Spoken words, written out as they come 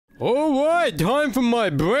Alright, time for my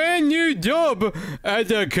brand new job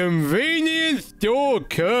at a convenience store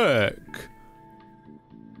clerk.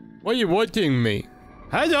 Why are you watching me?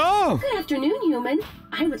 Hello! Good afternoon, human.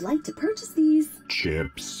 I would like to purchase these.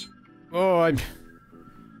 Chips. Oh,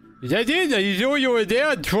 is that it? Are you sure you're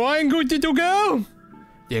there? Triangle, little girl?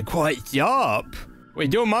 They're quite sharp.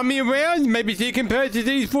 Wait, your mummy around? Maybe she can purchase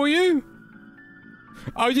these for you?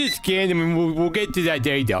 I'll just scan them and we'll get to that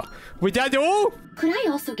later. Was that all? Could I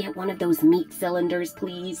also get one of those meat cylinders,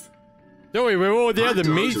 please? Sorry, we're all there, the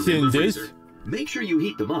Hot meat dogs are in the cylinders. freezer. Make sure you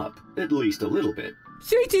heat them up, at least a little bit.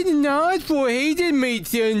 She didn't ask for heated meat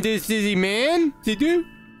cylinders, silly man. Did you?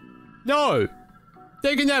 No.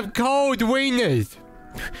 They can have cold wieners.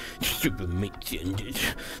 Stupid meat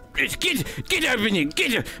cylinders. Get over here.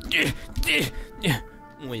 Get.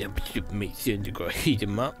 Well, that stupid meat cylinder, gotta heat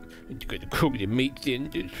them up. Gotta cook the meat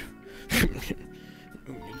cylinders.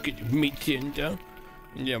 Get the meat cylinder.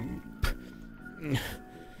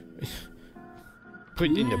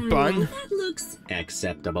 Put it in the bun. That looks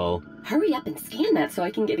Acceptable. Hurry up and scan that so I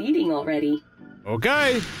can get eating already.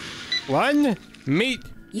 Okay. One meat.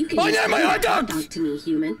 You can Oh just no, my bring hot that dogs! dog to me,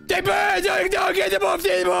 human. They burn! No, get them off!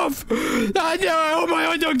 Get them off! Oh no, all my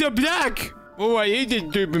hot dogs are black! Oh, I eat this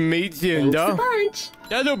stupid meat Thanks a cylinder. bunch.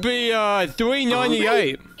 That'll be $3.98.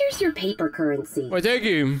 Alright, here's your paper currency. Well, thank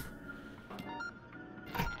you.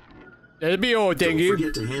 That'll be all, thank Don't you.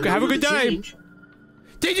 forget to hand Have a over good the day. change.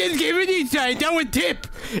 They didn't give any change. That was tip.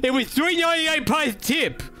 It was $3.98 plus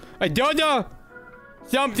tip. $1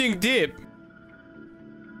 something tip.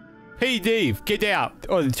 Hey, Dave, get out.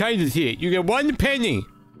 Oh, the change is here. You get 1 penny.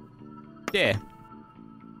 There.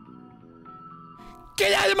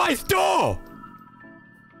 Get out of my store!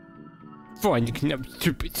 Fine, you can have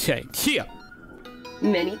stupid change. Here.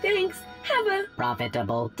 Many thanks. Have a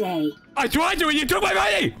Profitable. day. I tried to and you took my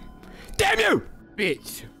money! Damn you!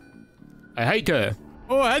 Bitch. I hate her.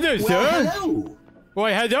 Oh, hello, sir. Well, hello.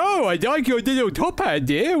 Why, hello. I like your little top hat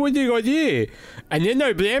there. What do you got here? And then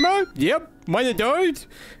no blammo? Yep, one of those.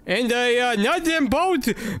 And a nuts and bolts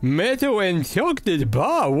metal and chocolate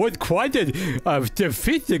bar. What quite a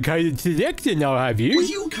sophisticated selection now, have Will you?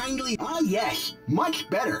 you kindly... Ah, yes. Much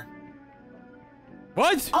better.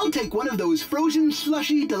 What? I'll take one of those frozen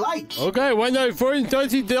slushy delights. Okay, one of those frozen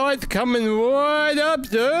salty delights coming right up,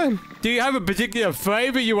 sir. Do you have a particular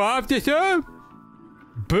flavor you're after, sir?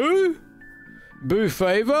 Boo? Boo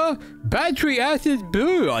flavor? Battery acid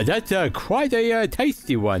boo. Oh, that's quite a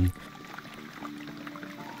tasty one.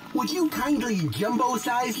 Would you kindly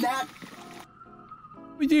jumbo-size that?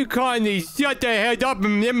 Would you kindly shut the head up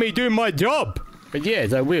and let me do my job? But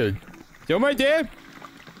yes, I will. So right there,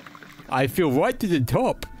 I feel right to the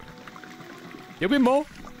top. A bit more.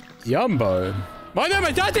 Jumbo. My name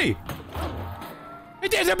is Daddy!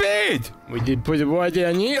 It disappeared! We did put it right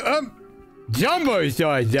down here. Jumbo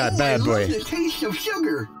size that bad I boy. love the taste of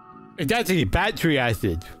sugar. It's actually battery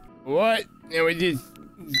acid. What? Now we just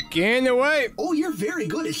scan away. Oh, you're very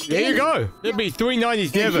good at There scanning. you go. That'll be And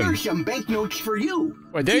 $3.97. here's some banknotes for you.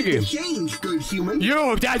 Well, thank Keep you. the change, good human.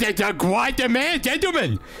 You, that is quite a man,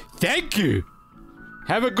 gentlemen. Thank you.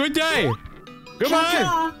 Have a good day. Goodbye.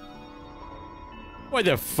 Ta-ta. What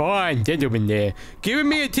a fine gentleman there. Giving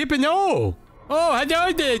me a tip and all. Oh,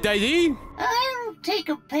 hello there, Daisy. I'll take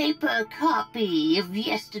a paper copy of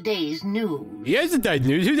yesterday's news. Yesterday's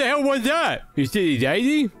news? Who the hell was that? You silly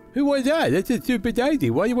Daisy? Who was that? That's a super Daisy.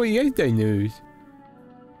 Why do you want yesterday's news?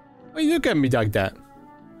 Why you look at me like that?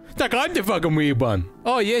 It's like I'm the fucking weird one.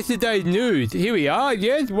 Oh, yesterday's news. Here we are.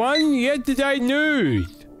 Yes, one yesterday's news.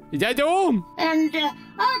 Is that all? And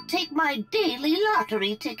I'll take my daily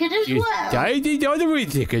lottery ticket as Yes, well. Daisy lottery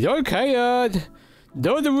ticket. Okay,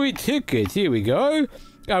 lottery tickets. Here we go.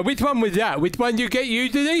 Which one was that? Which one do you get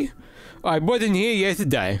usually? I wasn't here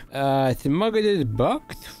yesterday. Smuggler's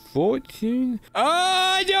box, fortune.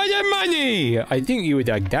 Oh, the money! I think you would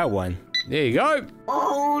like that one. There you go.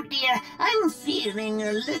 Oh dear, I'm feeling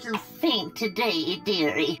a little faint today,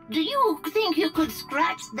 dearie. Do you think you could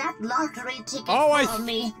scratch that lottery ticket for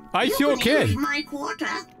me? I You sure could can. use my quarter.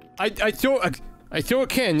 I sure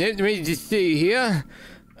can. Let me just see here.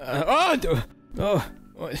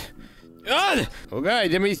 Okay,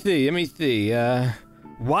 let me see.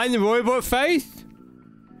 One robot face?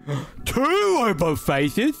 Two robot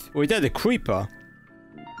faces? Or is that a creeper?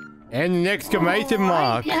 And an exclamation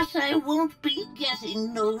mark. I guess I won't be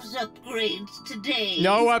getting those upgrades today.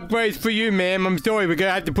 No upgrades for you, ma'am. I'm sorry, we're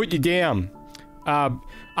gonna have to put you down.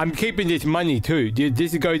 I'm keeping this money too.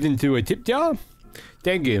 This goes into a tip jar?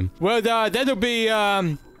 Thank you. Well, that'll be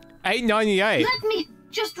 $8.98. Let me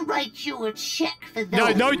just write you a check for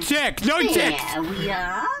those. No check, no check. There we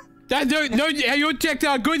are. No, your checks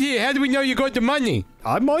are good here. How do we know you got the money?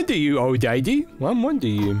 I'm onto you, old lady. I'm onto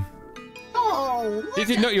you. Oh, This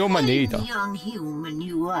is not your money either. young human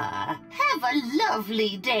you are. Have a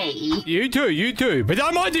lovely day. You too. But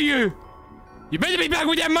I'm onto you. You better be back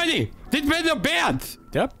with that money. This better bounce.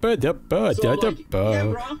 So, like, yeah, bro,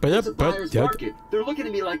 it's a buyer's market. They're looking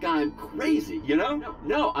at me like I'm crazy, you know?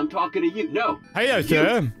 No, I'm talking to you. No. Hello, you.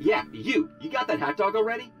 sir. Yeah, you. You got that hot dog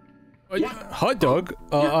already? Yeah. Hot dog?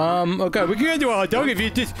 Okay, we can do a hot dog if you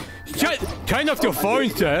just turn off your phone,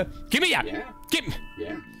 sir. Give me that. Yeah. Give me.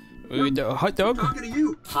 Yeah. Hot dog? I'm talking to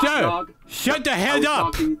you. Hot Sir, dog. shut the I hell was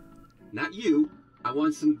up. talking- not you. I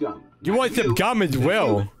want some gum. You Not want some gum as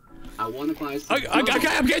well? I want to buy some I'll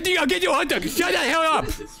get you a hot dog. Shut the hell up. What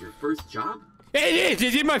is this, your first job? It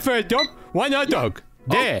is my first dog. One hot dog.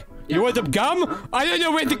 There. yeah. You want some gum? I don't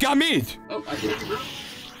know where the gum is. Oh, I hear you, bro.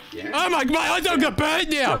 Yeah. Oh my hot dog got burned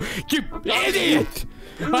now. You idiot.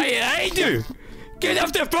 I hate you. Get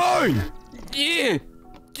off the phone. Yeah.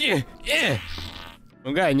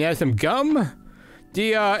 Okay, now some gum.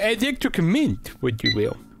 The electric mint, what you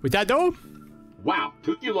will. Was that all? Wow,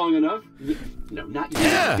 took you long enough. No, not you.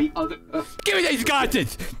 Yeah. The other. Give me these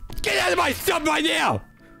glasses. Get out of my stuff right now.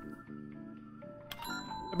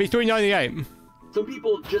 It'll be $3.98. Some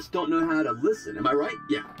people just don't know how to listen. Am I right?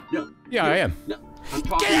 Yeah. No. Yeah, I am. No. I'm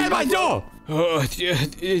talking Get out of my to you. door! Oh,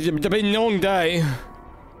 it's been a long day.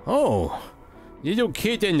 Oh, little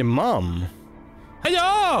kid and mom.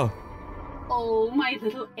 Hello! Oh, my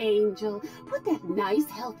little angel. Put that nice,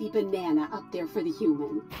 healthy banana up there for the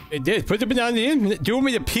human. It is. Put the banana in. Do you want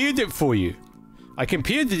me to peel it for you? I can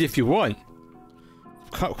peel it if you want.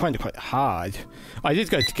 Quite hard. I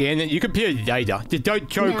just gotta scan it. You can peel it later. Just don't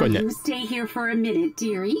choke Now on you it. stay here for a minute,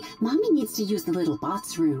 dearie. Mommy needs to use the little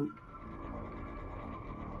bot's room.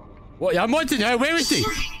 What? I'm watching her. Where is she?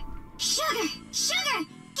 Sugar!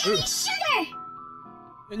 Give me sugar!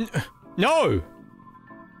 No!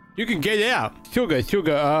 You can get out. Sugar.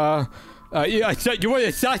 Yeah, so you want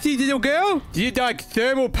a sausage, little girl? Do you like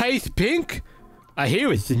thermal paste pink? I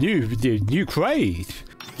hear it's the new craze.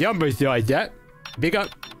 Jumbo size that. Big up.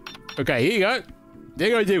 Okay, here you go. There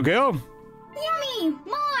you go, little girl. Yummy!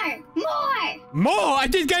 More! More? I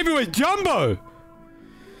just gave you a jumbo.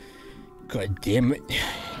 God damn it.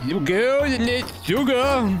 Little girl, and it's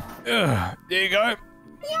sugar. There you go.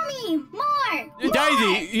 Yummy! More!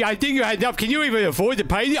 Daisy, I think you had enough. Can you even afford to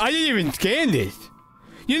pay this? I didn't even scan this.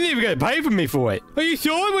 You didn't even get to pay for me for it. Are you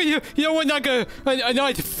sure? You don't want like a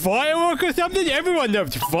nice firework or something? Everyone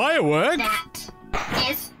loves fireworks. That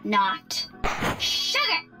is not sugar!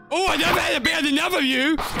 Oh, I never had about enough of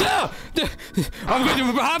you. No, I'm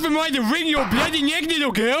going to have a mind to wring your bloody neck,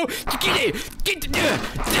 little girl. Get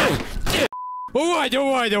it. All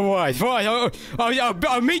right. Fine.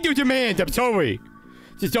 I'll meet your demands. I'm sorry.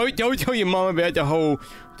 Just don't tell your mom about the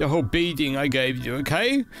whole beating I gave you,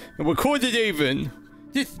 okay? And we'll call it even.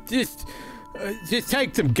 Just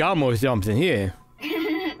take some gum or something here.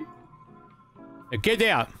 Now get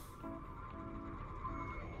out.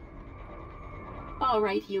 All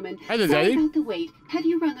right, human. Hello, Sorry Daddy. about the wait. Have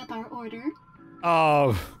you rung up our order?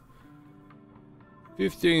 Oh,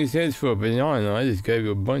 15 cents for a banana. I just gave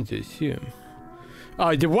you a bunch of shit.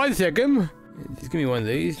 Oh, just 1 second. Just give me one of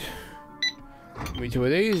these. Give me two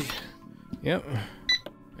of these. Yep.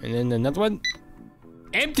 And then another one.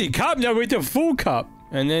 Empty cup? No, it's a full cup.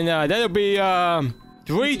 And then that'll be Why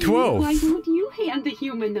 $3.12. won't you hand the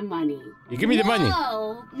human the money? You give me the money.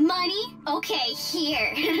 Whoa! Money? Okay,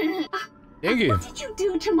 here. Thank you. What did you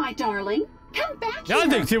do to my darling? Come back here.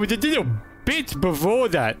 Nothing. She was a little bit before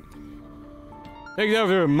that. Take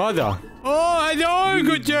over her mother. Oh, hello,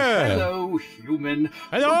 good job. Hello, human.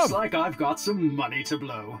 Hello. Looks like I've got some money to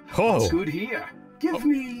blow. Oh. What's good here? Give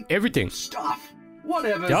me Everything. stuff.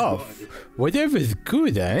 Whatever's Stuff. good. Whatever's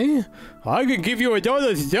good, eh? I can give you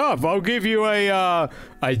 $1 stuff. I'll give you a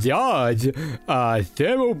large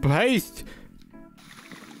thermal paste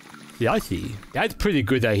slushy. That's pretty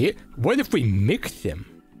good, I hear. What if we mix them?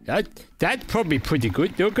 That's probably pretty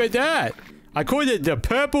good. Look at that. I call it the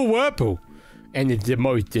purple whirple. And it's the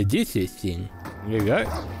most delicious thing. There you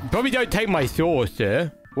go. Probably don't take my sauce,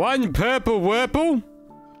 sir. One purple whirple.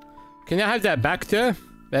 Can I have that back, sir?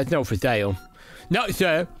 That's not for sale. No,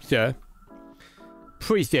 sir.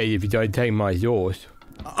 Appreciate it if you don't take my sauce.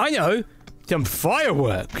 I know. Some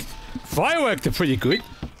fireworks. Fireworks are pretty good.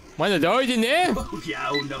 One of those in there? Oh, yeah,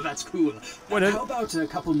 oh no, that's cool. What How about a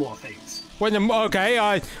couple more things?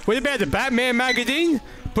 Okay, what about the Batman magazine?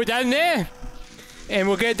 Put that in there. And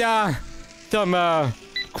we'll get some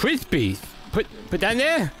Crispies. Put that in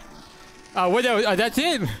there. What else? That's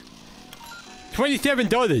it.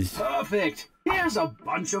 $27. Perfect. Here's a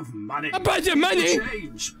bunch of money. A bunch of money?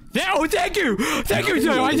 Change. Oh, thank you! Thank you,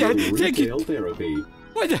 sir! Thank you! Therapy.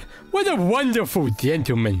 What a wonderful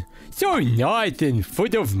gentleman. So nice and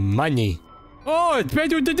full of money. Oh, it's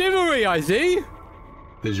special delivery, I see.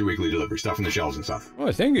 This is your weekly delivery, stuff from the shelves and stuff.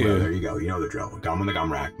 Oh, thank you. Well, there you go. You know the drill. Gum on the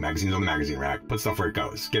gum rack, magazines on the magazine rack. Put stuff where it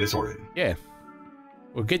goes. Get it sorted. Yeah.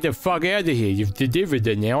 Well, get the fuck out of here. You've delivered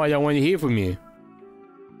it now. I don't want to hear from you.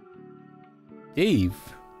 Steve.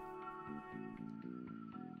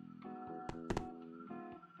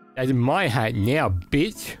 That's my hat now,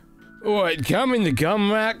 bitch. Alright, come in the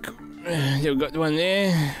gum rack. You've got one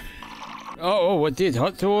there. Oh, what's this?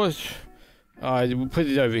 Hot sauce? We'll put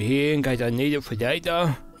it over here in case I need it for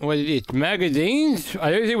later. What is this? Magazines?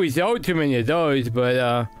 I don't think we sold too many of those,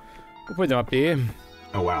 but we'll put them up there.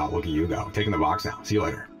 Oh, wow. Look at you go. Taking the box now. See you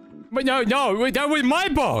later. But no, that was my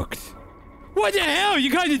box. What the hell?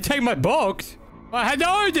 You can't just take my box.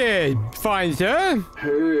 Hello there, fine sir.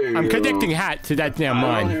 Hey, I'm collecting hats, so that's now I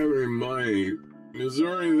mine. don't have any money. Is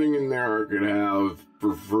there anything in there I could have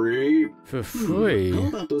for free? For free? How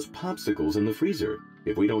about those popsicles in the freezer?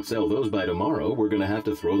 If we don't sell those by tomorrow, we're gonna have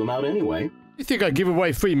to throw them out anyway. You think I give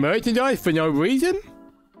away free merchandise for no reason?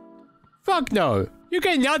 Fuck no. You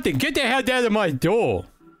get nothing. Get the hell out of my door.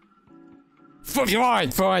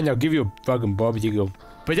 Fine. I'll give you a fucking barbecue.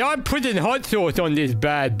 But I'm putting hot sauce on this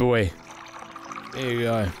bad boy. There you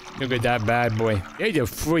go. Look at that bad boy. There's a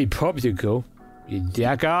free popsicle. You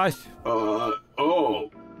jackass. Oh.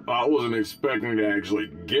 I wasn't expecting to actually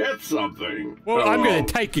get something. Well, I'm gonna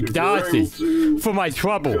take your glasses for my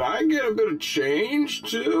trouble. Could I get a bit of change,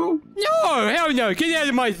 too? No, hell no. Get out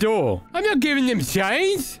of my door. I'm not giving them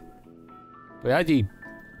change. But I need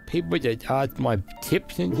people that ask my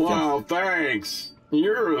tips and stuff. Wow, thanks.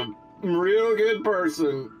 You're a real good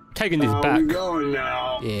person. Taking this How back. we going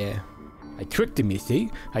now? Yeah. I tricked him, you see.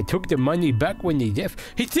 I took the money back when he left.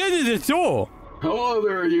 He said it at all. Hello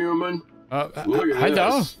there, human. Look at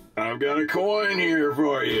hello? this. I've got a coin here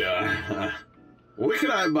for you. What could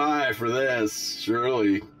I buy for this?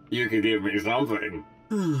 Surely you could give me something.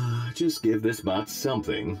 Just give this bot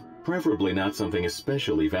something. Preferably not something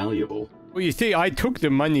especially valuable. Well, you see, I took the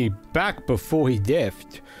money back before he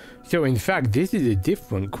left. So, in fact, this is a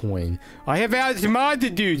different coin. I have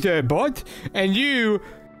outsmarted you, sir bot, and you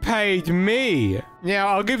paid me. Now,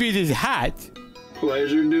 I'll give you this hat.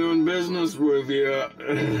 Pleasure doing business with you.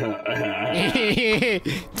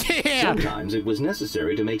 Yeah. Sometimes it was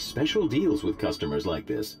necessary to make special deals with customers like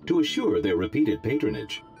this to assure their repeated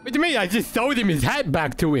patronage. What do you mean? I just sold him his hat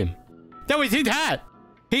back to him. That was his hat.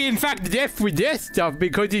 He, in fact, left with their stuff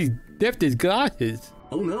because he left his glasses.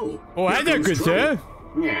 Oh, no. Oh, hello, good sir.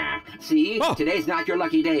 Yeah, see? Oh. Today's not your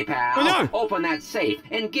lucky day, pal. Oh, no. Open that safe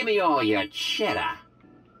and give me all your cheddar.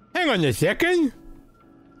 Hang on a second.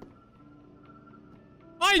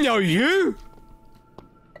 I know you.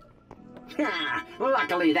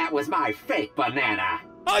 Luckily, that was my fake banana.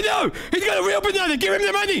 Oh no! He's got a real banana! Give him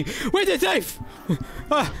the money! Where's the safe?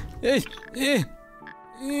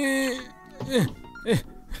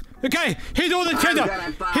 Okay, here's all the cheddar! I'm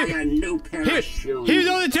gonna buy a new pair of shoes. Here's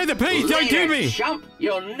all the cheddar, please don't do me! Chump,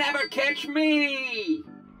 you'll never catch me!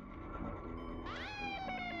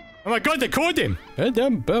 Oh my god, they caught him! Sir?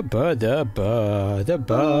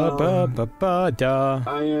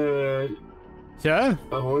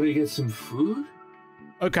 I want to get some food?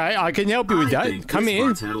 Okay, I can help you with I that. think Come this in.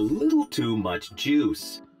 bot's had a little too much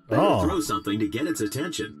juice. Better Oh. throw something to get its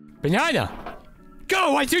attention. Banana!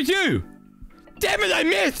 Go, I shoot you! Damn it, I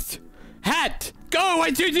missed! Hat! Go,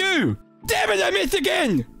 I shoot you! Damn it, I missed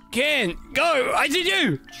again! Can! Go, I shoot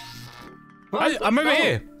you! I'm over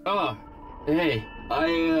here! Oh, hey.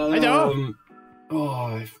 Hello?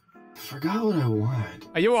 I forgot what I want.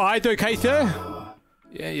 Are you alright, okay, sir?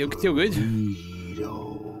 Yeah, you're still good.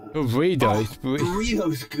 Burrito. Burritos.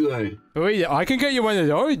 Burrito's good. Burrito. I can get you one of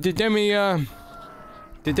those. Did Demi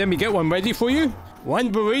get one ready for you? One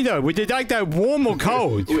burrito. Would you like that warm or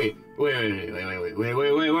cold? Wait.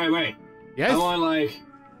 Yes? I want like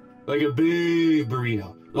a big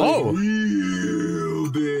burrito. Oh. Real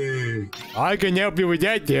big. I can help you with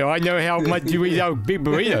that, dear. I know how much you eat out big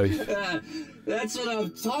burritos. That's what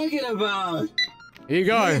I'm talking about. Here you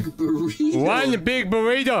go. Big burrito. One big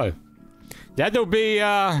burrito. That'll be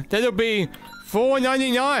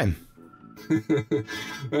 $4.99.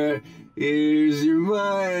 Here's your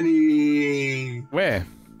money. Where?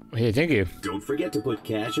 Here, thank you. Don't forget to put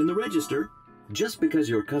cash in the register. Just because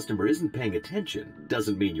your customer isn't paying attention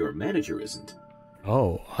doesn't mean your manager isn't.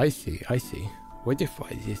 Oh, I see. What if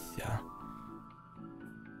I just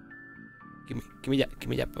give me that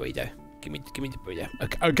burrito. Give me the burrito.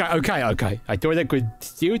 Okay. I thought I could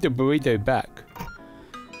steal the burrito back.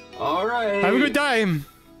 All right. Have a good day.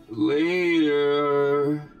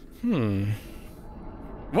 Later.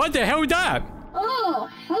 What the hell is that? Oh,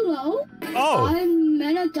 hello. Oh. I'm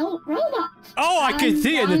an adult robot. Oh, I can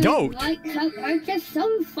see an adult. I'd like to purchase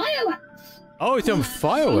some fireworks. Oh, some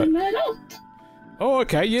fireworks. I'm an adult. Oh,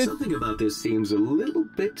 okay, yeah. Something about this seems a little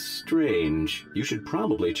bit strange. You should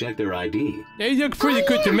probably check their ID. They look pretty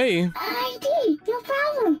good to me. ID, no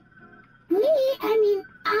problem.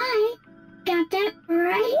 I got that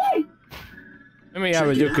right here. Let me have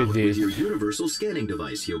a look at this. Your universal scanning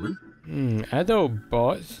device, human. Adult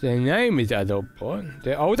bots. Their name is adult bot.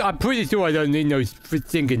 They're old. I'm pretty sure I don't need no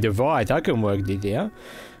thinking device. I can work this out.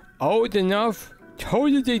 Old enough,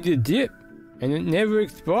 totally legit, and it never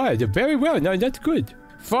expires. Very well. No, that's good.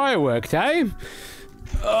 Fireworks, eh?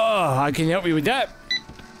 Oh, I can help you with that.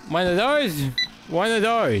 One of those. One of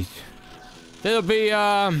those. That'll be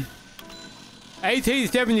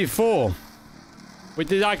 1874.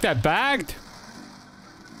 Would you like that bagged?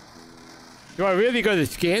 Do I really got to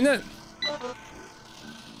scan it?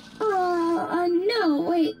 No,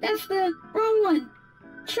 wait, that's the wrong one.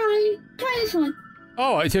 Try this one.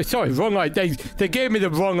 Oh, sorry, wrong ID. They gave me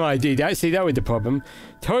the wrong ID. See, that was the problem.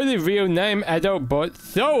 Totally real name, adult bot.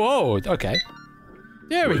 So old. Okay.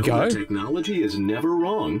 There we go. Technology is never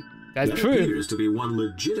wrong. That's that true. Appears to be one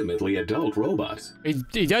legitimately adult robot.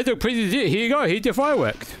 He does look pretty legit. Here you go. Here's your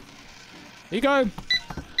fireworks. Here you go. I'm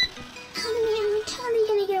totally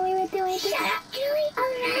gonna get away with doing it. Shut up, Julie.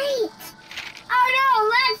 Alright. Oh no,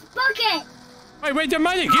 let's book it. Wait, where's the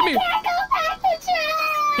money? Give me. I can't go back to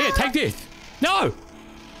jail. Here, take this. No.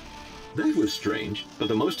 That was strange, but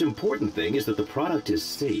the most important thing is that the product is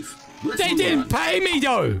safe. They didn't pay me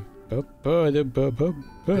though.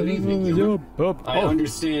 Good evening, human. I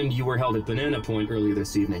understand you were held at Banana Point earlier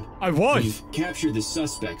this evening. I was. We've captured the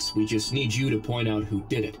suspects. We just need you to point out who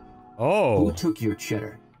did it. Oh. Who took your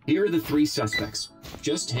cheddar? Here are the 3 suspects.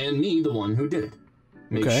 Just hand me the one who did it.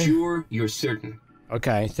 Make sure you're certain.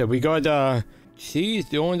 Okay, so we got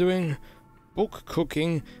cheese laundering, book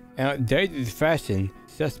cooking, outdated fashion,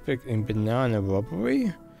 suspect in banana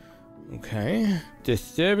robbery. Okay.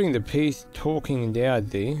 Disturbing the peace, talking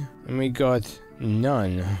loudly. And we got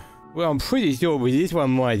none. Well, I'm pretty sure with this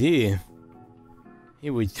one right here, he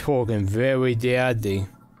was talking very loudly.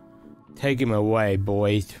 Take him away,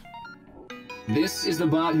 boys. This is the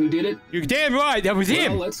bot who did it? You're damn right, that was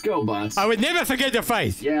him! Well, let's go, bots. I would never forget the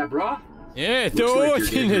face! Yeah, bro? Yeah,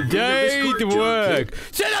 it's in the day's work.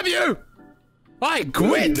 Shut up, you! I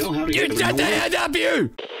quit! You shut the head up,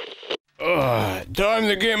 you! Time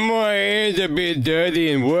to get my hands a bit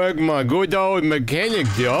dirty and work my good old mechanic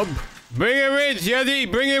job. Bring her in, Shuddy,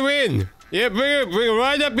 bring her in! Yeah, bring her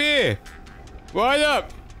right up here! Right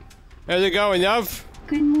up! How's it going, Nuff?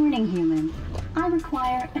 Good morning, human. I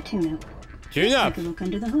require a tune-up. Tune-up? Take a look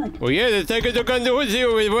under the hood. Well, yeah, let's take a look under the hood, see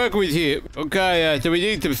what we work with here. Okay, so we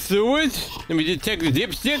need some fluid. Let me just check the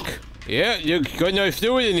dipstick. Yeah, you got no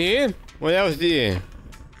fluid in here. What else there?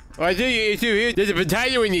 Oh, I see your issue here. There's a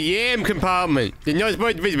potato in the yam compartment. There's not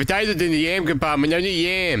supposed to be potatoes in the yam compartment, only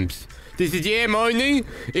yams. This is yam only.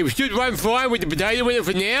 It should run fine with the potato in it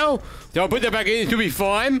for now. So I'll put that back in, it should be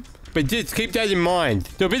fine. But just keep that in mind.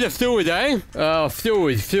 So a bit of fluid, eh?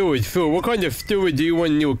 Fluid. What kind of fluid do you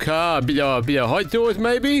want in your car? A bit of hot sauce,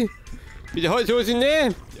 maybe? Bit of hot sauce in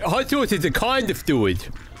there? Hot sauce is a kind of fluid.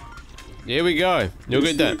 There we go. Look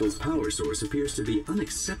at that. This vehicle's power source appears to be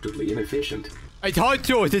unacceptably inefficient. It's hot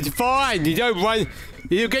sauce. It's fine. You don't run.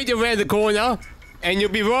 You'll get around the corner, and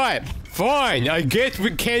you'll be right. Fine. I guess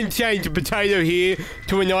we can change the potato here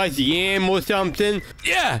to a nice yam or something.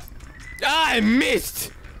 Yeah. I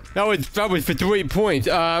missed. That was for 3 points.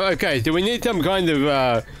 Okay, so we need some kind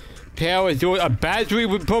of power source. A battery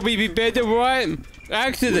would probably be better, right?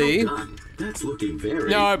 Actually, well done. That's looking very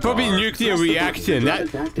no, probably nuclear reaction.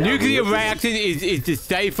 Nuclear reaction is the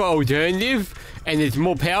safer alternative, and it's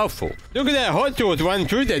more powerful. Look at that hot sauce run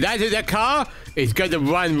through there. That car is going to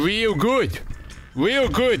run real good, real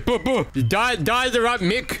good. The dials are up,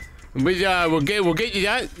 Mick. We'll get you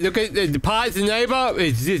that. Look at the parts, the neighbor.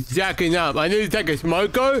 It's just jacking up. I need to take a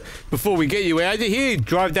smoko before we get you out of here.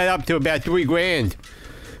 Drive that up to about $3 grand,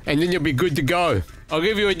 and then you'll be good to go. I'll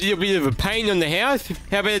give you a little bit of a paint on the house.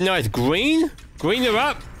 How about a nice green? Green her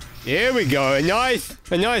up. There we go. A nice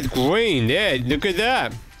green. There. Look at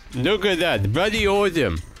that. Look at that. Bloody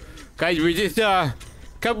awesome. Guys, we just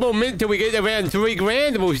couple more minutes till we get around $3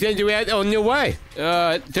 grand and we'll send you out on your way.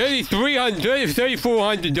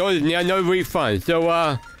 $3,400 now, no refund.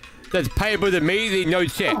 So that's payable immediately, no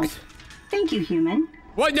checks. Oh, thank you, human.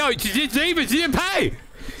 What? No, she didn't even. She didn't pay.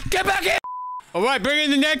 Get back here. All right, bring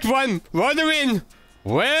in the next one. Run her in.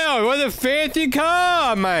 Wow, what a fancy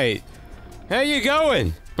car, mate. How you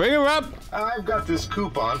going? Bring her up. I've got this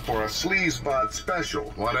coupon for a Sleazebot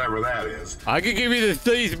special, whatever that is. I can give you the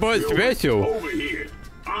Sleazebot special. Over here.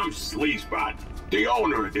 I'm Sleazebot, the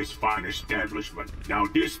owner of this fine establishment. Now,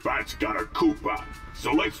 this spot's got a coupon,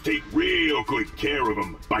 so let's take real good care of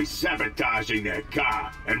them by sabotaging their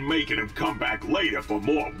car and making them come back later for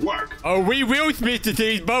more work. Oh, we will, Mr.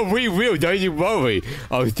 Sleazebot, we will, don't you worry.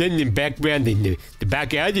 I'll send him back round in the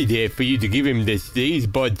back alley there for you to give him the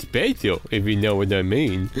Sleazebot special, if you know what I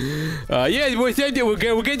mean. Yeah, we'll send it,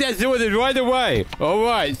 we'll get that sorted right away. All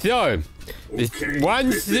right, so... This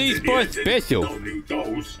one Sleazebot special.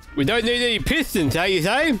 We don't need any pistons, how you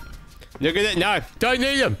say? Look at it. No, don't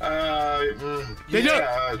need them.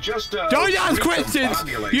 Don't ask questions.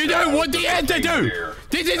 You know what the answer to.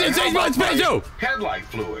 This is a Sleazebot special. Headlight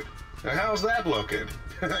fluid. How's that looking?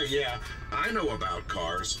 Yeah, I know about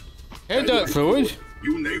cars. Headlight fluid?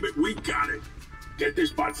 You name it, we got it. Get this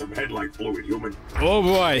spot some headlight fluid, human. All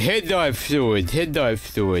right, headlight fluid.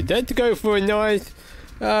 Let's go for a nice...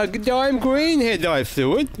 lime green headlight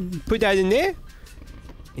fluid. Put that in there.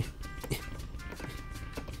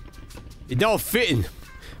 It's not fitting.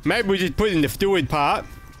 Maybe we just put in the fluid part.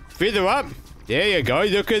 Fill her up. There you go.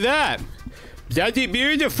 Look at that. That's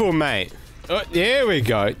beautiful, mate. Oh, there we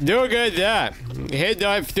go. Look at that.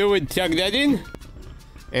 Headlight fluid. Chuck that in.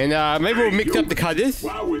 And maybe we'll mix up the colors.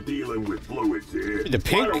 While we're dealing with fluids here, the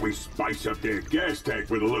pink. Why don't we spice up their gas tank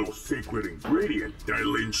with a little secret ingredient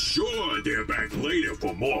that'll ensure they're back later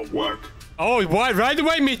for more work? Oh, right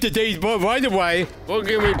away, Mr. Sleazebot, right away. What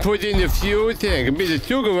can we put in the fuel tank? A bit of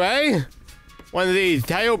sugar, eh? One of these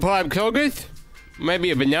tailpipe cloggers?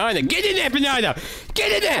 Maybe a banana. Get in there, banana! Get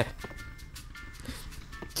in there!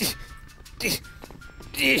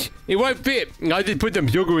 It won't fit. I'll just put some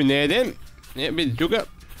sugar in there then. Yeah, a bit of sugar.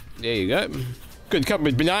 There you go. Got a couple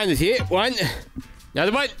of bananas here. One.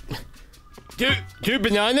 Another one. Two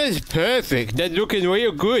bananas. Perfect. That's looking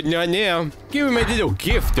real good right now. Give him a little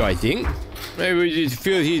gift, I think. Maybe we just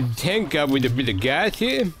fill his tank up with a bit of gas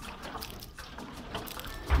here.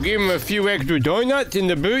 Give him a few extra donuts in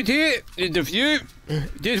the boot here. Just a few.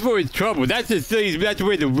 Just for his trouble. That's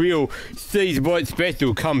where the real Sleazebot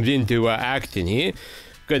special comes into action here.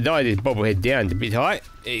 Gotta lie this bobblehead down a bit high.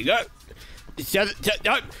 There you go. Shut it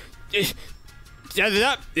up.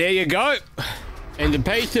 There you go. And the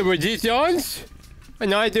paste of resistance. A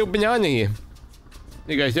nice little banana here.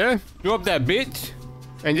 There you go, sir. Drop that bit.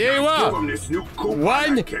 And there you are. One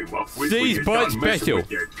Sleazebot special.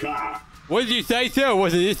 What did you say, sir? I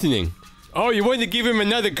wasn't listening. Oh, you wanted to give him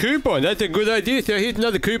another coupon. That's a good idea. So here's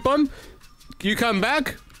another coupon. You come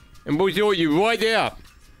back and we'll sort you right out.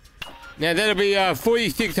 Now that'll be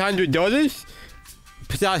 $4,600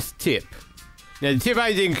 plus tip. Now the tip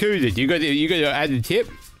ain't included. You got to add the tip.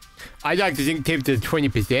 I like to think tips are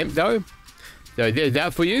 20% though. So there's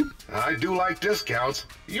that for you. I do like discounts.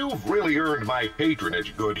 You've really earned my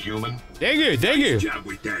patronage, good human. Thank you. Nice job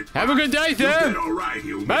with that. Have a good day, sir. You did all right,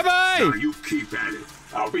 human. Bye-bye. Now you keep at it.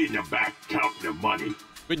 I'll be in the back counting the money.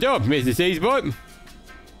 Good job, Mr. Sleazebot.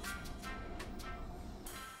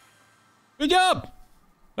 Good job.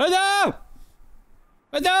 Hello.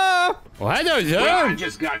 Hello. Well, hello, sir. Well, I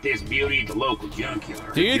just got this beauty at the local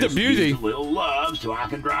junkyard. See the beauty. Just a little love so I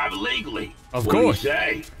can drive illegally. Of what course. Do you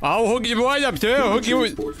say? I'll hook you right up, sir. I'll hook you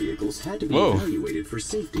with... Transport vehicles had to be evaluated for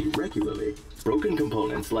safety regularly. Broken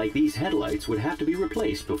components like these headlights would have to be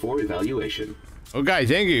replaced before evaluation. Okay,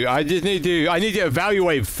 thank you. I need to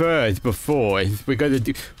evaluate first before. We got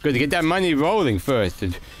to get that money rolling first.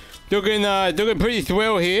 Looking pretty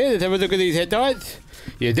swell here. Let's have a look at these headlights.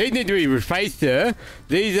 Yeah, they need to be replaced, sir.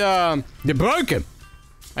 These they're broken.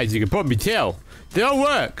 As you can probably tell. They don't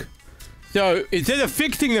work. So instead of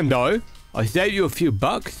fixing them though, I'll save you a few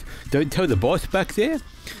bucks. Don't tell the boss back there.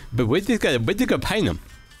 But we're just gonna paint them.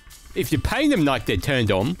 If you paint them like they're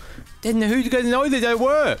turned on, then who's gonna know they don't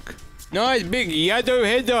work? Nice big yellow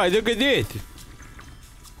headlight, look at this.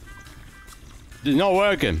 It's not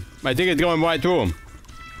working. I think it's going right through them.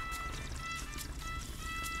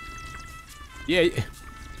 Yeah,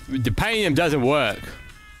 the painting them doesn't work.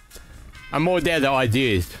 I'm all down to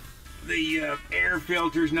ideas. The air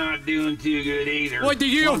filter's not doing too good either. What,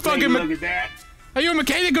 did you fucking look at that? Are you a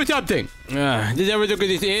mechanic or something? Just have a look at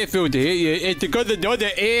this air filter here. It's got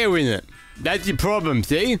the air in it. That's the problem,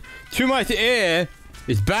 see? Too much air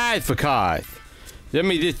is bad for cars. Let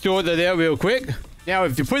me just sort that out real quick. Now,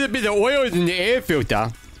 if you put a bit of oil in the air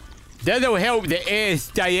filter, that'll help the air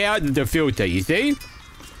stay out of the filter, you see?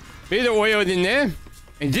 Bit of oil in there.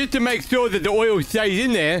 And just to make sure that the oil stays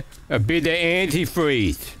in there, a bit of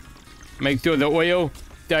antifreeze. Make sure the oil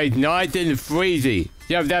stays nice and freezy.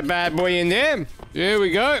 Shove that bad boy in there. There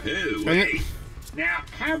we go. Ooh, wait. Now,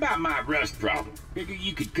 how about my rust problem? Figure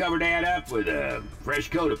you could cover that up with a fresh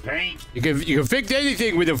coat of paint? You can fix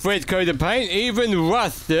anything with a fresh coat of paint, even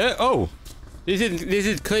rust, sir. Oh, this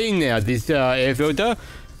is clean now, this air filter.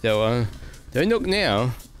 So don't look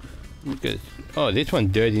now. Look at, oh, this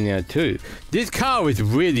one's dirty now too. This car is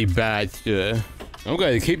really bad, sir. I'm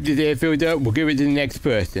going to keep this air filter. We'll give it to the next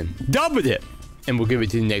person. Double it, and we'll give it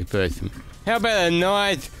to the next person. How about a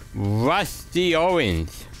nice rusty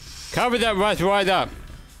orange? Cover that rust right up.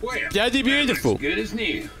 Well, that'd be beautiful. Good as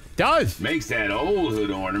new. Does. Makes that old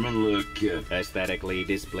hood ornament look aesthetically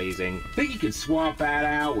displeasing. Think you could swap that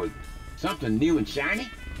out with something new and shiny?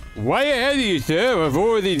 Way ahead of you, sir. I've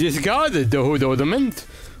already discarded the hood ornament.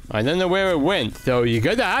 I don't know where it went, so you're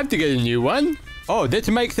gonna have to get a new one. Oh, let's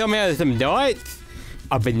make some out of some nuts,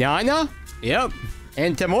 a banana, yep,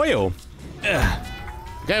 and some oil. Ugh.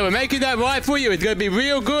 Okay, we're making that right for you. It's gonna be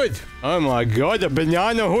real good. Oh my god, a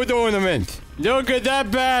banana hood ornament. Look at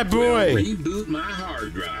that bad boy. We'll reboot my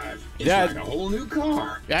hard drive. It's like a whole new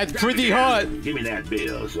car. That's pretty hot. Give me that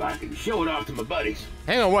bill so I can show it off to my buddies.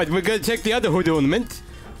 Hang on, what? We're gonna check the other hood ornament.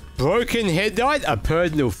 Broken headlight, a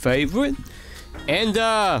personal favorite, and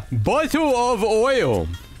a bottle of oil.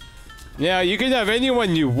 Now, you can have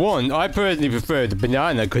anyone you want. I personally prefer the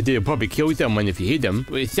banana because it'll probably kill someone if you hit them.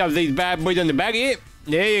 We shove these bad boys on the back here.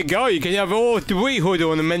 There you go. You can have all 3 hood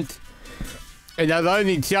ornaments. And I'll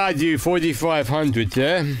only charge you $4,500,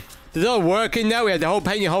 sir. It's all working now. We had to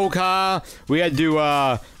paint your whole car. We had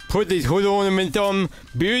to put these hood ornaments on.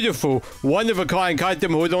 Beautiful. One-of-a-kind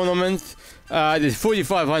custom hood ornaments. There's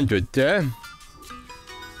 $4,500, sir.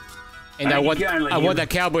 And I want that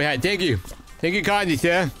cowboy hat. Thank you. Thank you kindly,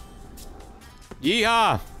 sir.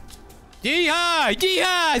 Yeehaw! Yeehaw!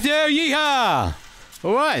 Yeehaw, sir! Yeehaw!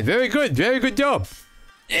 Alright, very good. Very good job.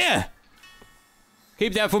 Yeah!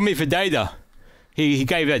 Keep that for me for data. He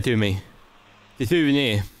gave that to me. The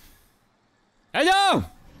souvenir. Hello!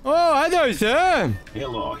 Oh, hello, sir!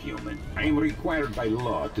 Hello, human. I am required by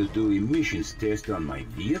law to do emissions test on my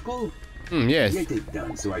vehicle. Yes. Get it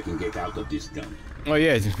done so I can get out of this dump. Oh,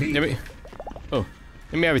 yes. Let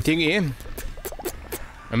me have a thing here.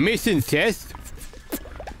 Emissions test.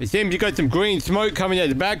 It seems you got some green smoke coming out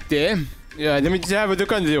the back there. Yeah, let me just have a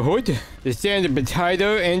look under the hood. The standard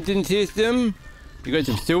potato engine system. You got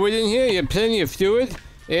some fluid in here. You have plenty of fluid.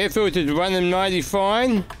 Air filters running mighty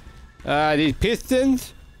fine. These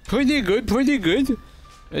pistons. Pretty good, pretty good.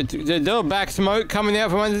 There's a little back smoke coming out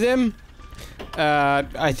from under them.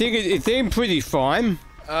 I think it seemed pretty fine.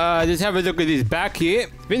 Let's have a look at this back here.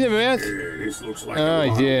 Spin it around. Yeah, this looks like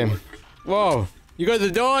oh, dear. Whoa. You got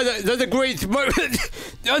the door. There's a green smoke.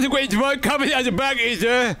 There's a green smoke coming out the back here,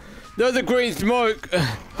 sir. There's a green smoke.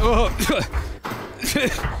 Oh,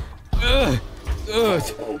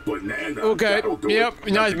 banana. Okay. Yep.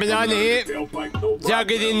 Nice banana here.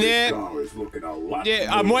 Chuck it in there. Yeah,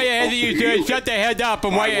 I'm way ahead of you, sir. Shut the hell up.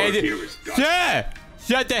 I'm way ahead of you. Sir!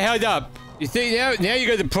 Shut the hell up. You see, now you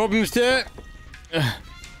got the problem, sir,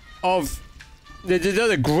 of there's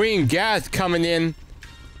another green gas coming in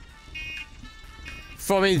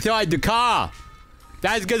from inside the car.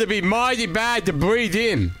 That's going to be mighty bad to breathe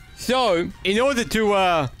in. So, in order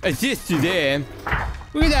to assist you there,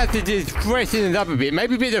 we're going to have to just freshen it up a bit.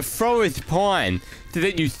 Maybe a bit of forest pine so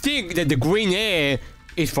that you think that the green air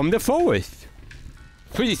is from the forest.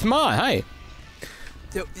 Pretty smart, hey?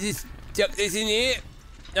 So, just chuck this in here.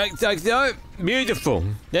 Like so. Beautiful.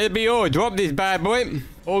 That'll be all. Drop this bad boy.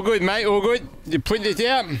 All good, mate. All good. You print this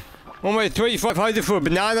out. Almost $2,500 for a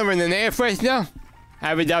banana and an air freshener.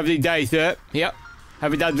 Have a lovely day, sir. Yep.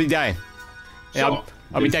 Have a lovely day. So,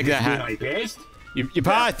 I'll be taking that hat. I passed? You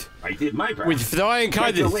passed. I did my part. With flying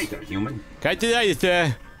colours. Catch you later, human. Catch you later,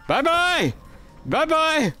 sir. Bye-bye.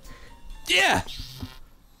 Bye-bye. Yeah.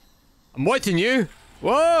 I'm watching you.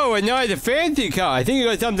 Whoa, another fancy car. I think you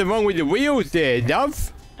got something wrong with the wheels there,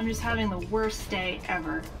 love. I'm just having the worst day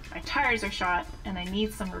ever. My tires are shot, and I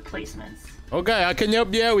need some replacements. Okay, I can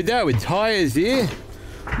help you out with that, with tires here.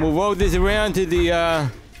 We'll roll this around to the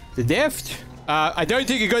left. I don't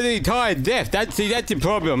think you got any tires left. That's the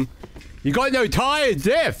problem. You got no tires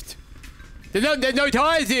left. There's no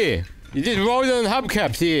tires here. You just roll on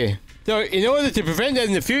hubcaps here. So, in order to prevent that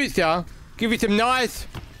in the future, give you some nice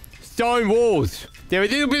stone walls. They're a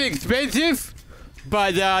little bit expensive,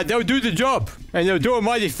 but they'll do the job, and they'll do it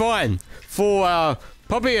mighty fine for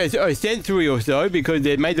probably a century or so because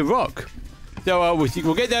they're made of rock. So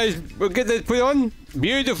we'll get those put on.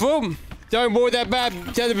 Beautiful. Don't wall that bad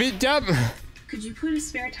son of a bitch up. Could you put a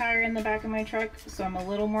spare tire in the back of my truck so I'm a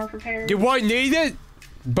little more prepared? You won't need it.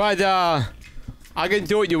 but I can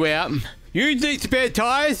sort you out. Usually spare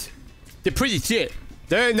tires, they're pretty shit.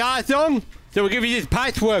 They're nice long, so we'll give you this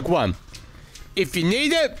patchwork one. If you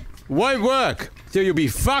need it, won't work, so you'll be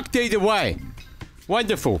fucked either way.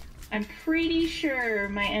 Wonderful. I'm pretty sure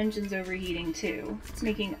my engine's overheating too. It's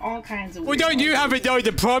making all kinds of. Well, don't you have it though?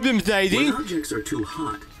 The problems, lady. When objects are too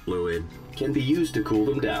hot, fluid can be used to cool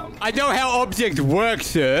them down. I know how objects work,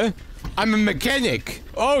 sir. I'm a mechanic.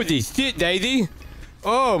 Holy shit, lady.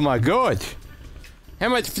 Oh my god. How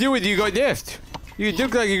much fluid you got left? You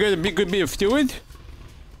look like you got a good bit of fluid.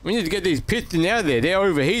 We need to get these pistons out of there. They're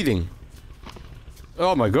overheating.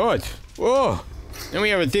 Oh my god. Oh. Let me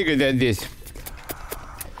have a think about this.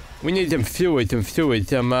 We need some fluid,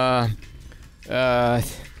 some energy.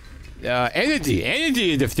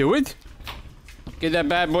 Energy is the fluid. Get that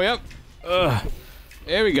bad boy up.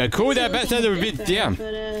 There we go. Cool that bad side of a bit down.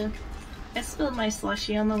 But, I spilled my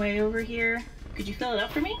slushy on the way over here. Could you fill it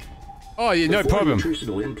up for me? Oh, yeah, no problem.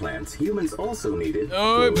 Nutritional implants, humans also needed.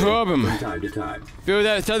 No problem. From time to time. Fill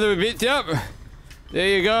that side of a bit up. There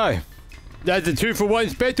you go. That's a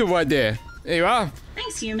 2-for-1 special right there. There you are.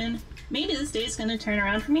 Thanks, human. Maybe this day's gonna turn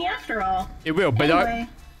around for me after all. It will, but anyway,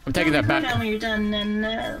 I'm taking that back. Down when you're done, and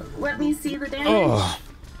let me see the damage.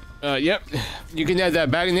 Oh. Yep. You can have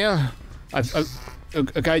that back now.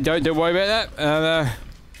 Okay, don't worry about that.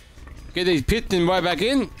 Get these pistons right back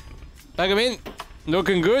in. Back them in.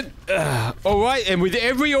 Looking good. Alright, and with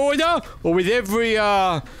every order, or with every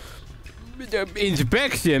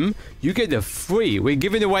inspection, you get a free. We're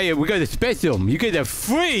giving away, we got a special. You get a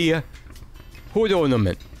free hood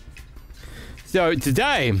ornament. So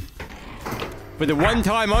today, for the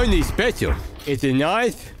one-time only special, it's a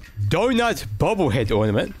nice donut bobblehead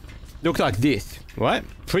ornament. Looks like this, right?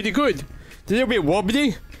 Pretty good. It's a little bit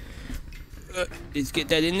wobbly. Let's get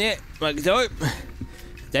that in there, like so.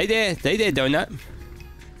 Stay there, donut.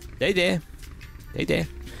 Stay there.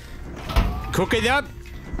 Cook it up.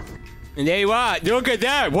 And there you are. Look at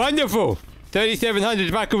that. Wonderful.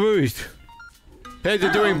 3,700 buckaroos.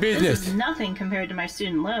 Pleasure doing business. This is nothing compared to my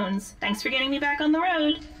student loans. Thanks for getting me back on the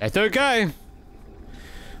road. That's okay.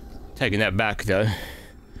 Taking that back, though.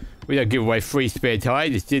 We don't give away free spare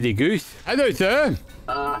tires, you silly goose. Hello, sir.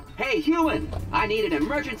 Hey, human. I need an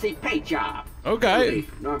emergency paint job. Okay. Really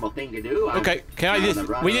normal thing to do. Okay, can I just...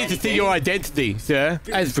 We need to see your identity, sir.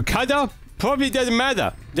 As for color, probably doesn't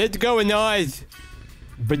matter. Let's go a nice...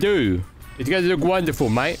 Badoo. It's going to look wonderful,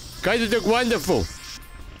 mate. It's going to look wonderful.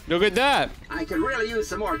 Look at that. I could really use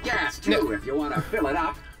some more gas, too, if you want to fill it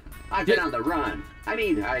up. I've been on the run. I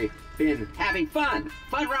mean, I've been having fun.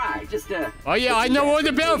 Fun ride. Just, Oh, yeah, I know all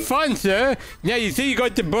about fun, sir. Now, you see you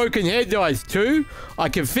got the broken headlights, too. I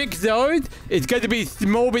can fix those. It's going to be a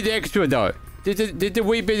small bit extra, though. Just a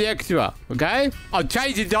wee bit extra, okay? I'll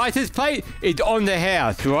change the license plate. It's on the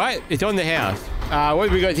house, right? It's on the house. What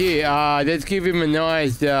have we got here? Let's give him a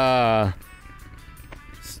nice,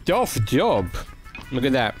 stuff job. Look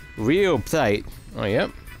at that. Real plate. Oh,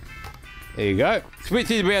 yep. There you go.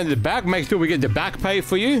 Switch it around to the back. Make sure we get the back plate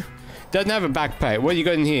for you. Doesn't have a back plate. What do you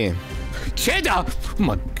got in here? Cheddar! Oh,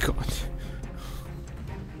 my God.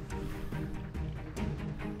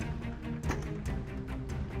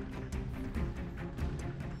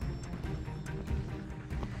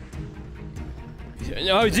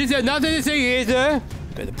 No, is there nothing to see here, sir?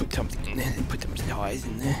 Gotta put something in there. Put some tires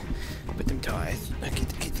in there. Put them tires.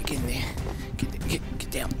 Get in there. Get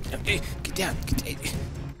down. Get down.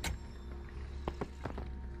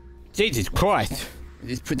 Jesus Christ.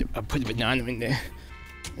 I'll put a banana in there.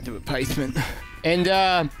 As a replacement.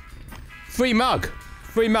 And, free mug.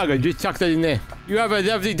 Free mug. I just chucked that in there. You have a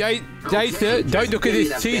lovely day, sir. Don't look at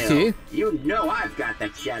this cheese here. You know I've got the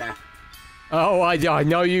cheddar. Oh, I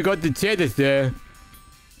know you got the cheddar, sir.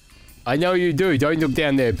 I know you do. Don't look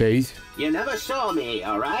down there, please. You never saw me,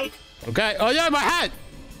 all right? Okay. Oh, no, my hat.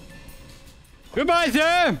 Goodbye,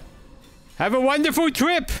 sir. Have a wonderful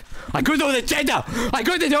trip. I got all the cheddar. I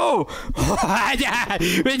got it all. I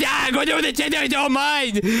got all the cheddar. It's all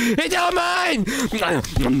mine. It's all mine.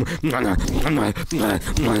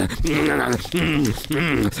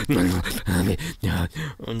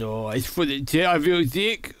 Oh, no. It's full of cheddar. I feel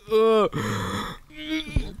sick.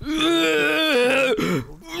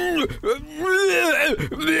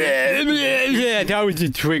 That was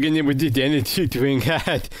just triggering it with this energy drink.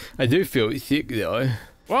 I do feel sick though.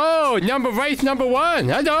 Whoa, race number 1.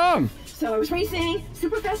 Hello. So I was racing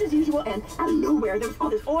super fast as usual, and out of nowhere there was all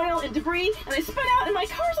this oil and debris, and I spun out, and my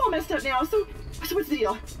car's all messed up now. So what's the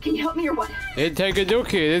deal? Can you help me or what? Let's take a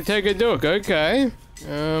look here. Let's take a look. Okay.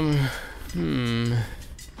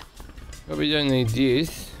 Probably don't need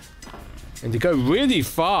this. And to go really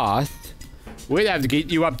fast, we'll have to get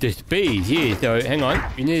you up to speed here. So hang on.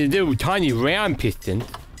 You need a little tiny round piston.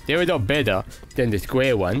 They're a lot better than the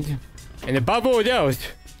square ones. And above all else,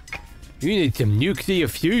 you need some nuclear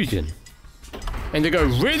fusion. And to go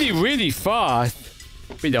really, really fast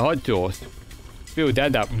with the hot sauce. Fill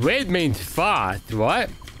that up. Red means fast, right?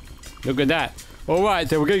 Look at that. Alright,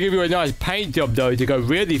 so we're going to give you a nice paint job though to go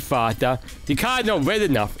really faster. The car's not red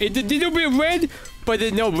enough. It's a little bit red, but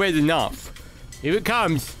it's not red enough. Here it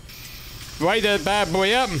comes. Spray that bad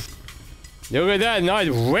boy up. Look at that nice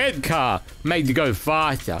red car. Makes it go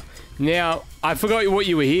faster. Now, I forgot what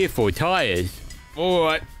you were here for. Tires.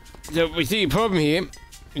 Alright. So we see a problem here.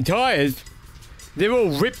 The tires, they're all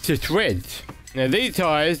ripped to shreds. Now these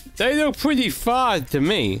tires, they look pretty fast to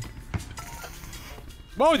me.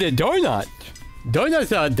 Well, they're donuts.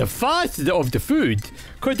 Donuts are the fastest of the foods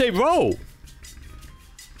because they roll.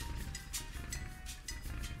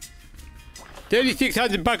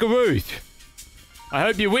 3,600 buckaroos. I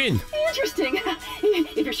hope you win. Interesting.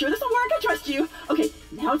 If you're sure this will work, I trust you. Okay,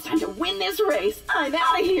 now it's time to win this race. I'm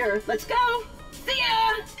out of here. Let's go. See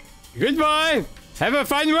ya. Goodbye. Have a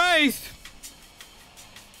fun race.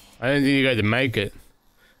 I don't think you're going to make it.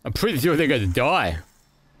 I'm pretty sure they're going to die.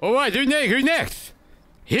 Alright, who's next? Who's next?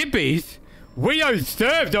 Hippies? We don't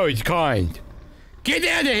serve those kind. Get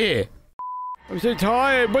out of here. I'm so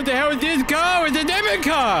tired. What the hell is this car? It's a demon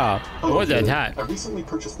car. Oh, what's that hat? I recently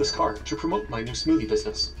purchased this car to promote my new smoothie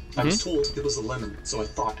business. I was told it was a lemon, so I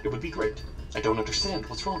thought it would be great. I don't understand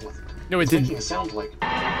what's wrong with it. No, it's making a sound like...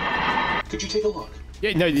 Could you take a look?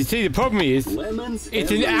 Yeah, no, you see, the problem is, Lemons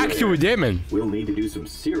it's an actual demon. We'll need to do some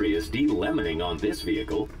serious de-lemoning on this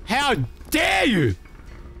vehicle. How dare you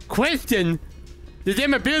question the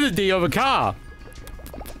demability of a car?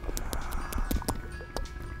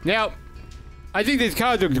 Now, I think this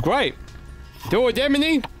car looks great. Door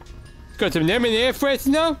demony. It's got some demon air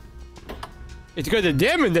freshener. It's got a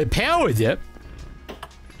demon that powers it.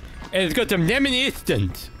 And it's got some demon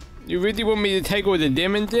instant. You really want me to take all the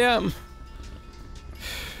demons out?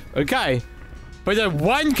 Okay. But there's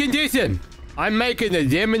one condition. I'm making a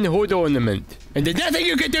demon hood ornament. And there's nothing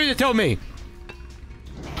you can do to tell me.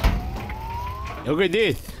 Look at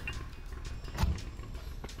this.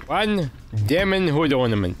 One demon hood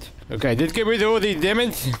ornament. Okay, let's get rid of all these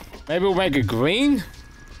demons. Maybe we'll make it green.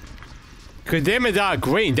 Because demons are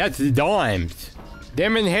green. That's the dimes.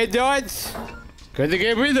 Demon headlights. Gotta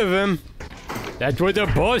get rid of them. That's what the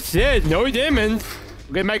boss said. No demons.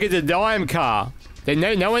 We're gonna make it a dime car. Then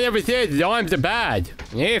no one ever says dimes are bad.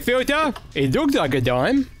 Air filter. It looks like a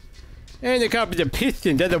dime. And a couple of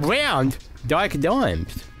pistons that are round like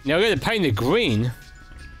dimes. Now we're gonna paint it green.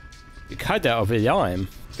 The cutter of a dime.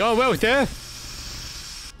 Go well, sir.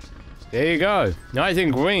 There you go. Nice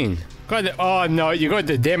and green. Got the, oh no, you got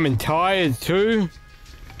the demon tires too.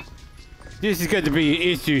 This is going to be an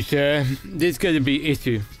issue, sir. This is going to be an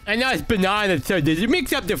issue. A nice banana, so did you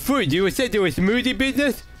mix up the fruit? You said there was a smoothie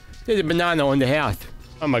business? There's a banana on the house.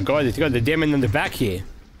 Oh my god, it's got the demon on the back here.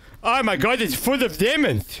 Oh my god, it's full of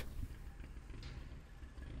demons.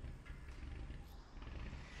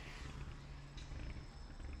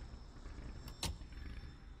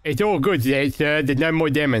 It's all good today, sir. There's no more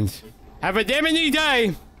demons. Have a demony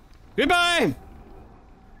day. Goodbye.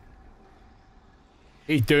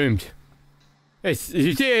 He's doomed. Did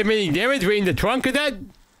you see how many demons were in the trunk of that?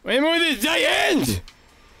 When will this day end?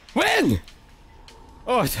 When?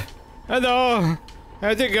 Oh, hello.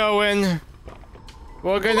 How's it going?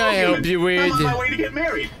 What can I help you with? I'm on my way to get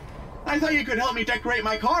married. I thought you could help me decorate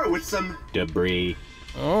my car with some debris.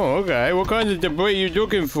 Oh, okay. What kind of debris are you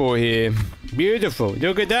looking for here? Beautiful.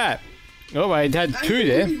 Look at that. Oh, right, that's two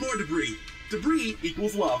there. We need more debris. Debris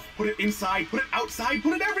equals love. Put it inside, put it outside,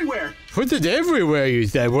 put it everywhere. Put it everywhere, you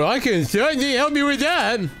said. Well, I can certainly help you with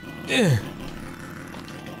that.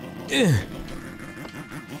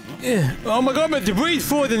 Oh my god, my debris is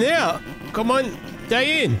falling out. Come on,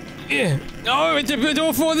 stay in. Oh, it's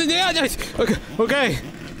all falling out. Okay.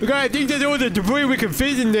 I think that's all the debris we can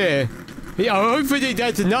fit in there. Yeah, hopefully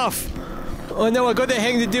that's enough. Oh no, I gotta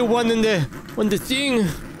hang the deal one on the thing.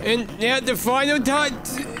 And now the final touch.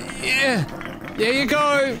 Yeah. There you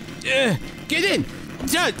go. Get in.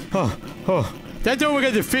 Shut. Oh. That's all we're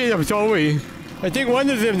gonna fit, I'm sorry. I think one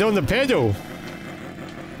of them's on the pedal.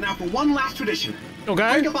 Now for one last tradition.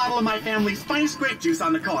 Okay. Drink a bottle of my family's finest grape juice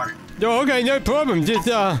on the car. Oh, okay, no problem. Just,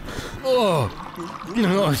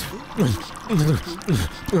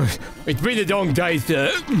 it's been a long day,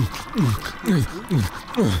 sir.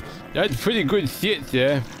 That's pretty good shit,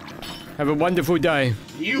 sir. Have a wonderful day.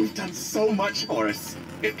 You've done so much for us.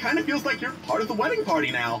 It kind of feels like you're part of the wedding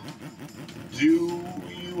party now. Do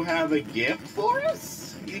you have a gift for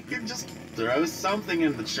us? You can just throw something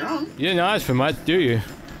in the trunk. You didn't ask for much, do you?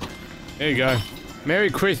 There you go. Merry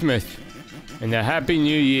Christmas and a Happy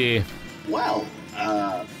New Year. Well,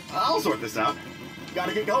 I'll sort this out.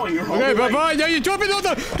 Gotta get going. You're okay, bye-bye. Now you're dropping all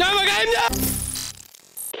the... No, game now!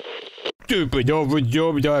 Stupid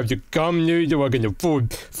overjob. I have to come new so I can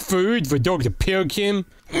afford food for Dr. Pilkim.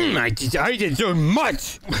 I just hate it so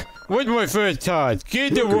much. What's my first task?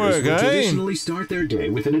 Get to work, will eh? traditionally start their day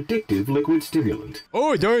with an addictive liquid stimulant.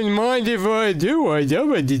 Oh, don't mind if I do. I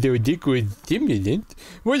love a little liquid stimulant.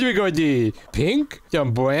 What do we got there? Pink?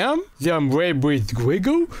 Some brown? Some red with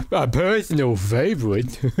squiggle? A personal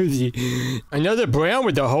favorite. Another brown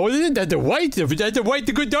with a hole in it? That's a white. That's a white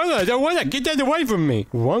good donut. I don't want that. Get that away from me.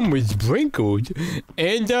 One with sprinkled.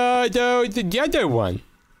 And the other one.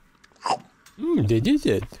 That is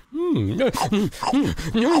it. No, that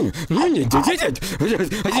is it. I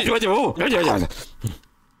just want to.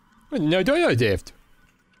 No, don't left.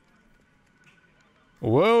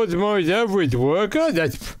 World's most average worker?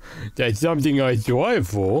 That's something I strive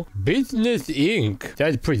for. Business Inc.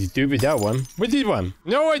 That's pretty stupid, that one. What's this one?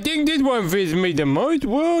 No, I think this one fits me the most.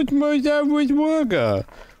 World's most average worker.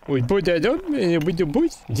 We put that up with the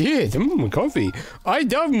push. Yes, coffee. I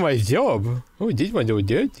love my job. Oh, this one's all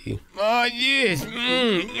dirty. Oh, yes.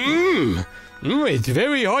 It's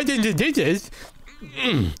very hot in the dishes.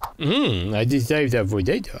 I just saved that for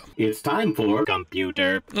later. It's time for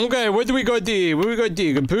computer. Okay, what do we got there? What do we got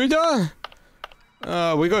there? Computer?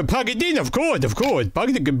 We got to plug it in, of course.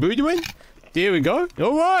 Plug the computer in. There we go.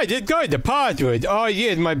 All right, let's go. The password. Oh,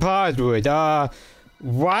 yes, my password.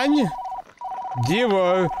 1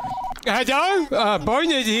 0. Hello?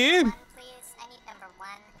 Bonus here.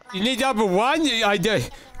 You need number 1?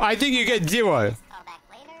 I think you get 0.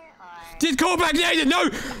 Just call back later. No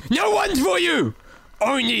one's for you.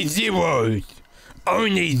 Only zeros.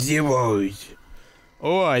 Only zeros.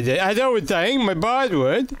 Alright, as I was saying, my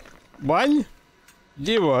password 1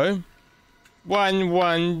 0 1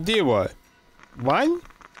 1 0 1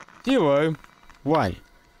 0 1.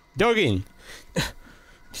 Dog in.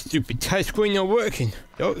 Stupid touchscreen not working.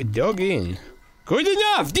 Dog in. Good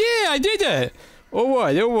enough! Yeah, I did it!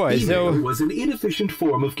 Alright. Email was an inefficient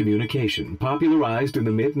form of communication, popularized in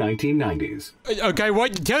the mid-1990s. Okay, why are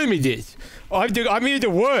you telling me this? I'm here to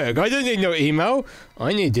work. I don't need no email.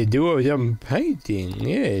 I need to do some painting.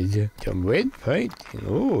 Yes, some red painting.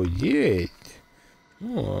 Oh, yes.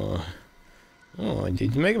 Oh,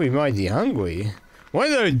 it's making me mighty hungry. One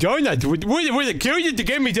of those donuts. Would it kill you to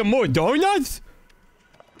give me some more donuts?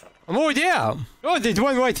 I'm all there. Oh, there's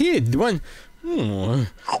one right here. The one.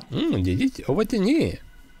 What's in here?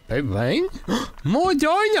 Paper plane? More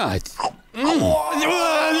donuts! Oh,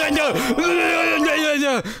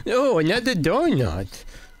 another donut.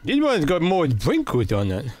 This one's got more sprinkles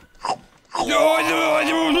on it.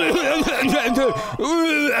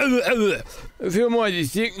 I feel mighty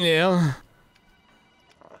sick now.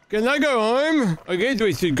 Can I go home? I guess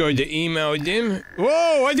we should go to email them.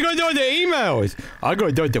 Whoa, what's going on the emails? I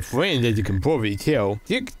got Dr. Friend, as you can probably tell.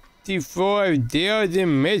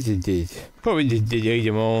 65,000 messages. Probably just delete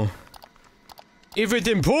them all. If it's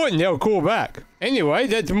important, I'll call back. Anyway,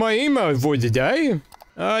 that's my email for today.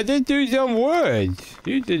 Let's do some words.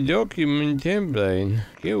 Use the document template.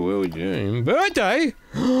 Get well done. Birthday?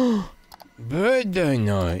 Birthday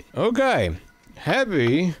night. Okay.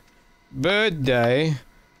 Happy birthday.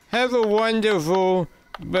 Have a wonderful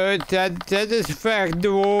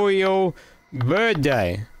satisfactory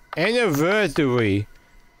birthday. Anniversary.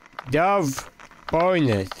 Dove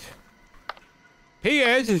bonus.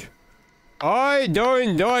 P.S. I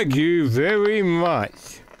don't like you very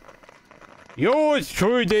much. Yours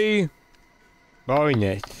truly,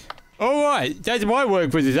 bonus. Alright, that's my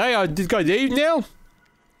work for today. I just got to leave now.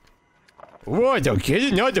 What? I'm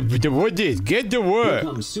kidding? Not the what is? Get to work.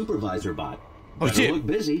 Here comes Supervisor Bot. Oh shit! Look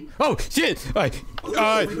busy. Oh shit!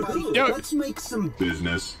 Let's make some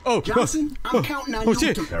business. Oh, Johnson, I'm counting on you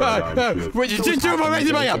shit! to Just throw my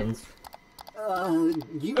resume up.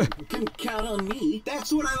 You can count on me.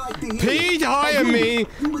 That's what I like to hear. Please hire me.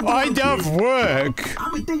 I love work.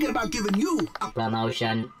 I've been thinking about giving you a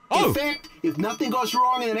promotion. In fact, if nothing goes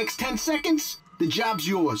wrong in the next 10 seconds, the job's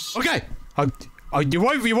yours. Okay. You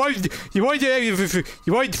won't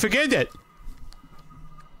forget it.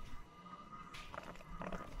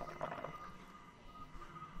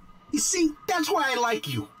 You see, that's why I like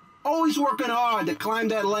you. Always working hard to climb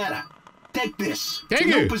that ladder. Take this. Thank the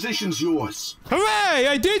you. new position's yours. Hooray!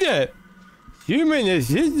 I did it. Human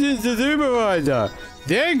assistant to supervisor.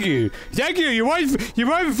 Thank you. Thank you. You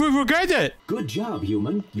won't forget it. Good job,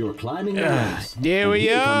 human. You're climbing the ranks. There we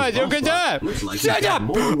are. Look at that. Like Shut up.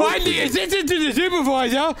 I'm the assistant to the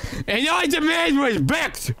supervisor, and I demand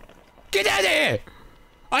respect. Get out of here.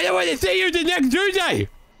 I don't want to see you the next Tuesday.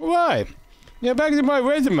 Right. Now back to my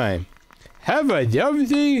resume. Have a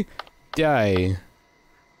lovely day.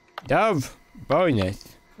 Love bonus.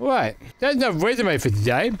 Right. That's enough resume for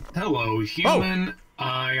today. Hello, human.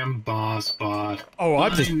 I am Boss Bot. Oh, I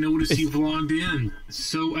noticed you've logged in,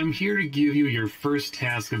 so I'm here to give you your first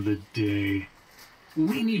task of the day.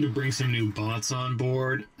 We need to bring some new bots on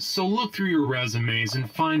board, so look through your resumes and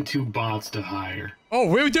find 2 bots to hire. Oh,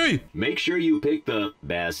 will do. Make sure you pick the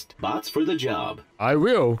best bots for the job. I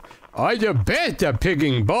will. I'm the best at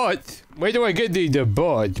picking bots. Where do I get the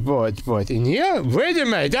bots? In here?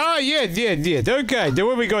 Resume. Ah, yes. Okay, so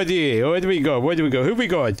what we got here? What do we got? Who we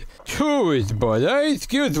got? Tourist bot, eh?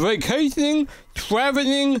 Skills vacationing,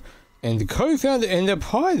 traveling, and the co-founder and the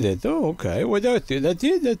pilot. Oh, okay. What else? That's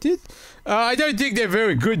it. I don't think they're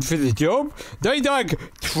very good for the job. They like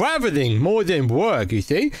traveling more than work, you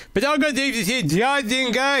see. But I've got these here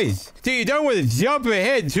judging guys. See, you don't want to jump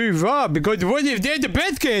ahead too far because what if they're the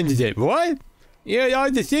best candidate, right? Yeah,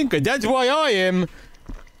 I'm the thinker. That's why I am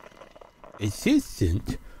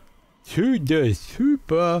assistant to the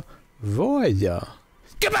supervisor.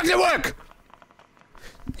 Get back to work!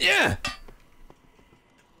 Yeah!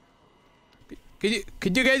 Could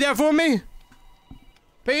you get that for me?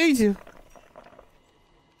 Please?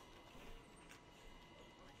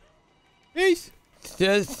 Please?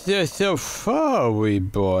 That's the safari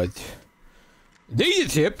bot.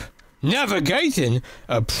 Leadership? Navigation?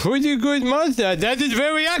 A pretty good master. That is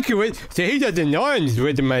very accurate. So he doesn't know his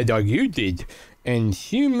resume like you did. And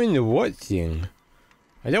human watching.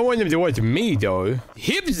 I don't want him to watch me though.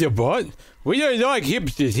 Hipster bot? We don't like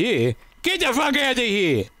hipsters here. Get the fuck out of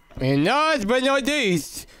here! And last but not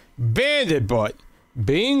least, bandit bot.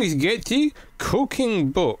 Being sketchy,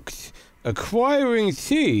 cooking books, acquiring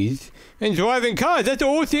seeds, and driving cars. That's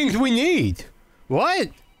all things we need. What?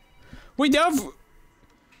 We love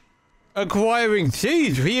acquiring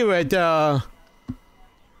seeds here at,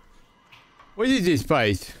 what is this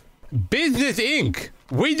place? Business Inc.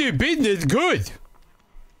 We do business good.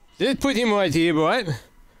 Let's put him right here, right?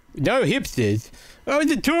 No hipsters. Oh,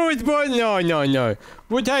 the tourist bot? No.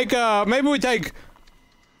 We'll take, maybe we'll take...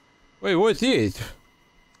 Wait, what's this?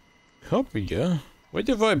 Copier? What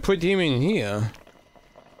if I put him in here?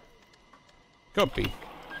 Copy.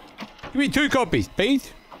 Give me 2 copies,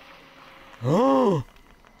 please. Oh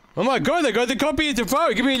my god, I got the copy of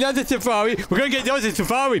Safari. Give me another Safari. We're gonna get those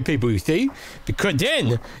Safari people, you see? Because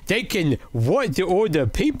then they can watch all the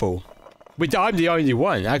people. Which I'm the only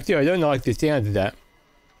one. Actually, I don't like the sound of that.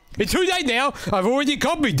 It's too late now. I've already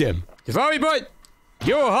copied them. Safari bot,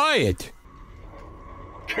 you're hired.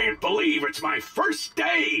 Can't believe it's my first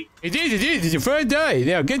day. It is. It's your first day.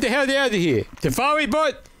 Now get the hell out of here. Safari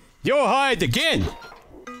bot, you're hired again.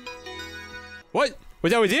 What?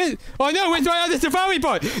 Was that was it? Oh no, where's my other Safari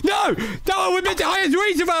bot? No, we're meant to hire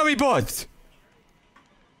 3 Safari bots.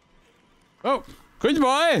 Oh,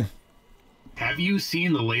 goodbye. Have you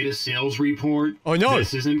seen the latest sales report? Oh no.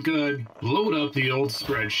 This isn't good. Load up the old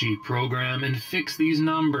spreadsheet program and fix these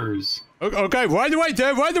numbers. Okay, right away,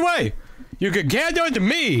 Dad, right away. You can count on to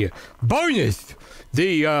me. Bonus.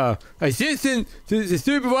 The assistant to the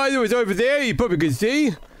supervisor was over there. You probably can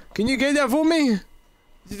see. Can you get that for me?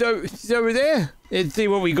 It's over there. Let's see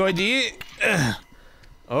what we got here.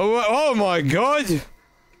 Oh my god.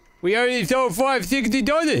 We only sold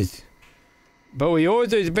 $560. But we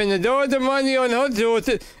also spent a lot of money on hot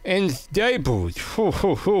sauces and staples.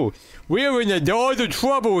 We're in a lot of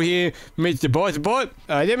trouble here, Mr. Boss Bot.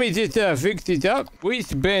 Let me just fix this up. We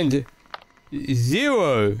spent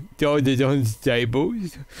 $0 on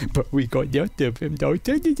staples, but we got lots of them though.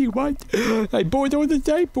 I bought all the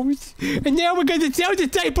staples, and now we're going to sell the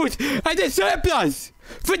staples at a surplus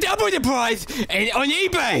for double the price and on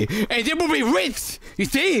eBay, and then we'll be rich. You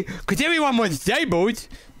see, because everyone wants staples.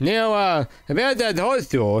 Now, about that hot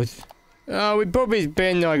sauce, we probably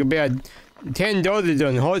spend like about $10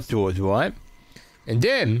 on hot sauce, right? And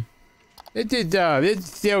then let's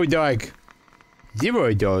sell like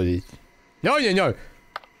 $0. No,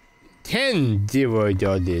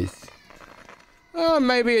 $10. Oh,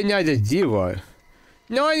 maybe another 0.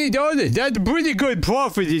 $90. That's a pretty good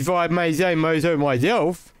profit, if I may say so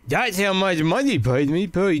myself. That's how much money pays me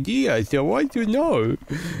per year, so I should know.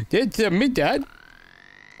 Let's submit that.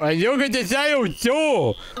 And look at the sales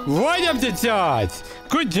soar! Right up the charts!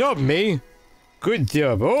 Good job, me. Good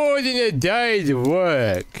job. All in a day's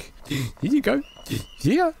work. Here you go.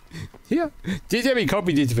 Here. Just let me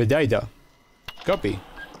copy this for data. Copy.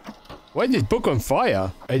 Why is this book on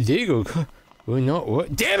fire? Illegal. Will not work.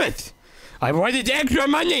 Damn it! I wanted extra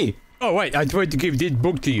money! Oh wait, I tried to give this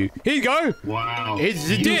book to you. Here you go! Wow. It's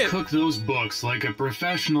the you dip. cook those books like a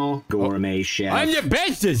professional gourmet chef. I'm the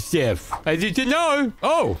best at chef. As you should know.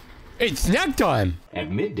 Oh, it's snack time. At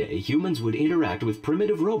midday, humans would interact with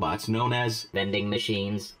primitive robots known as vending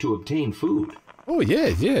machines to obtain food. Oh,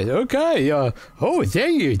 yes, okay. Oh,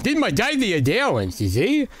 thank you. Did my daily allowance, you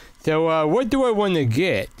see? So, what do I want to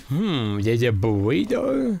get? There's a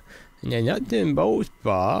burrito and a nut and bolts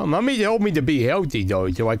bar. Mommy told me to be healthy, though,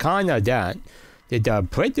 so I can't have that. There's a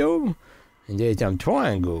pretzel and there's some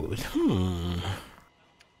triangles.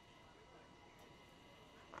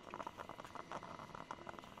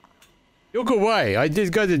 Look away. I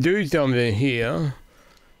just got to do something here.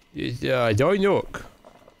 Just, don't look.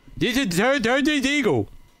 This is Dirty Eagle.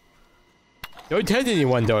 Don't tell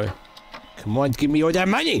anyone, though. Come on, give me all that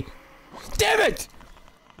money. Damn it!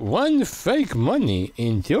 One fake money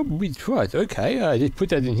in job we trust. Okay, just put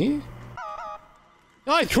that in here.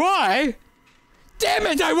 I try. Damn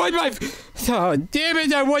it! I want my. Oh, damn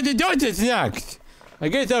it! I want the Dota snacks. I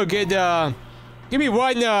guess I'll get. Give me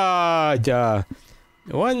one.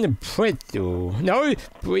 One pretzel. No,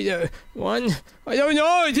 one. I don't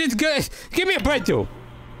know. Just give me a pretzel.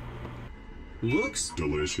 Looks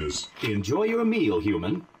delicious. Enjoy your meal,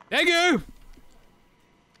 human. Thank you.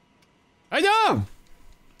 I know.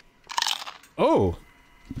 Oh,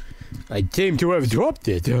 I seem to have dropped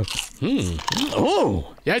it.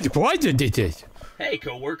 Oh, that's quite a digit. Hey,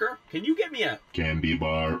 coworker, can you get me a candy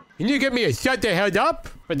bar? Can you get me a shut the hell up?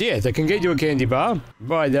 But yes, I can get you a candy bar.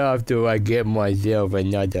 But after I get myself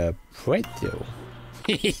another pretzel.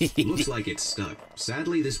 Looks like it's stuck.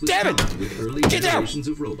 Sadly, this was Damn it! common with early Get generations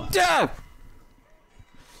of robots.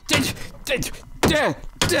 Give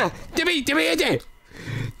me it!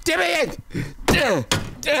 Give me it!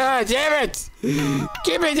 Damn it!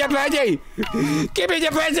 Give me the money! Give me the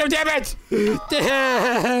pretzel, damn it!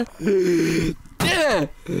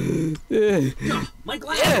 My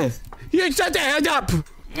glasses! You shut the hell up!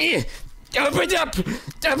 Open up!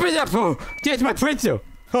 Open up! Oh, there's my pretzel!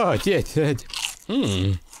 Oh, yes.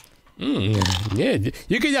 Yeah,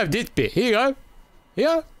 you can have this bit. Here you go.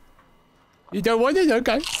 Here. You don't want it?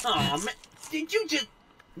 Okay. Aw, man. Did you just...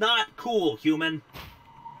 Not cool, human.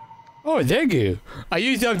 Oh, thank you. Are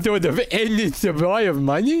you some sort of endless supply of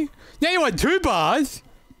money? Now you want 2 bars?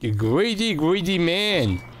 You greedy, greedy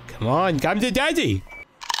man. Come on, come to daddy.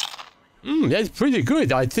 That's pretty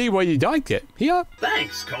good. I see why you liked it. Here.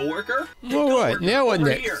 Thanks, coworker. Alright, now what Over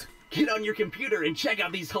next? here. Get on your computer and check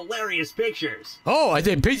out these hilarious pictures. Oh, are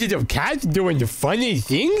there pictures of cats doing the funny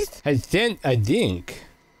things? Has sent a link.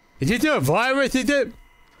 Is this a virus, is it?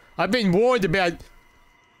 I've been warned about...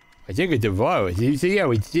 I think it's a virus. You see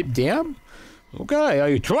how it zipped down? Okay,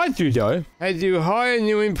 I trust you though. As you hire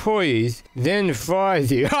new employees, then fire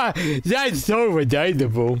you. That's so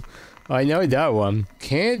relatable. I know that one.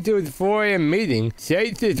 Cancelled 4 AM meeting.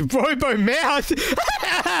 Says it's Robo Mouse.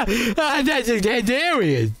 That's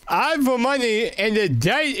hilarious. I'm for money and a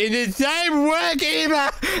date in the same work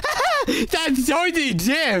email. That's Tony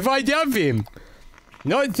Jeff. I love him.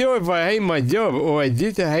 Not sure if I hate my job or is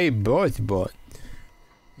this a hate boss bot.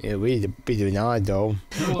 Yeah, we're a bit of an odd though.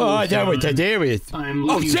 Hello, that was hilarious. I'm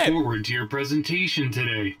looking forward to your presentation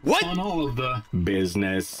today. What? On all of the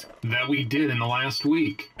business that we did in the last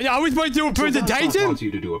week. I was supposed to do a presentation? If wants you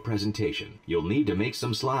to do a presentation, you'll need to make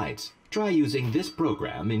some slides. Try using this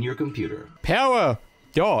program in your computer. Power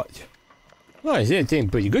dot. Oh, that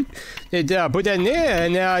seems pretty good. Let's put that in there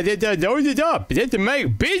and let's load it up. Let's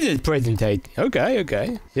make business presentation.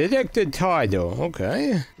 Okay. Select the title.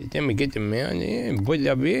 Okay. Let me get the mouse here and put it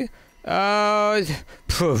up here.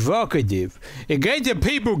 Provocative. It gets the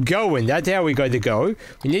people going. That's how we got to go.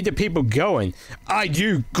 We need the people going. Are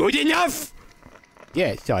you good enough?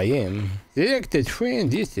 Yes, I am. Select the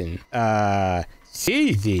transition.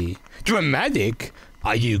 Cheesy. Dramatic.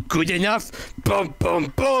 Are you good enough? Boom,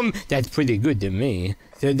 boom, boom. That's pretty good to me.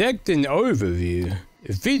 Select an overview.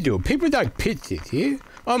 Video. People like pictures here.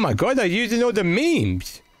 Oh my god, I'm using all the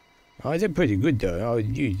memes. Oh, they're pretty good though. I'll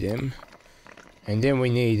use them. And then we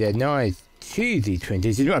need a nice cheesy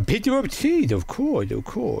transition. A picture of cheese, of course.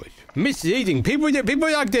 Misleading. People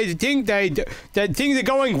like to think that things are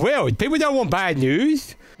going well. People don't want bad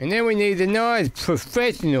news. And then we need a nice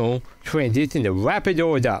professional transition to wrap it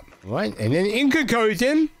all up. Right? And then in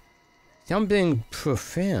conclusion, something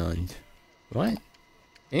profound. Right?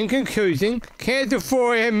 In conclusion, cancel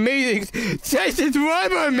 4 AM meetings. Says it's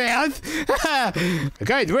Robo Mouse.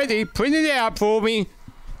 Okay, it's ready. Print it out for me.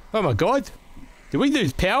 Oh my god. Did we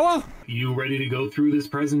lose power? You ready to go through this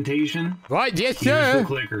presentation? Right, yes, Here's sir. the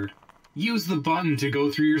clicker. Use the button to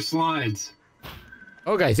go through your slides.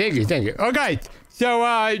 Okay, thank you, thank you. Okay,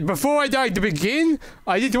 so before I'd like to begin,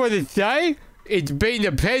 I just want to say it's been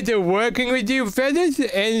a pleasure working with you, Feathers,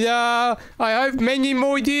 and I hope many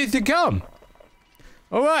more years to come.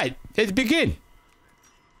 All right, let's begin.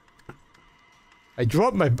 I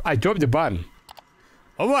dropped the button.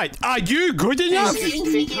 All right, are you good enough?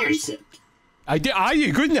 Are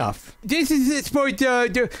you good enough? This is supposed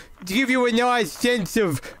to give you a nice sense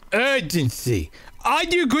of urgency. Are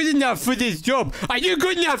you good enough for this job? Are you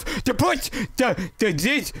good enough to push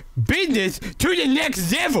this business to the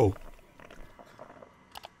next level?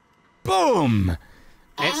 Boom!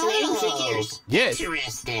 Figures. Yes.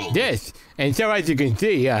 Interesting. Yes. And so as you can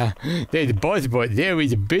see, there's boss bot there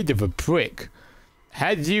is a bit of a prick.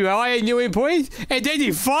 Has you hire new employees and then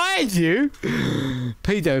he fires you?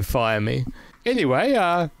 Please don't fire me. Anyway,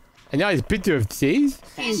 a nice picture of cheese.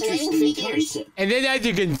 Fascinating figures. And then as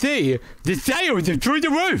you can see, the sales are through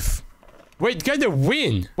the roof. We're gonna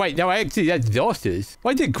win. Wait, no, actually that's losses.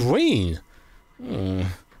 Why is it green? I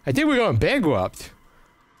think we're going bankrupt.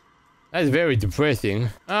 That's very depressing.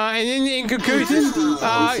 And in conclusion,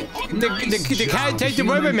 the cat takes the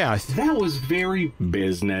rubber mouse. That was very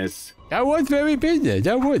business. That was very business.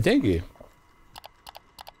 That was, thank you.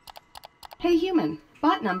 Hey, human.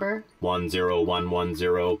 Bot number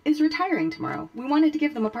 10110 is retiring tomorrow. We wanted to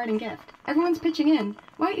give them a parting gift. Everyone's pitching in.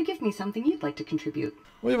 Why don't you give me something you'd like to contribute?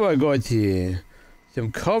 What have I got here?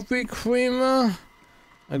 Some coffee creamer.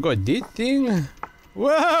 I got this thing.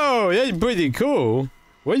 Whoa, that's pretty cool.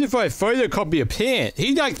 What if I photocopy a pant?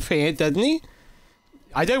 He likes pants, doesn't he?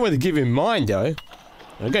 I don't want to give him mine, though.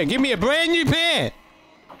 Okay, give me a brand new pant.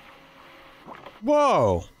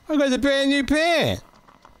 Whoa, I got a brand new pant.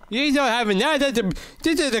 He's not having that.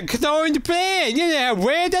 This is a cloned pant. You know how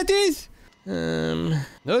rare that is?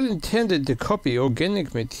 Not intended to copy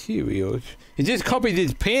organic materials. He just copied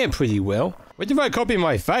his pant pretty well. What if I copy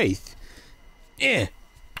my face? Yeah.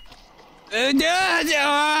 My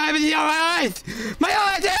eyes!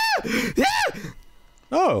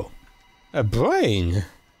 Oh, a brain.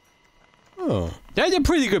 Oh, that's a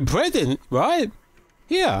pretty good present, right?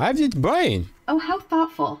 Here, I have this brain. Oh, how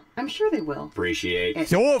thoughtful. I'm sure they will. Appreciate.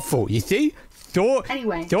 Thoughtful, you see?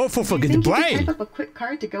 Anyway, thoughtful for the think brain. You could type up a quick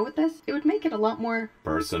card to go with this? It would make it a lot more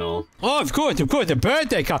personal. Oh, of course, a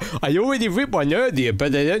birthday card. I already ripped one earlier,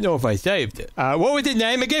 but I don't know if I saved it. What was the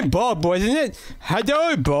name again? Bob, wasn't it?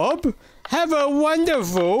 Hello, Bob. Have a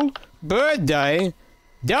wonderful birthday.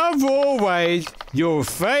 Love always, your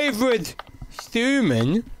favorite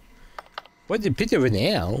human. What's a picture of an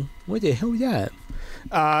owl? What the hell is that?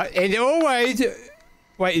 And always...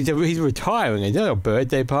 Wait, he's retiring. Is that a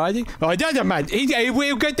birthday party? Oh, it doesn't matter.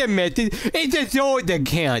 We'll get the message. It's a thought that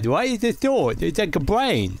counts, right? It's a thought. It's like a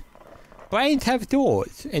brain. Brains have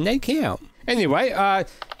thoughts, and they count. Anyway, you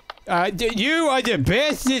are the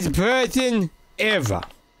bestest person ever.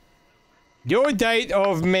 Your date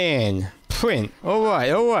of man. Print. All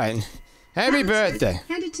right. Happy birthday.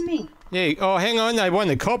 Hand it to me. Yeah. Oh, hang on. I want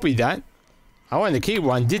to copy that. I want to keep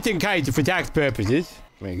one, just in case for tax purposes.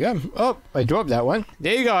 There you go. Oh, I dropped that one.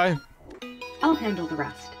 There you go. I'll handle the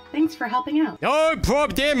rest. Thanks for helping out. No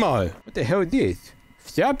problemo. What the hell is this?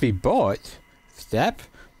 Flappy bot. Flap.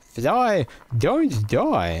 Fly. Don't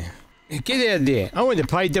die. Get out of there. I want to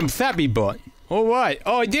play them Flappy bot. All right.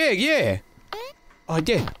 Oh, there, yeah. Oh,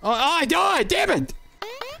 there. Oh, I died. Damn it.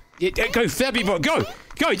 Yeah, go, Flappy bot. Go.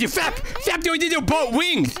 Go, you flap. Flap your little bot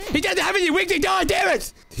wings. He doesn't have any wings. He died. Damn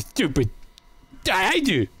it. Stupid. I hate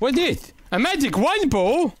you. What's this? A magic one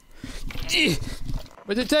ball?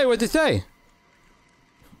 What'd it say? What'd it say?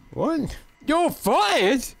 What? You're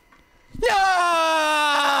fired? No!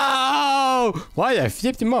 Why did I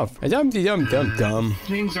flip him off? Dum.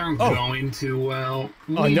 Things aren't going too well.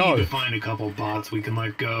 We need to find a couple bots we can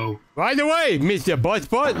let go. Right away, Mr.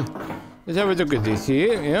 Botspot. Let's have a look at this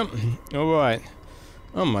here. Yep. Alright.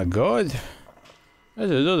 Oh my god.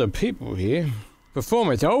 There's a lot of people here.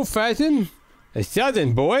 Performance old-fashioned. A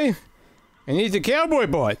southern boy. And he's a cowboy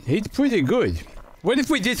bot. He's pretty good. What if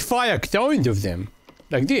we just fire clones of them?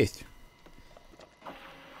 Like this.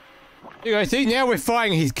 You guys see, now we're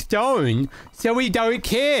firing his stone, so we don't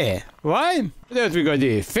care, right? What else we got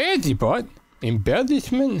here? Fancy bot.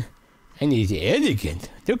 Embellishment. And he's elegant.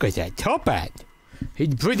 Look at that top hat.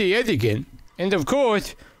 He's pretty elegant. And of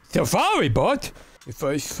course, Safari bot. If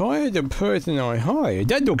I fire the person I hired,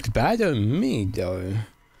 that looks bad on me though.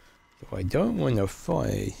 So I don't want to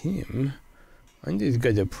fire him. I'm just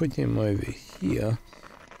gonna put him over here,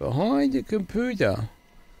 behind the computer.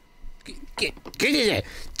 Get in there!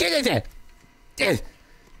 Get in there! Yes!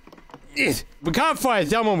 Yes! We can't fire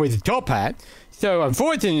someone with a top hat, so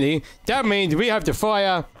unfortunately, that means we have to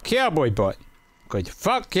fire Cowboy Bot. Because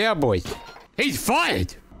fuck Cowboys. He's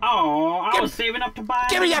fired! Oh, I was saving up to buy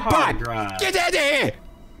Give me that hard pipe! drive. Get out of here!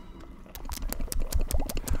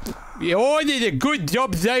 You all did a good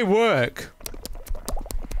job, they work.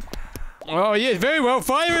 Oh yes, very well.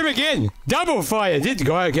 Fire him again. Double fired. This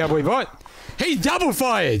guy, Cowboy Bot. He's double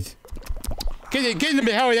fired. Get him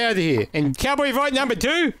the hell out of here. And Cowboy Bot number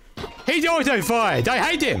 2, he's also fired. I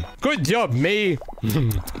hate him. Good job, me.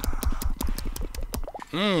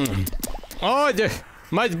 Oh,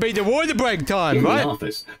 must be the water break time, In right? the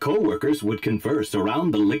office, co-workers would converse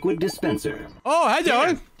around the liquid dispenser. Oh,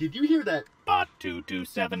 hello. Did you hear that? Bot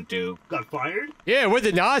 2272 got fired? Yeah, what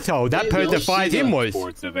an asshole. That person fired him was.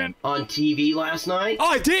 Sports event On TV last night? Oh,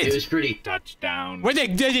 I did. It was pretty. touchdown. When they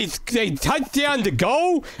touched down the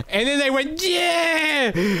goal, and then they went,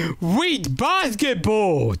 yeah, wheat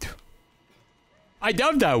basketball. I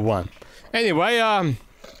love that one. Anyway,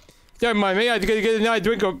 don't mind me. I gotta get another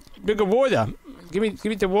drink of water. Give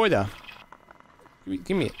me the water.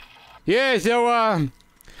 Give me it. Yeah. So,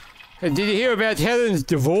 did you hear about Helen's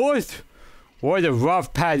divorce? What a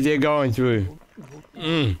rough patch they're going through.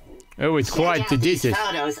 It was quite the distance.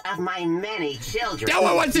 Photos of my many children. No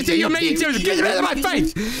one wants to see your many children. Get them out of my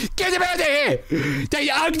face. Get them out of here. They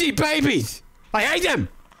ugly babies. I hate them.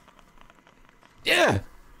 Yeah.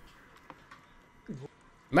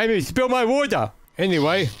 Made me spill my water.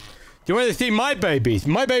 Anyway, do you want to see my babies?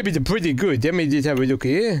 My babies are pretty good. Let me just have a look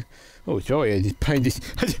here. Oh, sorry, I just playing this.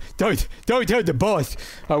 Don't tell the boss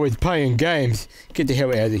I was playing games. Get the hell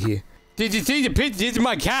out of here. Did you see the picture? This is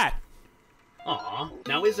my cat. Aw,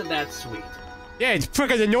 now isn't that sweet? Yeah, it's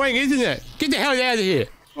freaking annoying, isn't it? Get the hell out of here.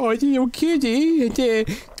 Oh, it's a little kitty. Get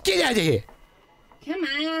out of here. Come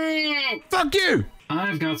on. Fuck you.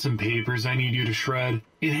 I've got some papers I need you to shred.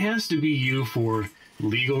 It has to be you for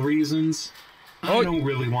legal reasons. I don't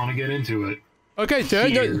really want to get into it. Okay, sir.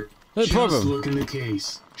 Here, no just problem. look in the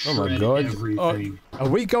case. Oh my Shred god. everything. Are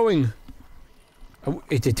we going...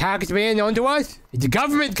 Is the tax man onto us? Is the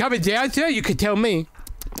government coming down, sir? You could tell me.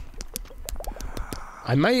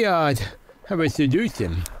 I may, have a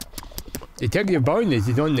solution. Detective Bonus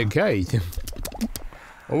is on the case.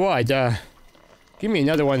 Alright, give me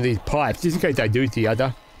another one of these pipes, just in case I do the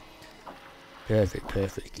other.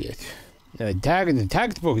 Perfect, yes. The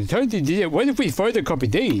tax book. What if we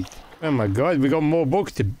photocopy these? Oh my god, we got more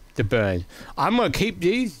books to burn. I'm gonna keep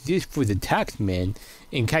these just for the tax man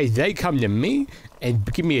in case they come to me and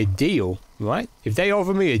give me a deal, right? If they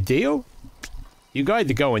offer me a deal, you guys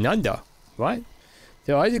are going under, right?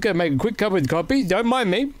 So I just gotta make a quick couple of copies, don't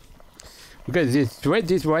mind me. We're gonna just thread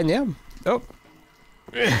this right now. Oh.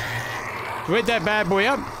 Thread that bad boy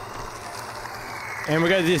up. And we're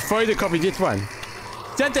gonna just photocopy this one.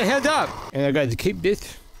 Shut the hell up! And I gotta keep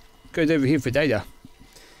this. Goes over here for data.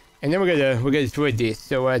 And then we're gonna thread this.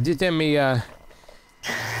 So just let me right.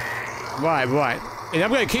 And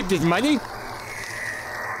I'm gonna keep this money.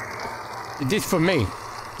 This for me.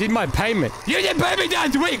 This is my payment. You didn't pay me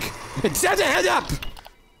last week! Shut the hell up!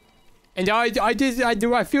 And I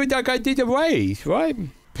feel like I did a raise, right?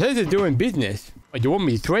 Pleasure doing business. Oh, you want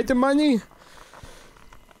me to thread the money?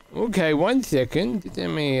 Okay, 1 second. Let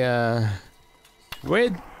me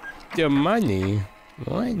thread the money.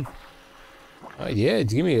 Right? Oh yeah,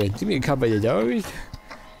 give me a couple of those.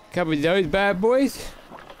 Couple of those bad boys.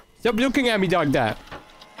 Stop looking at me like that.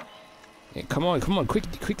 Yeah, come on,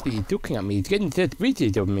 quickly, he's looking at me. He's getting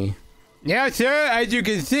suspicious of me. Now, sir, as you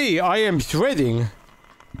can see, I am shredding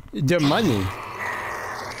the money.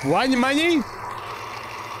 1 money.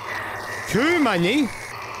 2 money.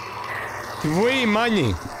 3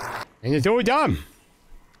 money. And it's all done.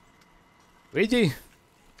 Really?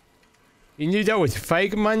 You knew that was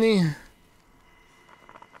fake money?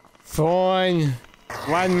 Fine.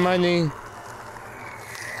 1 money.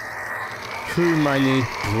 2 money.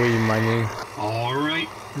 3 money. Alright,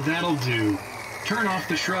 that'll do. Turn off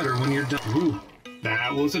the shredder when you're done. Ooh,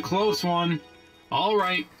 that was a close one.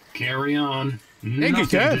 Alright, carry on. Thank you,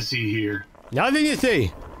 sir. Nothing to see here. Nothing to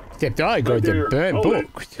see. Except I got the burnt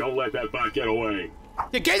books. Don't let that bot get away.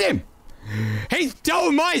 You get him! He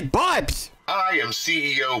stole my pipes! I am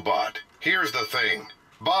CEO Bot. Here's the thing.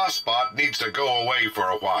 Boss Bot needs to go away for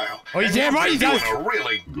a while. Oh, he's damn right he doing does. a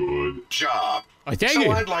really good job. Oh, thank so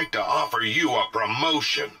you. I'd like to offer you a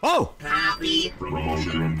promotion. Oh! Copy.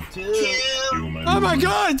 Promotion. Oh my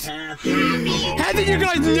god! How did you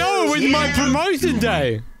guys know it was my promotion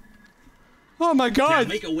day? Oh my god!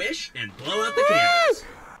 Now make a wish and blow out the candles.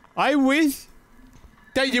 I wish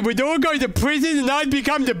They would all go to prison and I'd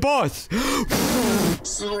become the boss.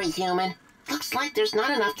 Sorry, human. Looks like there's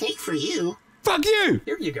not enough cake for you. Fuck you!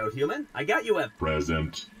 Here you go, human. I got you a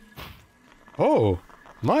present. Oh,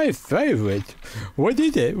 my favorite. What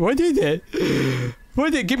is it? What is it?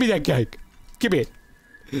 What is it? Give me that cake. Give me it.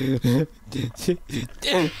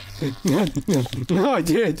 Oh,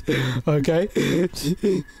 dude. Okay.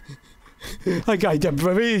 Okay, I'm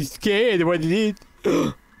very scared of what it is.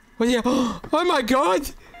 What is it? Oh my god!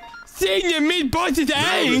 Senior mid-boss's aide!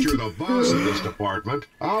 Now that you're the boss of this department,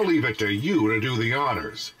 I'll leave it to you to do the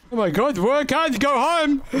honors. Oh my god, work hard to go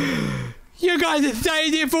home! You guys are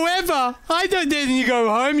staying here forever! I don't need you to go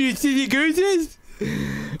home, you silly gooses!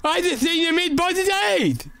 I'm the senior mid-boss's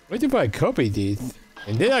aide! What if I copy this?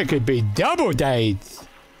 And then I could be double dates!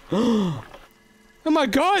 Oh my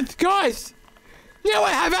god, guys! Now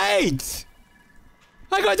I have AIDS!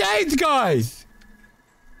 I got AIDS, guys!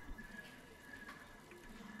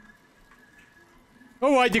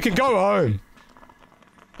 Alright, you can go home.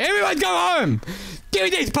 Everyone go home! Give me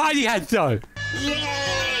these party hats though!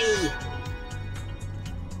 Yay!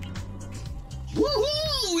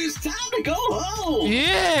 Woohoo! It's time to go home!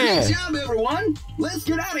 Yeah! Good job, everyone! Let's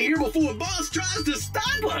get out of here before boss tries to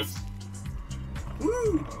stop us!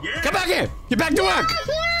 Woo! Yeah! Come back here! Get back to work!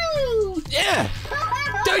 Yeah!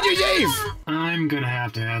 Don't you leave! I'm gonna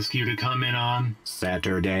have to ask you to come in on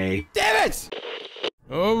Saturday. Damn it!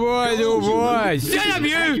 Alright, alright. Shut up,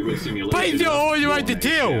 you! Please don't always write the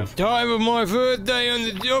deal! Time of my first day on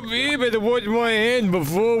the job here. Better wash my hand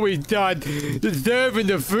before we start serving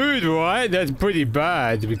the food, right? That's pretty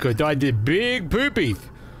bad because I did big poopies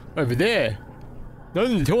over there. Not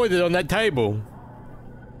in the toilet on that table.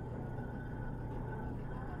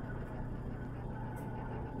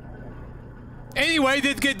 Anyway,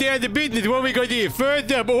 let's get down to business. What we got here? First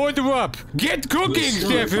up, order up. Get cooking,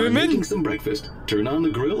 Chef Human. Making some breakfast. Turn on the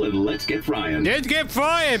grill and let's get frying. Let's get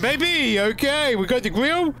frying, baby. Okay, we got the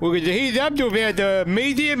grill. We're going to heat it up to about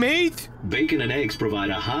medium heat. Bacon and eggs provide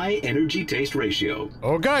a high energy taste ratio.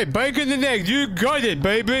 Okay, bacon and eggs. You got it,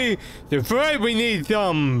 baby. So first we need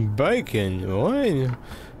some bacon, right?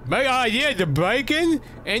 Yeah, the bacon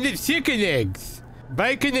and the chicken eggs.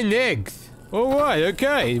 Bacon and eggs. Alright,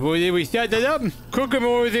 okay. Well, then we start that up, cook them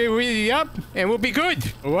all really up, and we'll be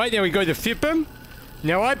good. Alright, now we go to flip them.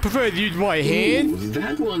 Now, I prefer to use my hand. Ooh,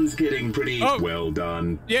 that one's getting pretty well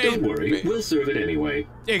done. Yeah, don't worry, we'll serve it anyway.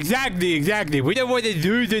 Exactly, exactly. We don't want to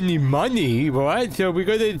lose any money, right? So we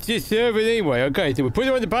gotta just serve it anyway. Okay, so we put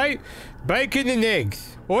it on the plate. Bacon and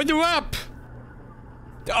eggs. Order up!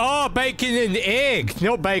 Oh, bacon and eggs,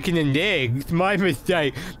 not bacon and eggs. My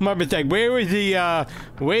mistake. My mistake. Where's the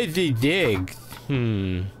eggs?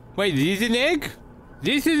 Wait, is this an egg?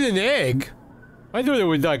 This is an egg? I thought it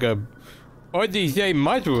was like a oddly-shaped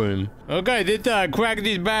mushroom. Okay, let's crack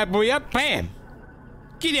this bad boy up. Bam!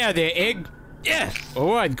 Get out of there, egg. Yes!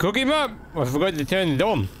 Alright, cook him up. I forgot to turn it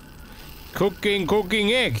on.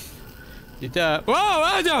 Cooking eggs. It's,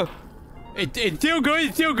 whoa, no! It's still good,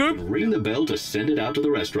 it's still good. Ring the bell to send it out to the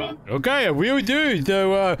restaurant. Okay, I will do.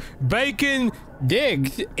 So, bacon,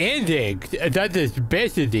 eggs, and eggs. That's a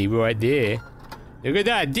specialty right there. Look at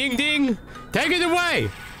that. Ding, ding. Take it away.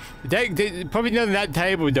 Probably not on that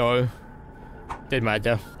table, though. Doesn't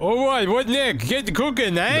matter. Alright, what next? Get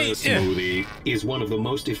cooking, eh? The smoothie is one of the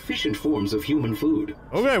most efficient forms of human food.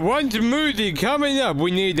 Okay, one smoothie coming up.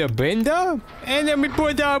 We need a blender, and then we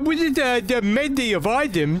put, the medley of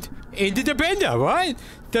items into the blender, right?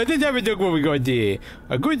 So let's have a look what we got there.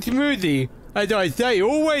 A good smoothie, as I say,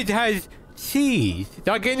 always has cheese.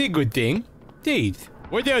 Like any good thing. Cheese.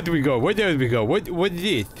 What else we got? What else we got? What is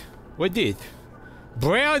this? What's this?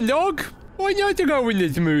 Brown nog? Why not to go in the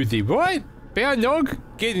smoothie, right? Brown nog?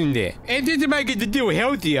 Get in there. And just to make it a little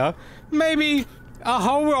healthier, maybe a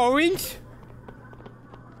whole orange?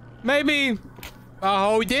 Maybe a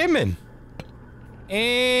whole lemon?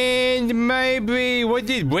 And maybe, what's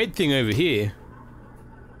this red thing over here?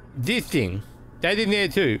 This thing. That's in there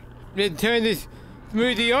too. Let's turn this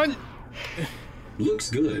smoothie on. Looks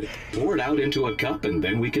good. Pour it out into a cup and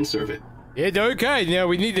then we can serve it. It's okay. Now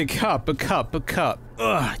we need a cup.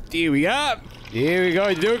 Ugh, there we are. Here we go.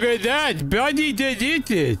 Look at that. Bloody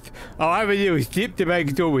delicious. I'll have a little sip to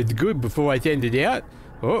make sure it's good before I send it out.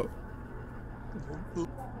 Oh.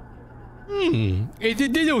 It's a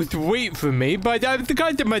little sweet for me, but the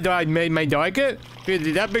customer may like it. Fill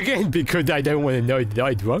it up again because I don't want to know that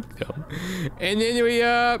I drunk them. And then we,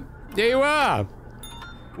 there you are.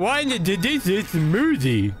 Why the delicious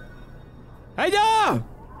smoothie? Hello!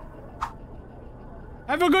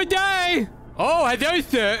 Have a good day! Oh, hello,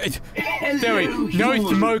 sir. Sorry, no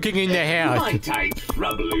smoking in the house. Might I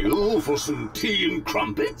trouble you for some tea and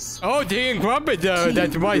crumpets? Oh, tea and crumpets,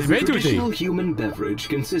 that's my specialty. Traditional human beverage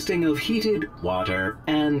consisting of heated water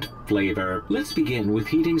and flavor. Let's begin with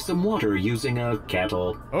heating some water using a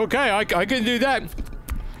kettle. Okay, I can do that.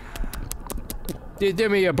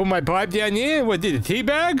 Let me put my pipe down here. What is it, a tea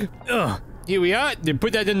bag? Here we are. Then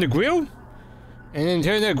put that in the grill. And then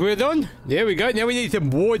turn that grill on. There we go. Now we need some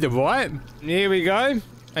water, right? There we go.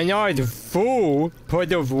 A nice full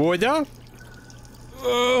pot of water.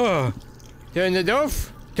 Turn it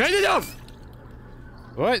off. Turn it off!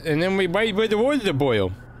 What? And then we wait for the water to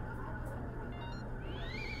boil.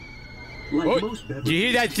 Oh, do you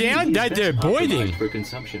hear that sound? That's boiling. For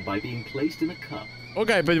consumption by being placed in a cup.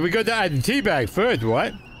 Okay, but we got to add the tea bag first,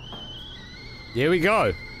 right? There we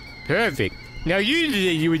go. Perfect. Now,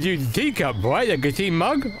 usually you would use a teacup, right? Like a tea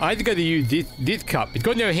mug. I just got to use this cup. It's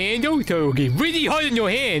got no handle, so it'll get really hot in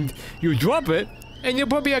your hand. You drop it, and you'll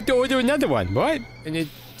probably have to order another one, right? And then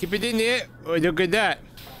keep it in there. Oh, look at that.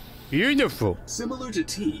 Beautiful. Similar to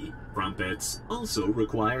tea, crumpets also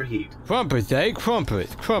require heat. Crumpets, eh?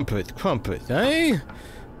 Crumpets, eh?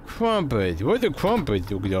 Crumpets. What do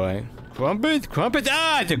crumpets look like? Crumpets? Crumpets?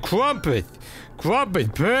 Ah, it's a crumpet. Crumpets,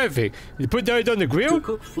 perfect. You put those on the grill? To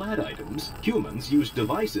cook flat items, humans use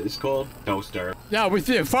devices called toaster. No,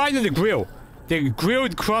 we're finding the grill. The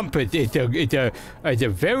grilled crumpet. It's a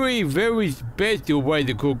very, very special way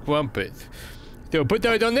to cook crumpets. So put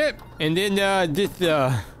those on there, and then I've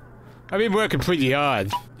been working pretty hard.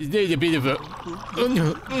 Just need a bit of a.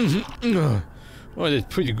 Oh,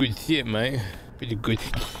 that's pretty good shit, mate. Pretty good.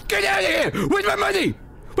 Get out of here! Where's my money?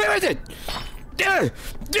 Where is it?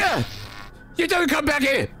 You don't come back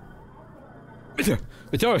here!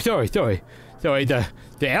 Sorry.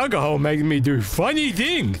 The alcohol makes me do funny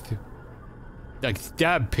things. Like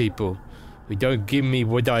stab people who don't give me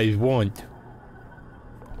what I want.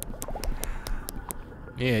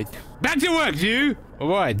 Yeah. Back to work, you!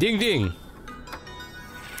 Alright, ding ding.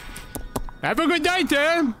 Have a good night,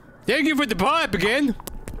 sir! Thank you for the pipe again.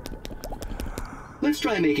 Let's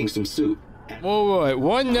try making some soup. Alright,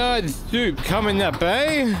 one soup coming up,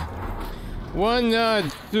 eh? One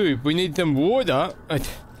soup. We need some water.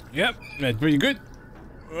 Yep, that's pretty good.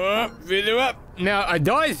 Fill it up. Now, a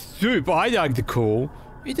nice soup I like to call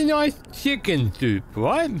is a nice chicken soup,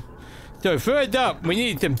 right? So first up, we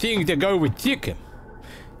need some things that go with chicken.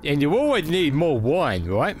 And you always need more wine,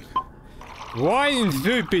 right? Wine and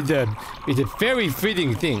soup is a very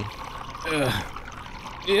fitting thing.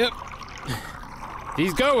 Yep.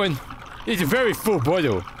 He's going. It's a very full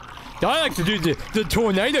bottle. I like to do the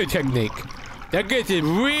tornado technique. That gets it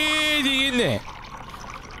really in there.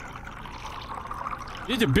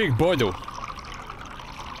 It's a big bottle.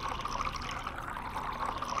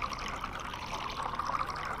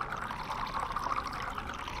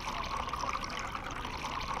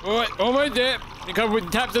 Alright, almost there. You come with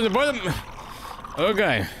taps on the bottom.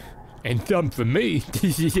 Okay. And some for me.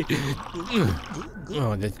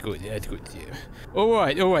 Oh, that's good, yeah.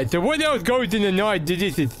 Alright, so what else goes in a nice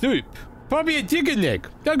delicious soup? Probably a chicken neck.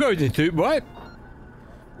 That goes in soup, right?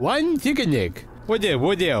 One chicken neck. What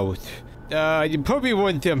else? You probably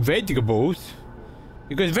want some vegetables.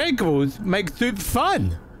 Because vegetables make soup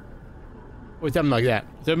fun. Or something like that.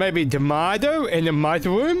 So maybe tomato and a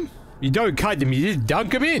mushroom? You don't cut them, you just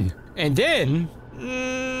dunk them in. And then,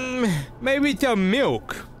 maybe some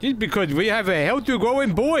milk. Just because we have a healthy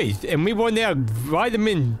growing boys and we want our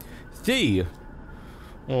vitamin C.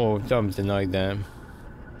 Or something like that.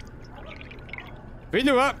 Fill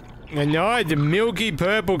her up. A nice milky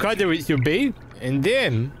purple color it should be. And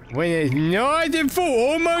then, when it's nice and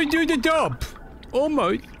full, almost to the top.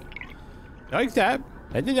 Almost. Like that.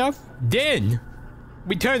 That's enough. Then,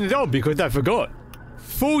 we turn it on because I forgot.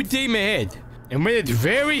 Full steam ahead. And when it's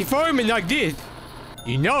very foaming like this,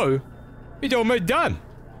 you know, it's almost done.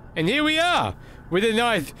 And here we are, with a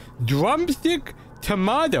nice drumstick,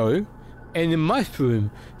 tomato, and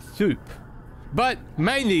mushroom soup. But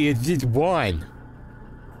mainly it's just wine.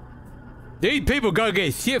 These people gotta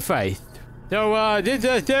get shit-faced. So, let's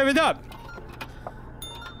serve it up.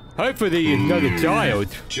 Hopefully it's not a child.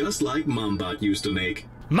 Just like Mumbot used to make.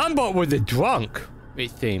 Mumbot was a drunk, it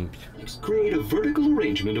seems. Create a vertical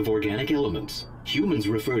arrangement of organic elements. Humans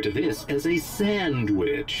refer to this as a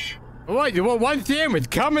sandwich. Alright, you want one sandwich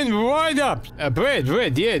coming right up.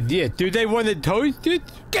 Bread, yeah. Do they want to toast it?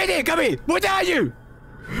 Get here, come here. What are you?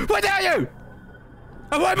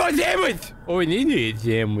 I want more sandwich. Oh, we need a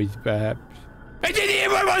sandwich, perhaps. I didn't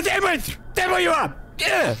hear one more sandwich. That's what you are.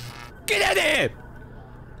 Yeah. Get out of here.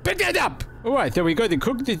 Pick that up. Alright, so we got to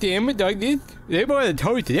cook the sandwich like this. They want to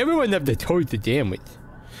toast it. Everyone loves to toast the sandwich.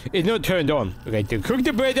 It's not turned on. Okay, to cook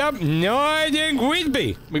the bread up nice and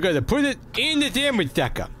crispy. We got to put it in the sandwich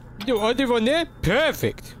stacker. Do olive on there.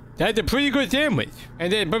 Perfect. That's a pretty good sandwich.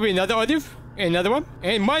 And then probably another olive. And another one.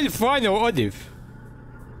 And one final olive.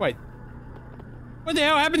 Wait. What the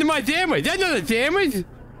hell happened to my sandwich? That's not a sandwich.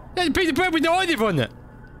 That's a piece of bread with no olive on it.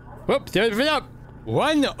 Whoops, serve it up.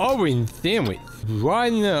 One orange sandwich.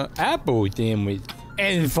 One apple sandwich.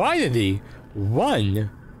 And finally,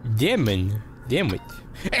 one lemon sandwich.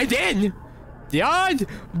 And then, last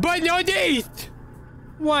but not least,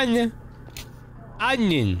 one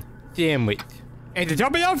onion sandwich. And to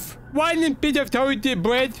top it off, one bit of toasted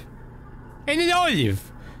bread and an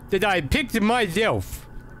olive that I picked myself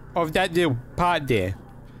of that little part there.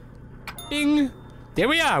 Bing. There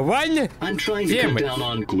we are, one I'm trying to sandwich. cut down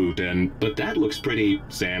on gluten, but that looks pretty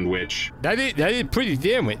sandwich. That is pretty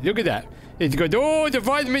sandwich. Look at that. It's got all the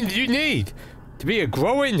vitamins you need to be a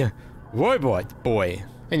growing robot boy.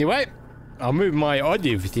 Anyway, I'll move my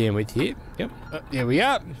olive sandwich here. Yep, there we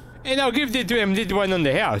are. And I'll give this to him, this one on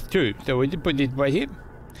the house too. So we'll just put this right here.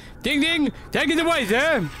 Ding ding, take it away,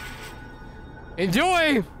 sir.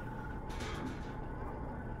 Enjoy.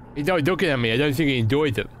 He's not looking at me. I don't think he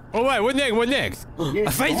enjoys it. All right, what next? What next? Yes,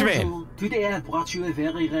 a face man. Today I brought you a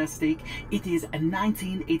very rare steak. It is a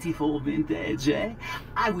 1984 vintage.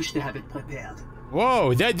 I wish to have it prepared.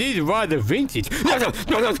 Whoa, that is rather vintage. No,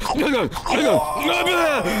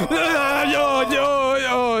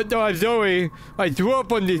 I'm sorry. I threw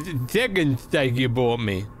up on this second steak you bought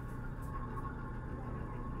me.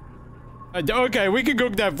 Okay, we can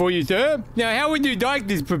cook that for you, sir. Now, how would you like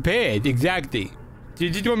this prepared exactly? Do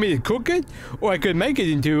you just want me to cook it? Or I could make it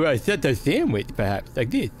into a set of sandwich, perhaps, like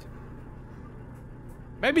this.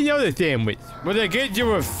 Maybe another sandwich. Well, I guess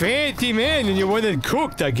you're a fancy man and you want it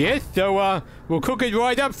cooked, I guess. So, we'll cook it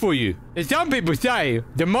right up for you. And some people say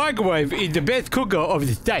the microwave is the best cooker of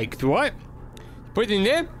the steaks, right? Put it in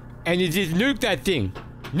there, and you just nuke that thing.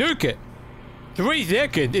 Nuke it. 3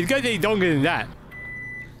 seconds. It's gonna take longer than that.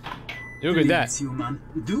 Look at that. Human.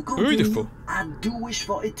 Do continue. Beautiful. I do wish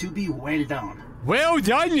for it to be well done. Well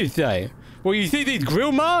done, you say? Well, you see these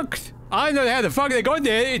grill marks? I don't know how the fuck they got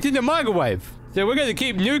there. It's in the microwave. So we're gonna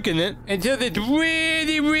keep nuking it until it's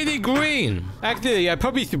really, really green. Actually, I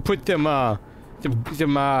probably should put some stuff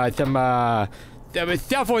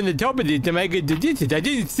on the top of it to make it delicious. I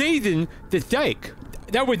didn't season the steak.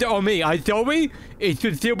 That was on me. I'm sorry. It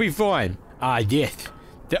should still be fine. Ah, yes.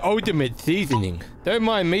 The ultimate seasoning. Don't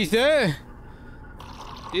mind me, sir.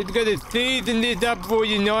 Just gonna season this up for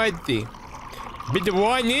you nicely. Bit of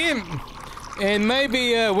wine here. And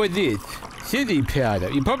maybe, what's this? Chili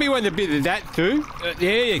powder. You probably want a bit of that too.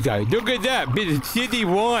 There you go. Look at that. Bit of chili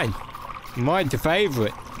wine. Mine's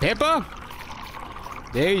favorite. Pepper?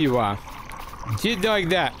 There you are. Just like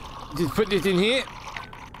that. Just put this in here.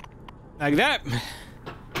 Like that.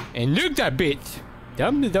 And nuke that bitch.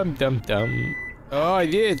 Dum dum dum dum. Oh,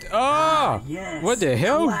 yes. Oh! Yes. What the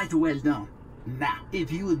hell? Quite well done. Now,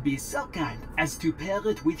 if you would be so kind as to pair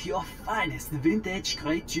it with your finest vintage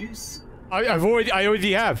grape juice. I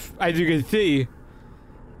already have. As you can see,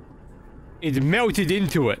 it's melted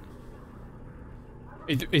into it.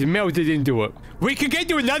 It's melted into it. We could get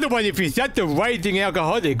you another one if you're such a raging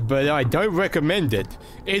alcoholic, but I don't recommend it.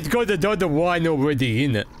 It's got a lot of wine already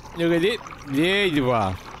in it. Look at it. There you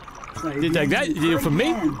are. Just like that. Is it for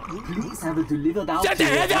me? Please have it delivered out. Shut the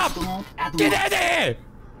head up! Get out of here!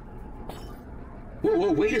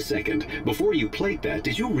 Whoa, wait a second. Before you plate that,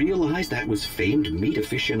 did you realize that was famed meat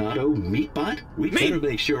aficionado Meatbot? We better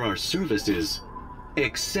make sure our service is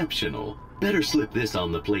exceptional. Better slip this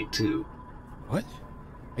on the plate too. What?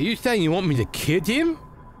 Are you saying you want me to kid him?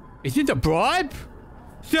 Is it a bribe?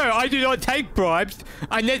 Sir, I do not take bribes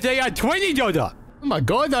unless they are $20. Oh my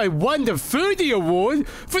god, I won the Foodie Award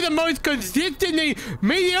for the most consistently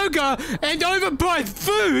mediocre and overpriced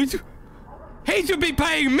food! He should be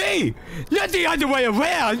paying me, not the other way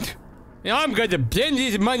around! Now I'm going to blend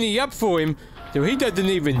his money up for him so he doesn't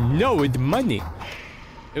even know it's money.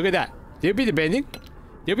 Look at that. Little bit of bending.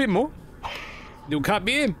 Little bit more. Little cup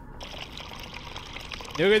here.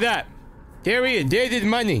 Look at that. There he is. There's his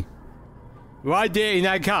money. Right there in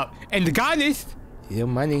that cup. And the garnish, little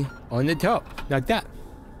money on the top. Like that.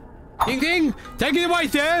 Ding ding. Take it away,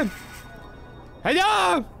 sir.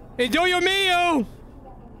 Hello. Enjoy your meal.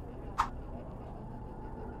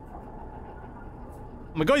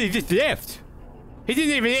 Oh my god, he just left. He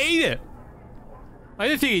didn't even eat it. I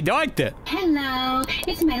don't think he liked it. Hello.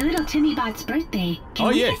 It's my little Timmy Bot's birthday. Can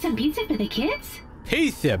we get some pizza for the kids?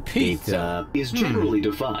 Pizza is generally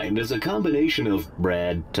defined as a combination of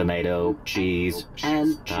bread, tomato, cheese,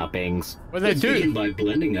 and toppings. What they do? Let's begin by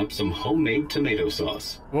blending up some homemade tomato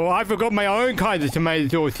sauce. Well, I forgot my own kind of tomato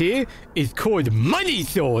sauce here. It's called money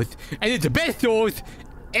sauce, and it's the best sauce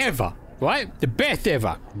ever, right? The best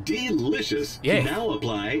ever. Delicious. Yes. Now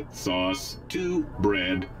apply sauce to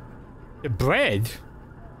bread. The bread?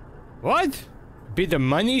 What? Bit of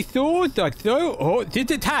money sauce, like so? Or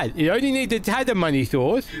just a tad. You only need a tad of money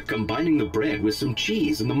sauce. Combining the bread with some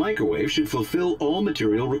cheese in the microwave should fulfill all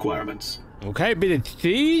material requirements. Okay, a bit of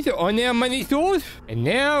cheese on our money sauce. And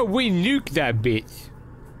now we nuke that bit.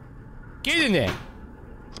 Get in there.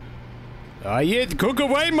 Ah, yes, cook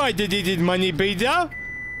away, my delicious money pizza.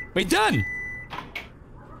 We're done.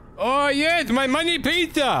 Oh, yes, my money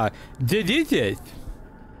pizza. Delicious.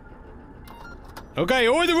 Okay,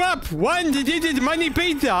 order up. One delicious money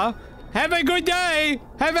pizza. Have a good day.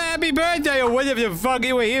 Have a happy birthday or whatever the fuck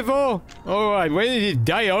you were here for. Alright, when is this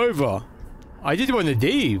day over? I just want to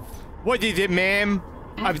leave. What is it, ma'am?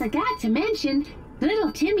 I forgot to mention,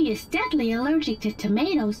 little Timmy is deadly allergic to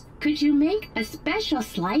tomatoes. Could you make a special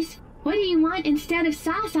slice? What do you want instead of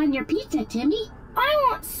sauce on your pizza, Timmy? I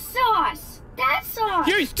want sauce. That sauce.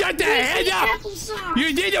 You shut the head up!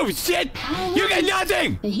 You little shit! You got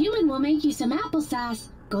nothing! The human will make you some applesauce.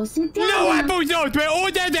 Go sit down. No applesauce! We're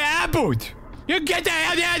all down to apples! You get the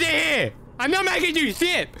hell out of here! I'm not making you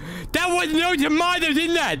shit! There was no tomatoes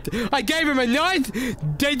in that! I gave him a nice,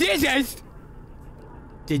 delicious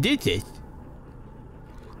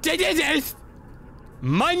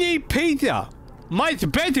money pizza! My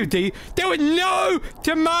specialty, there was no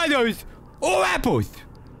tomatoes or apples!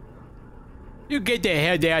 You get the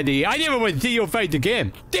hell out of here. I never want to see your face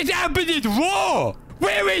again. This apple is raw!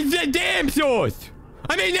 Where is the damn sauce?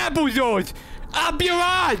 I mean applesauce! Up your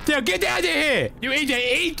ass! Now get out of here! You either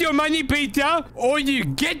eat your money pizza or you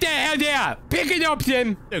get the hell out! Pick an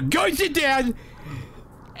option, go sit down,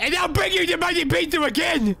 and I'll bring you the money pizza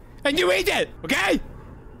again! And you eat it, okay?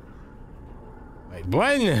 Wait,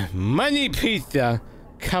 one money pizza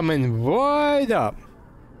coming right up.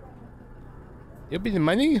 There'll be the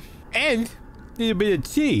money and a little bit of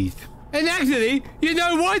cheese. And actually, you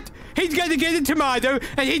know what? He's gonna get a tomato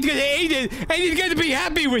and he's gonna eat it and he's gonna be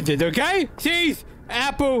happy with it, okay? Cheese,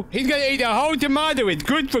 apple, he's gonna eat a whole tomato. It's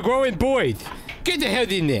good for growing boys. Get the hell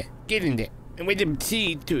in there. Get in there. And with them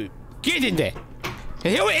cheese too. Get in there.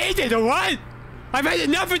 And he'll eat it, alright? I've had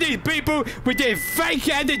enough of these people with their fake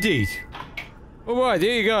entities. Alright,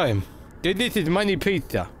 there you go. This is money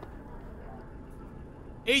pizza.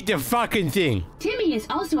 Eat the fucking thing. Timmy is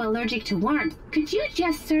also allergic to warmth. Could you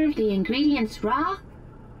just serve the ingredients raw?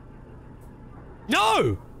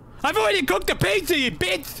 No! I've already cooked the pizza, you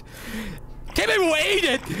bitch! Timmy will eat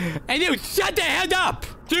it, and he'll shut the hell up!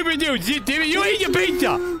 Timmy, you eat your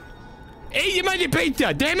pizza! Eat your money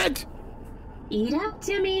pizza, damn it! Eat up,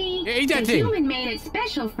 Timmy. Yeah, eat that the thing. human made it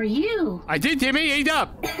special for you. I did, Timmy, eat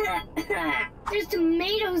up! There's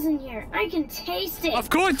tomatoes in here. I can taste it. Of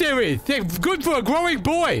course there is! They're good for a growing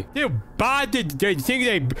boy! They're bad, they think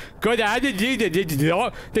they got attitude,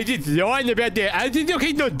 they just lying about their attitude. Look,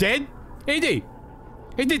 he's not dead, is he?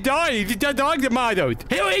 He just died, he just doesn't like tomatoes.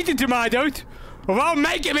 He'll eat the tomatoes, or I'll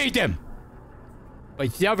make him eat them! By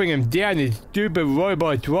shoving him down his stupid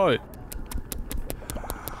robot throat.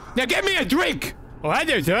 Now get me a drink! Oh, hi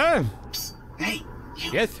there, sir. Psst. Hey,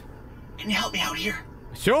 you. Yes? Can you help me out here?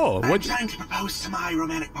 Sure. I'm trying to propose to my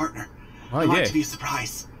romantic partner. Oh, I want yeah. it to be a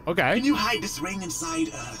surprise. Okay. Can you hide this ring inside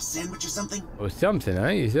a sandwich or something? Or something,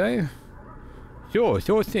 eh, you say? Sure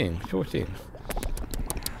thing.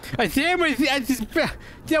 A sandwich,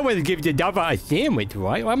 that would give the lover a sandwich,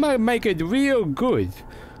 right? I might make it real good.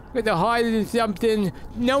 Gonna hide it in something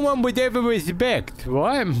no one would ever respect,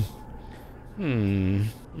 right?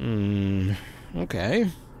 Okay.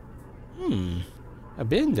 A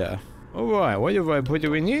bender. Alright, what if I put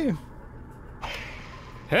it in here?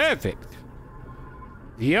 Perfect.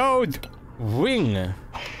 The old ring.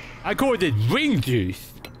 I call it ring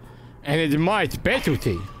juice. And it's my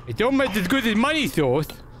specialty. It's almost as good as money sauce,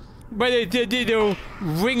 but it's a little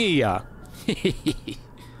ringier.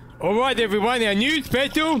 Alright everyone, our new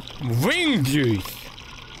special, ring juice.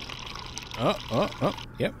 Oh,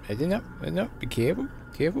 yep, that's enough, be careful.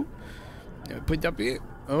 Put it up here.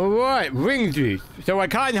 Alright, ring juice. So I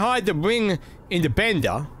can't hide the ring in the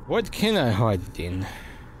bender. What can I hide it in?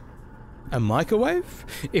 A microwave?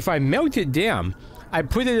 If I melt it down, I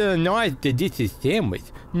put it in a nice delicious sandwich.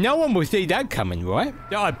 No one will see that coming, right?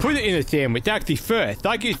 So I put it in a sandwich actually first.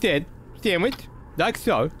 Like you said, sandwich, like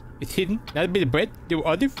so. It's hidden. Another bit of bread, little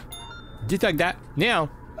olive. Just like that. Now,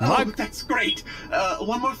 oh, that's great.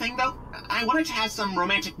 One more thing though. I I wanted to have some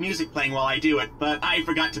romantic music playing while I do it, but I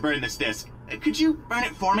forgot to burn this disc. Could you burn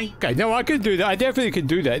it for me? Okay, no, I can do that. I definitely can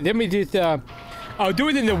do that. Let me just, I'll do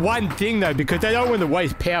it in the one thing, though, because I don't want to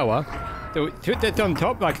waste power. So put that on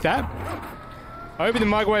top like that. Open the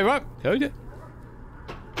microwave up. Hold it.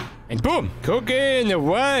 And boom! Cooking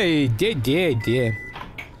away. There.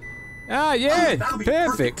 Ah, yeah, that'll be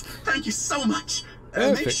perfect. Thank you so much.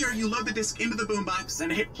 Perfect. Make sure you load the disc into the boombox and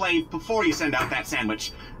hit play before you send out that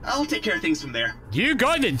sandwich. I'll take care of things from there. You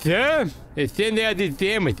got it, sir. Let's send out this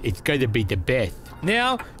sandwich. It's gonna be the best.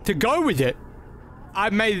 Now, to go with it, I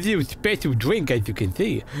made a little special drink, as you can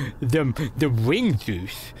see. The ring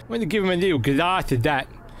juice. I'm gonna give him a little glass of that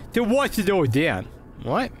to wash it all down.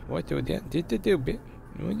 What? Wash it all down? Just a little bit.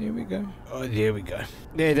 Oh, there we go. Oh, there we go.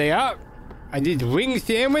 There they are. I did the ring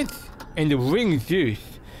sandwich and the ring juice.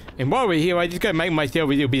 And while we're here, I just gotta make myself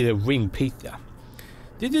a little bit of ring pizza.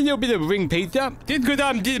 Just a little bit of ring pizza. Just because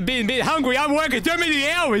I'm just being a bit hungry, I'm working so many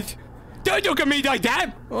hours. Don't look at me like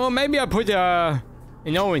that. Or maybe I put an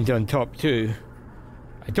orange on top too.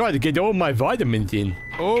 I try to get all my vitamins in.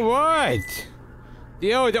 Alright.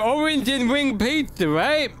 The old orange and ring pizza,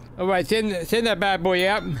 right? Alright, send that bad boy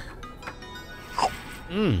out.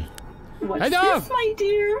 What's this, my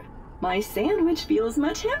dear? My sandwich feels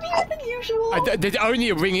much heavier than usual. There's only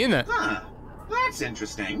a ring in it. Huh. That's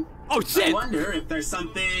interesting. Oh, shit! I wonder if there's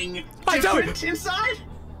something different inside?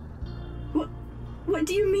 What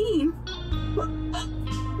do you mean?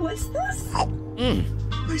 What's this?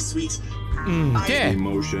 My sweet. Yeah.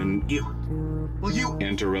 Emotion. Will you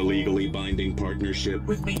enter a legally binding partnership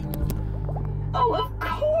with me? Oh, of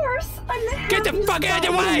course. I'm the Get the fuck out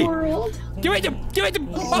of the way! World. Do it!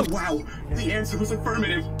 Oh, wow. The answer was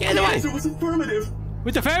affirmative. Get away! The answer was affirmative.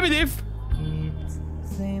 What's affirmative?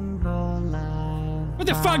 What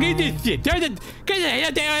the fuck is this shit? Get out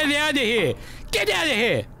of here! Get out of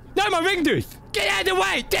here! No, my ring juice! Get out of the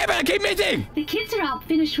way! Damn it, I keep missing! The kids are all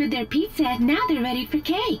finished with their pizza and now they're ready for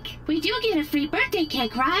cake. We do get a free birthday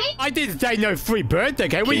cake, right? I didn't say no free birthday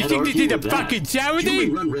cake. What do you think this is, a fucking charity?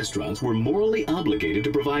 Human-run restaurants were morally obligated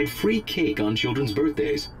to provide free cake on children's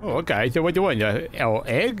birthdays. Oh, okay. So what do you want? Our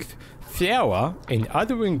eggs, flour, and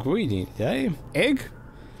other ingredients, eh? Egg.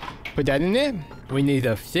 Put that in there. We need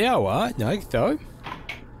a flour, like so.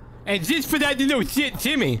 And just for that little shit,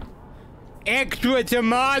 Timmy, extra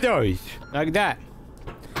tomatoes, like that.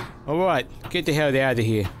 Alright, get the hell out of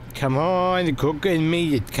here. Come on, cooking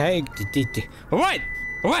me the cake. Alright,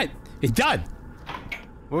 it's done.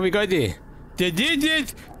 What we got there?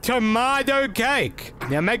 Delicious tomato cake.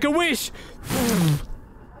 Now make a wish.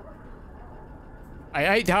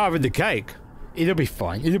 I ate half of the cake. It'll be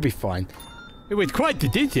fine, It was quite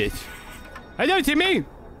delicious. Hello, Timmy.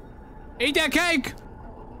 Eat that cake.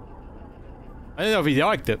 I don't know if he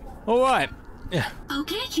liked it. Alright. Yeah.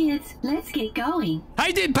 Okay, kids, let's get going.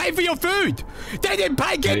 I didn't pay for your food! They didn't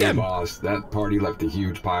pay, get them! Hey, boss, that party left a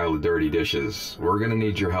huge pile of dirty dishes. We're gonna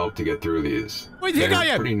need your help to get through these. What do you think I am?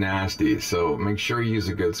 They're pretty nasty, so make sure you use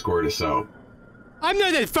a good squirt of soap. I'm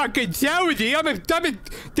not a fucking charity. I'm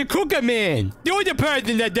the cooker man. You're the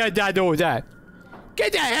person that does all that.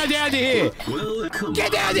 Get the hell out of here! Well, come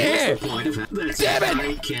Get on. out of here! Damn it!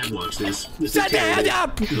 I can't watch this. Shut the hell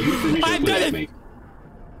up! I'm gonna...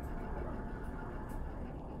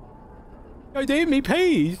 Oh, damn me,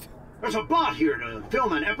 please. There's a bot here to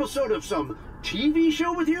film an episode of some TV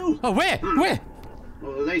show with you. Oh, where? Where?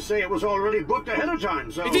 Well, they say it was already booked ahead of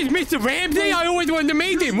time, so... Is this Mr. Ramsey? I always wanted to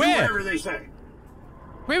meet him. Where? Whatever they say.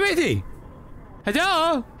 Where is he?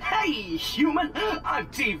 Hello? Hey, human! I'm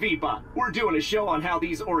TV Bot. We're doing a show on how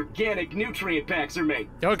these organic nutrient packs are made.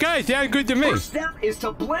 Okay, sounds good to me. First step is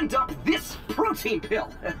to blend up this protein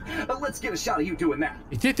pill. Let's get a shot of you doing that.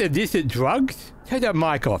 Is this illicit drugs? Take that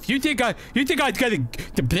mic off. You think I was gonna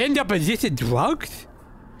to blend up illicit drugs?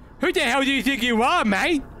 Who the hell do you think you are,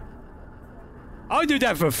 mate? I'll do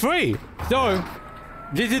that for free. So,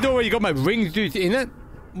 this has already got my ring juice in it.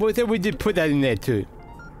 What if we did put that in there too?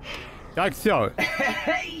 Like so.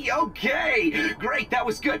 Hey, okay. Great, that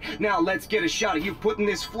was good. Now let's get a shot of you putting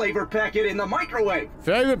this flavor packet in the microwave.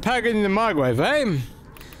 Flavor packet in the microwave, eh?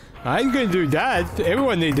 I ain't gonna do that.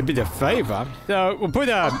 Everyone needs a bit of flavor. So we'll put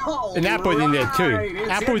an apple in there too.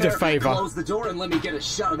 Apple's a flavor. Close the door and let me get a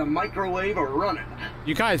shot of the microwave running.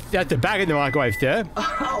 You guys have to back in the microwave, sir.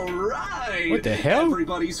 All right. What the hell?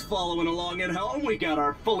 Everybody's following along at home. We got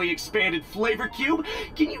our fully expanded flavor cube.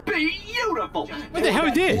 Can you be beautiful? What the hell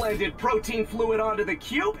is this? Blended protein fluid onto the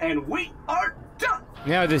cube, and we are done.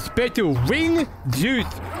 Now the special ring juice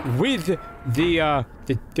with the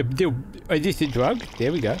illicit drug.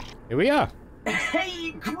 There we go. Here we are.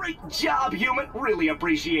 Hey, great job, human. Really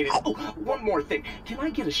appreciate it. Oh, one more thing. Can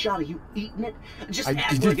I get a shot of you eating it? Just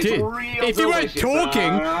act like it's real If you weren't delicious, talking,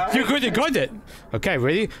 alright? you could have got it. Okay,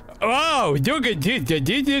 ready? Oh, look at this.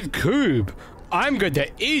 This is cube. I'm going to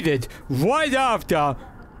eat it right after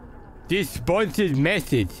this sponsored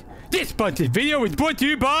message. This sponsored video is brought to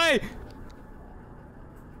you by...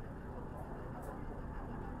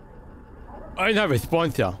 I don't have a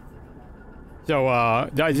sponsor. So,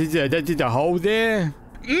 that is a hole there.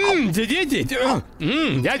 That's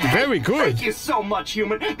very good. Thank you so much,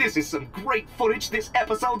 human. This is some great footage. This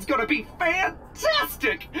episode's gonna be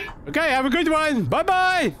fantastic. Okay, have a good one.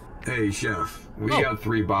 Bye-bye. Hey, Chef. We got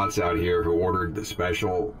 3 bots out here who ordered the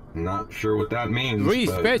special. Not sure what that means. 3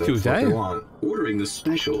 but specials, that's what eh? they want. Ordering the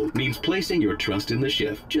special means placing your trust in the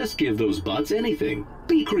chef. Just give those bots anything.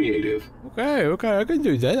 Be creative. Okay, I can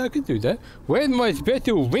do that. Where's my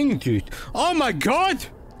special ring juice? Oh my god!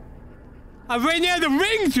 I ran out of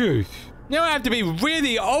ring juice! Now I have to be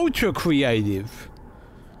really ultra creative.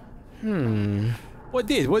 What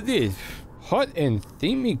this? Hot and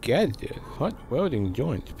steamy gadget. Hot welding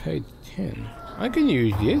joints, page 10. I can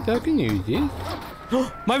use this.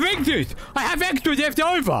 My ring juice! I have extra left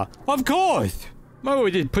over! Of course! Might as well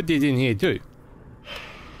just put this in here too.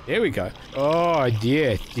 There we go. Oh,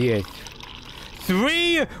 yes.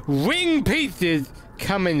 3 wing pizzas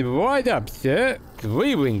coming right up, sir.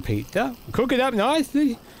 3 wing pizza. Cook it up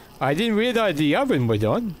nicely. I didn't realize the oven was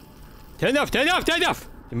on. Turn off! The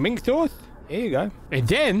mink sauce. There you go. And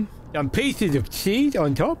then, some pieces of cheese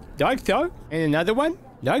on top, like so. And another one,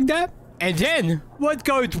 like that. And then, what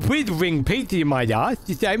goes with wing pizza, you might ask?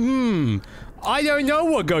 You say, I don't know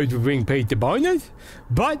what goes with wing pizza, bonus.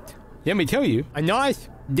 But, let me tell you, a nice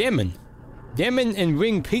lemon and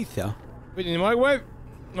wing pizza. Put it in the microwave.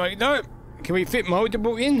 Like, no. Can we fit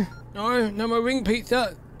multiple in? No more wing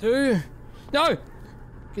pizza. 2. No!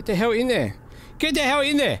 Get the hell in there.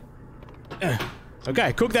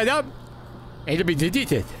 Okay, cook that up. And it'll be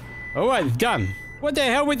delicious. Alright, it's done. What the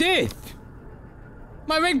hell was this?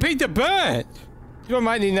 My wing pizza burnt! So I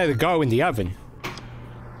might need another go in the oven.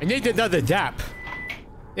 I need another zap.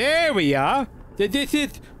 There we are. This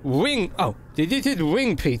is wing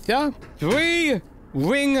pizza. 3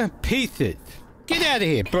 wing pieces. Get out of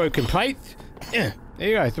here, broken plates. There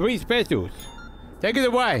you go, 3 specials. Take it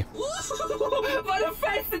away. What a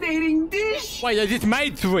fascinating dish! Wait, I just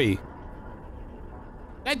made 3.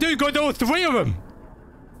 That dude got all 3 of them.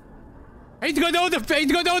 He's got all the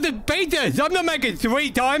pizzas. I'm not making 3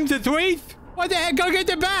 times the 3s. What the heck? Go get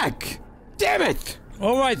them back. Damn it.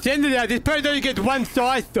 All right, send it out. This person only gets 1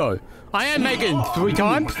 slice though. I am making 3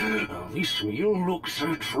 times. This meal looks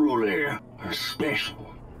truly special.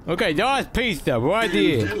 Okay, last pizza right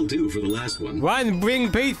here. That'll do for the last one. 1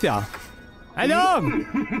 wing pizza. Hello.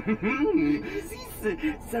 Is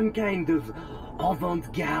this some kind of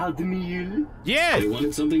avant-garde meal? Yes. They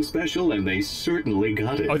wanted something special, and they certainly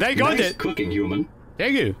got it. Oh, they got nice it. Cooking, human.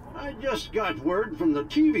 Thank you. I just got word from the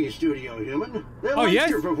TV studio, human. They liked yes?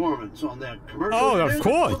 your performance on that commercial. Oh, you of did.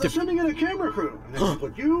 course. So they're sending in a camera crew. And they'll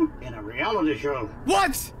put you in a reality show.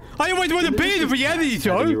 What? I always want to be in a reality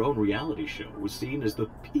show. Having your own reality show was seen as the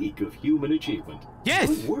peak of human achievement. Yes.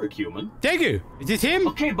 Good work, human. Thank you. Is this him?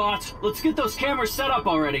 Okay, bots, let's get those cameras set up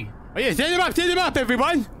already. Oh yeah, set them up,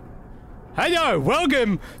 everyone. Hello,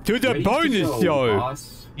 welcome to the bonus show.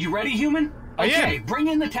 Boss. You ready, human? I Okay, am. bring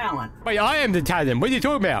in the talent. Wait, I am the talent. What are you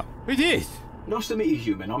talking about? Who's this? Nice to meet you,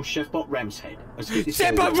 human. I'm Chef Bot Ramshead. Let's get this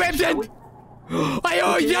Chef Bot going, shall Ramshead! we? I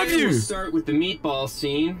always love you! We'll start with the meatball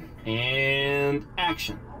scene, and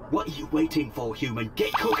action. What are you waiting for, human?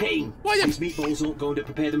 Get cooking! What? These meatballs aren't going to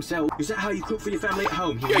prepare themselves. Is that how you cook for your family at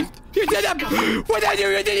home, human? You set up! What are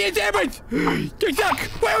you doing, you sandwich? You suck!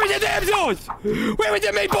 Where is the damn sauce? Where is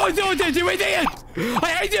the meatball sauce, you idiot? I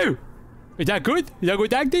hate you! Is that good? Is that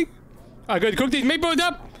good acting? I'm going to cook these meatballs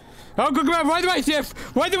up. I'll cook them up right away, chef.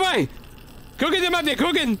 Right away. Cooking them up, they're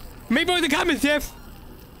cooking. Meatballs are coming, chef.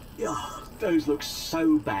 Oh, those look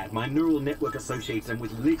so bad. My neural network associates them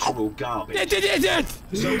with literal garbage. This is it!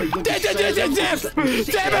 So they look This so is bad, it, they'll chef! just let me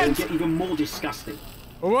sit there Damn and it! get even more disgusting.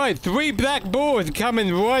 All right, 3 black balls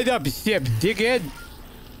coming right up, chef, dickhead.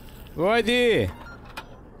 Right there.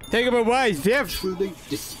 Take them away, chef. Truly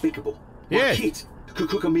despicable. Yes. My kids could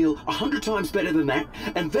cook a meal 100 times better than that,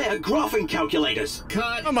 and they're graphing calculators.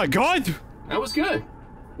 Cut. Oh my god! That was good.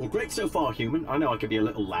 Well, great so far, human. I know I can be a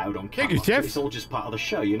little loud on camera, Thank you, chef. but it's all just part of the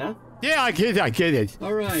show, you know? Yeah, I get it.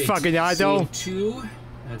 All right. Fucking idol. Scene 2.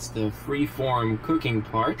 That's the free-form cooking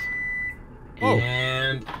part. Oh.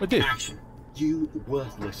 And What this? action. You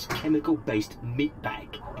worthless chemical-based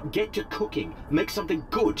meatbag. Get to cooking. Make something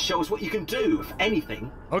good. Show us what you can do, if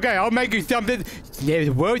anything. Okay, I'll make you something the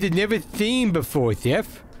world has never seen before,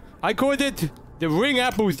 Chef. I called it the ring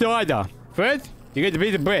apple cider. First, you get a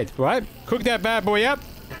piece of bread, right? Cook that bad boy up.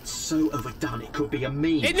 That's so overdone, it could be a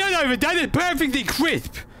meme. It's not overdone, it's perfectly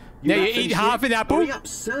crisp. Now you eat half an apple. Hurry up,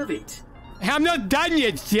 serve it. I'm not done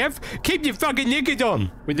yet, Chef. Keep your fucking knickers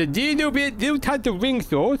on. With a little touch of ring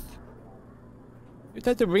sauce. You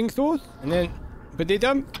touch the ring sauce, and then put it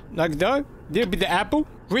on, like so. Little bit of apple.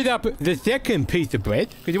 Put up the second piece of bread,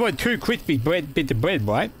 because you want 2 crispy bits of bread,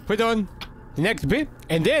 right? Put on the next bit,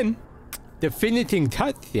 and then the finishing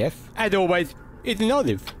touch, Chef, as always, is an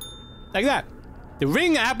olive. Like that. The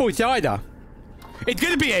ring apple cider. It's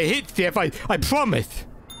gonna be a hit, Chef, I promise.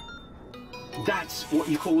 That's what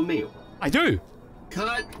you call a meal? I do.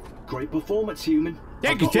 Cut. Great performance, human.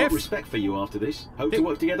 Thank you, I've got a lot Chef. of respect for you after this. Hope to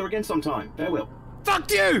work together again sometime. Farewell.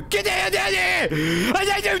 Fuck you! Get the hell out of here! I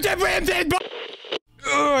said you damn thing!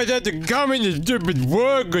 Oh, I had to come in the stupid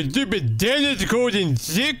work, a stupid dentist called in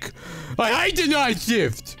sick. I hate the night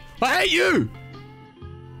shift. I hate you.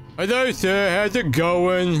 Hello, sir. How's it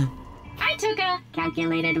going? I took a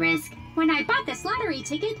calculated risk when I bought this lottery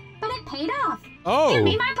ticket, but it paid off. Oh. Give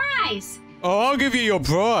me my prize. Oh, I'll give you your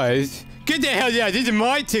prize. Get the hell out. This is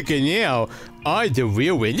my ticket now. I'm the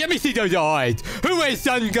real one. Let me see those eyes. Who wears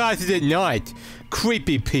sunglasses at night?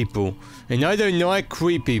 Creepy people. And I don't like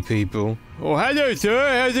creepy people. Oh, hello,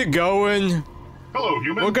 sir. How's it going? Hello,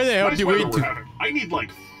 human. What can I help Nice you weather with? we're having. I need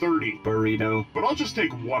like 30. Burrito. But I'll just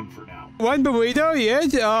take 1 for now. 1 burrito,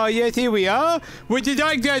 yes. Yes, here we are. Would you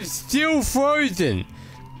like that still frozen?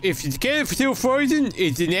 If you get it still frozen,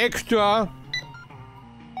 it's an extra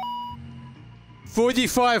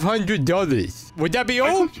 $4,500. Would that be I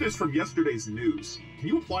all? took this from yesterday's news. Can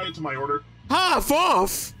you apply it to my order? Half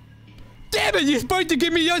off? Damn it, you're supposed to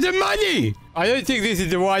give me lots of money! I don't think this is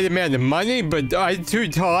the right amount of money, but I'm too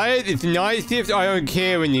tired. It's night shift. I don't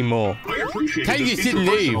care anymore. I appreciate Take this your shit and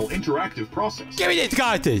leave. interactive process. Give me these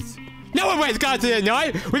carters! No one wears carters at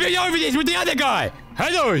night! We've been over this with the other guy!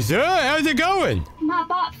 Hello, sir. How's it going? My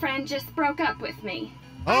bot friend just broke up with me.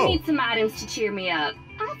 Oh. I need some items to cheer me up.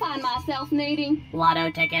 I find myself needing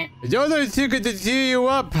lotto ticket. Lotto ticket to cheer you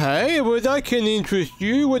up, hey? Well, that can interest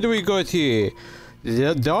you. What do we got here?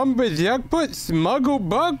 The number jackpot, smuggle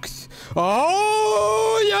bucks,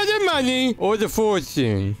 oh, lot of money, or the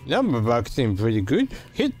fortune. Number bucks seem pretty good.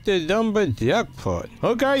 Hit the number jackpot.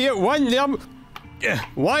 Okay, yeah, one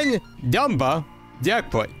number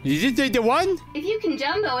jackpot. Did you say the one? If you can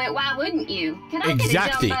jumbo it, why wouldn't you? Can I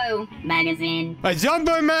Exactly. get a jumbo magazine? A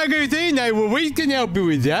jumbo magazine? Well, we can help you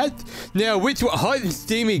with that. Now, which hot and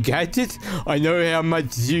steamy gadgets? I know how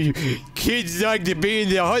much you kids like to be in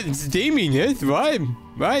the hot and steaminess, right?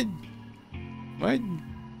 Right? Right?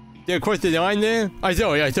 They're across the line there?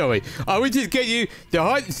 Sorry. I would just get you the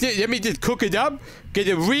hot and let me just cook it up, get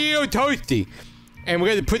it real toasty. And we're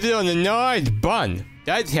gonna put it on a nice bun.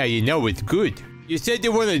 That's how you know it's good. You said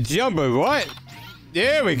you want a jumbo, right?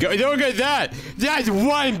 There we go. Look at that. That's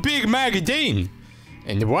one big magazine.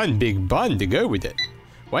 And one big bun to go with it.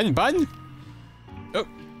 One bun? Oh.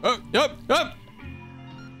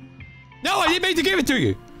 No, I didn't mean to give it to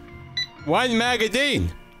you. One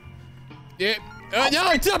magazine. Yeah.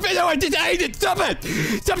 No, stop it. No, I just ate it. Stop it.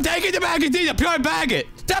 Stop taking the magazine. I'm trying to bag it.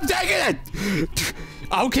 Stop taking it.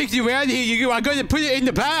 I'll kick you out here. I'm going to put it in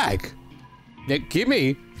the bag. Now, give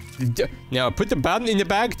me. Now, put the button in the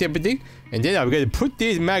bag, Timothy. And then I'm going to put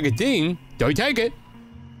this magazine. Don't take it.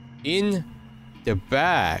 In the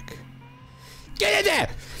bag. Get in there.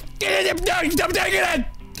 Get in there. No, stop taking it.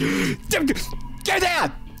 Get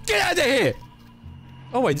out. Get out of here.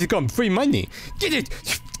 Oh, I just got free money. Get it.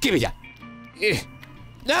 Give me that.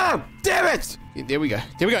 No, damn it. There we go.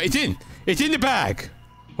 It's in the bag.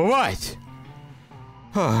 All right.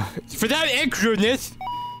 For that extraness,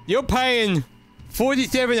 you're paying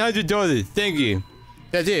 $4,700. Thank you.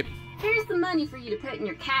 That's it. Here's the money for you to put in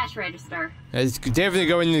your cash register. That's definitely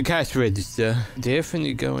going in the cash register.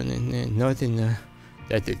 Definitely going in there. Not in the...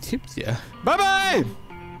 That's the tips, yeah. Bye-bye!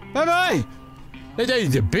 Bye-bye! That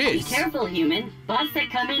is a Be bitch. careful, human. Bots that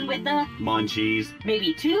come in with the munchies may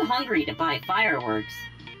be too hungry to buy fireworks.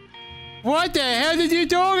 What the hell are you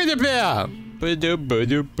talking about? Hey,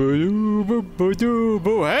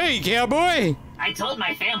 cowboy! I told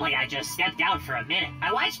my family I just stepped out for a minute.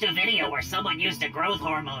 I watched a video where someone used a growth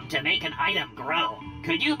hormone to make an item grow.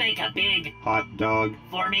 Could you make a big hot dog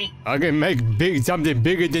for me? I can make something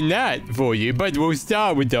bigger than that for you, but we'll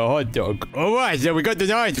start with the hot dog. Alright, so we got the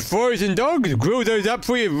nice frozen dogs. Grill those up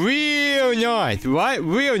for you real nice, right?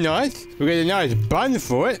 Real nice. We got a nice bun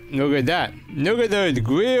for it. Look at that. Look at those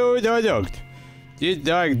grilled hot dogs. Just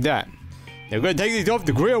like that. Now we're gonna take these off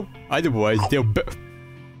the grill. Otherwise, they'll burn.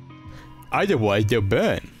 Damn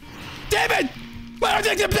it! Why don't I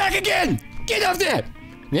take them back again? Get off there!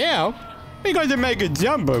 Now, we're going to make a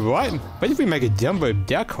jumbo, right? What if we make a jumbo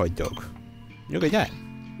duck hot dog? Look at that.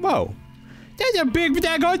 Whoa. That's a big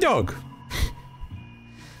duck hot dog.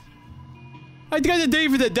 I got a D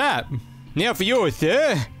for the dap. Now for yours,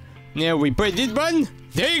 sir. Now we press this button.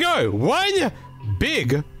 There you go. One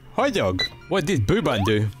big hot dog. What did Boo Bun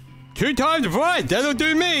do? 2 times the price. That'll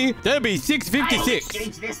do me. That'll be $6.56. I'll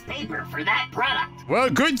exchange this paper for that product. Well,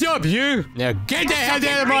 good job, you. Now get the hell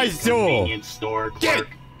out of my store. Get.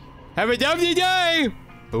 Have a lovely day.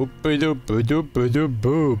 Boo boo doo boo doo boo doo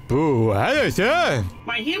boo boo. Hello, sir.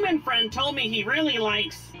 My human friend told me he really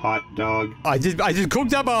likes hot dog. I just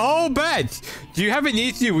cooked up a whole batch. Do you have an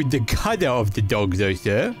issue with the cutter of the dog, though,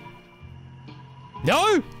 sir?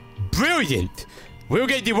 No? Brilliant. We'll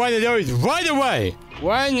get you one of those right away.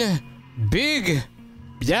 One big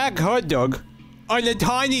black hot dog on a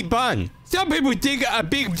tiny bun. Some people think a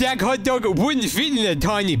big black hot dog wouldn't fit in a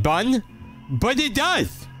tiny bun, but it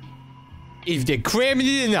does. If they cram it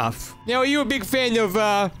in enough. Now, are you a big fan of,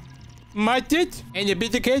 mustard and a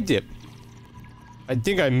bit of ketchup? I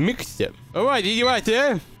think I mixed it. Alright, here you are,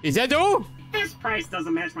 sir. Is that all? this price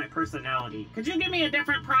doesn't match my personality. Could you give me a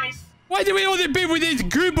different price? Why do we all the people with these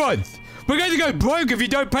coupons? We're going to go broke if you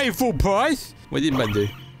don't pay full price. What did man do?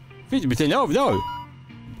 50% off? No.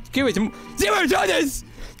 Give it $0.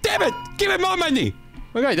 Damn it! Give it more money.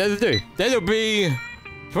 Okay, that'll do. That'll be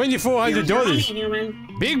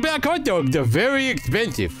 $2,400. Big black hot dogs are very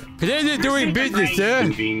expensive. Pleasure doing business, sir.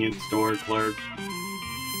 Convenience store clerk.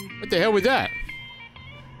 What the hell was that?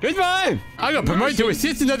 Goodbye! I got promoted to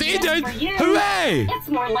assistant of the intern! Hooray! It's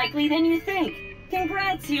more likely than you think.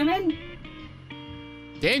 Congrats, human.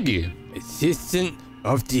 Thank you, assistant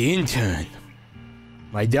of the intern.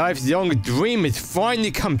 My lifelong dream has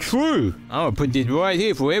finally come true. I'm gonna put this right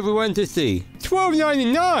here for everyone to see.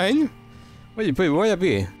 $12.99? What did you put it right up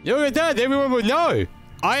here? Look at that, everyone will know.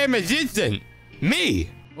 I am assistant. Me.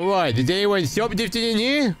 Alright, did anyone shoplifted in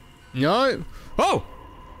here? No? Oh!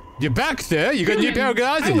 You're back, sir. You got a new pair of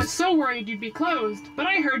glasses. I was so worried you'd be closed, but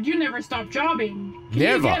I heard you never stopped jobbing. Can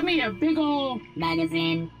Never. you get me a big old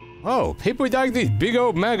magazine? Oh, people like these big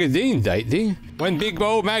old magazines lately. One big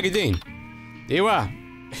old magazine. There you are.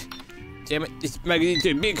 Damn it, this magazine's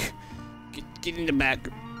too big. Get in the back.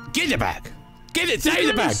 Get in the back. Get it, stay in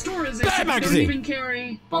the back. Bad magazine. Don't even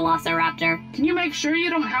carry Velociraptor. Can you make sure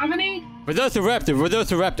you don't have any?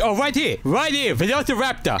 Velociraptor. Oh, right here. Right here.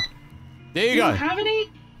 Velociraptor. There you go. You don't have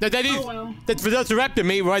any? No, that is. Oh, well. That's Velociraptor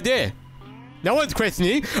meat right there. No one's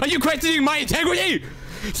questioning. Are you questioning my integrity?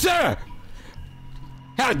 Sir!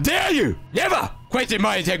 How dare you! Never question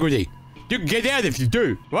my integrity. You can get out if you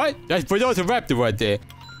do. Right? That's Velociraptor right there.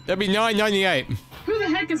 That'd be $9.98. Who the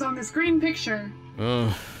heck is on this green picture?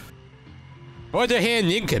 Or the hand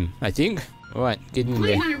Lincoln, I think. Alright, get in there.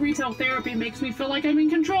 Late night retail therapy makes me feel like I'm in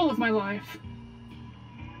control of my life.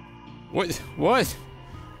 What?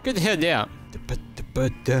 Get the hell down.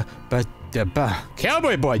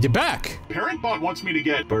 Cowboy boy, you're back! Parent Bot wants me to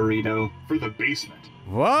get burrito for the basement.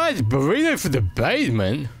 What? Burrito for the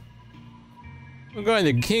basement? What kind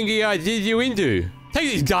of kinky ideas you into?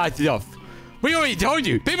 Take these glasses off. We already told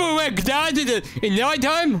you. People who wear glasses in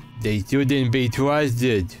nighttime, they shouldn't be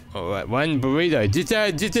trusted. Alright, one burrito.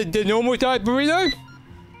 Just the normal size burrito?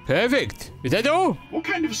 Perfect. Is that all? What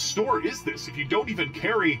kind of store is this if you don't even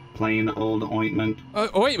carry plain old ointment?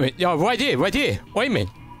 Ointment. Yeah, right here. Ointment.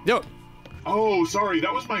 Look. Oh, sorry,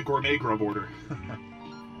 that was my gourmet grub order.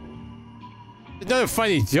 It's not a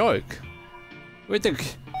funny joke. What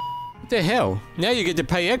the hell? Now you get to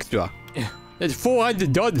pay extra. That's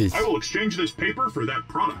 $400. I will exchange this paper for that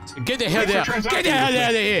product. Get the hell out! Get the hell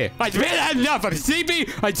out of here! I've had enough. I'm sleepy.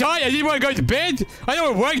 I'm tired. I didn't want to go to bed. I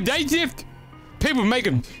don't want to work night shift. People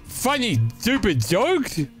making funny, stupid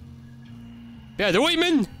jokes. Yeah, the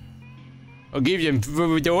ointment. I'll give you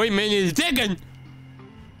the ointment in a second.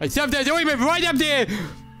 I shoved that ointment right up there.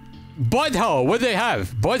 Butthole. What do they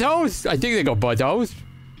have? Buttholes? I think they got buttholes.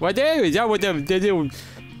 Right there? Is that what the little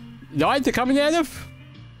lines are coming out of?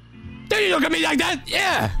 Don't you look at me like that?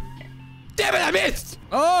 Yeah. Damn it, I missed!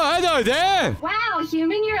 Oh, hello there! Wow,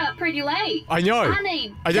 human, you're up pretty late. I know. I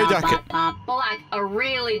need I don't like it. pop, but like a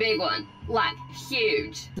really big one. Like,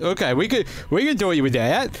 huge. Okay, we could do it with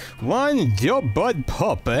that. One dog butt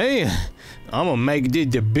pop, eh? I'm gonna make this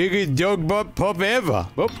the biggest dog butt pop ever.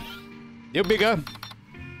 Oh, still bigger.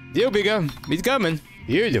 Still bigger. It's coming.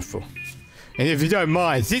 Beautiful. And if you don't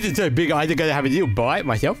mind, since it's so big, I'm gonna have a little bite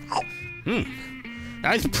myself.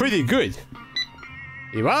 That's pretty good.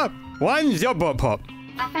 Here you are. One dog butt pop.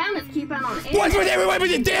 I found this coupon on Amazon. What's with everyone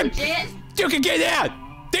with the damn? Legit. You can get out!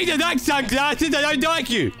 These are like sunglasses, I don't like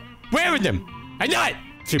you! Wearing them! I not!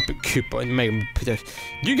 Super coupon, make them put us.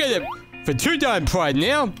 You get it for $2 price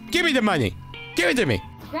now? Give me the money! Give it to me!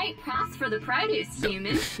 Great price for the produce,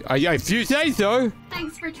 human. If you say so.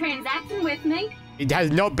 Thanks for transacting with me. It has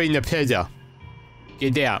not been a pleasure.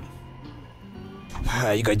 Get out.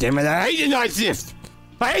 You goddamn it, I hate the night shift!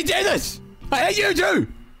 I hate Dennis! I hate you too!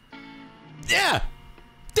 Yeah!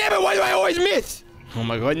 Damn it, why do I always miss? Oh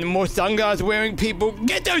my god, the more sunglasses wearing people.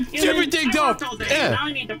 Get those stupid things off! Yeah. Now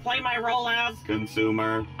I need to play my role as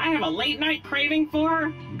consumer. I have a late night craving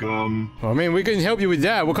for gum. I mean, we can help you with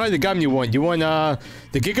that. What kind of gum you want? You want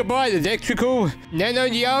the Gigabyte, the electrical, nano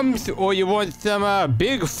yums, or you want some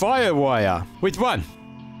big firewire? Which one?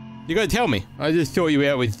 You gotta tell me. I just saw you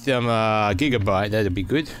out with some Gigabyte. That'd be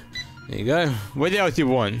good. There you go. What else you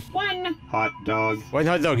want? one hot dog. One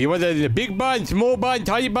hot dog. You want the big bun, small bun,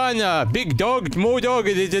 tiny bun, big dog, small dog?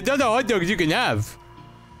 There's another hot dogs you can have.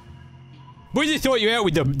 We just sort you out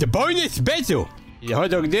with the bonus special. The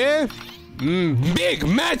hot dog there. Big,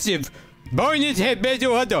 massive bonus head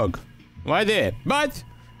special hot dog. Right there. But,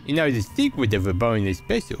 you know, the secret of a bonus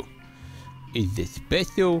special is the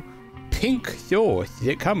special pink sauce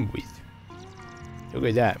that comes with. Look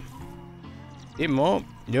at that. Bit more.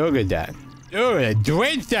 Look at that. Look at that.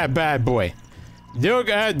 Drench that bad boy. Look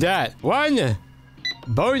at that. One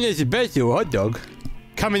bonus special hot dog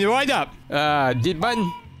coming right up. This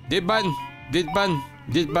button, this button, this button,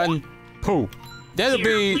 this button. Pull. That'll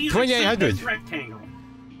be 2,800.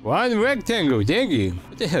 One rectangle. Thank you.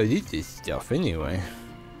 What the hell is this stuff anyway?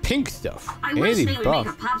 Pink stuff. I wish they would make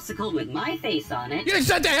a popsicle with my face on it. You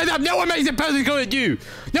shut the hell up! No one makes a popsicle with you!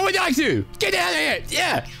 No one likes you! Get out of here!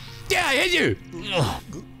 Yeah! Yeah, I hit you!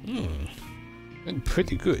 That's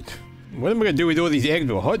pretty good. What am I gonna do with all these eggs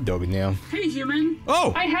or hot dogs now? Hey, human.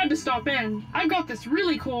 Oh! I had to stop in. I've got this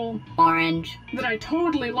really cool orange that I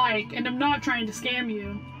totally like, and I'm not trying to scam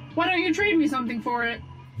you. Why don't you trade me something for it?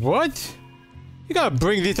 What? You gotta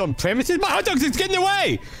bring this on premises? My hot dog's getting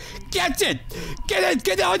away! Get it! Get it!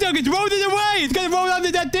 Get the hot dog! It's rolling away! It's gonna roll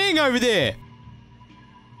under that thing over there!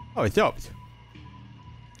 Oh, it stopped.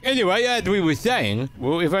 Anyway, as we were saying,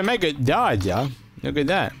 well, if I make it larger, look at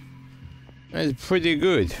that. That's pretty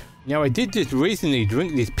good. Now, I did just recently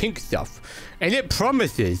drink this pink stuff, and it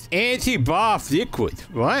promises anti-bath liquid,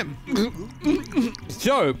 right?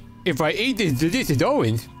 So, if I eat this delicious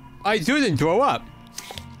orange, I shouldn't throw up.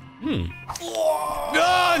 Oh,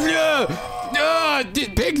 no! No! This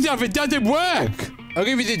pink stuff, it doesn't work! I'll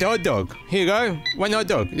give you this hot dog. Here you go. One hot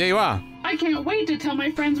dog. There you are. I can't wait to tell my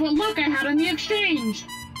friends what luck I had on the exchange.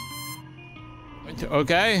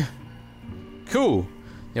 Okay. Cool.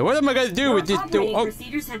 Now what am I gonna do with this? Operating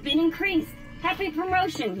procedures have been increased. Happy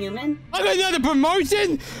promotion, human. I got another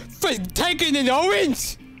promotion for taking an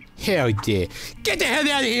orange? Hell yeah. Get the hell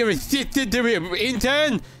out of here, assistant to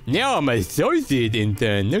intern. Now I'm associate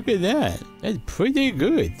intern. Look at that. That's pretty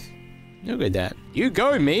good. Look at that. You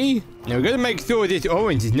go, me. Now we're gonna make sure this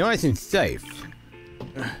orange is nice and safe.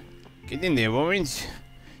 Get in there, orange.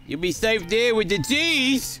 You'll be safe there with the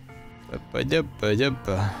cheese.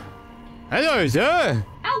 Hello, sir.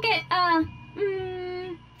 I'll get,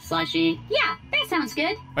 slushy. Yeah, that sounds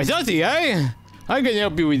good. A slushy, eh? I can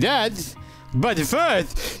help you with that. But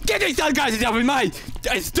first, get these sunglasses out of my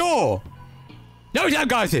store. No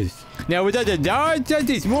sunglasses. Now, we got the large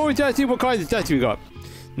slushy, small slushy. What kind of slushy we got?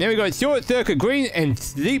 Now we got short circuit green and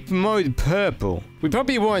sleep mode purple. We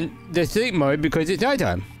probably want the sleep mode because it's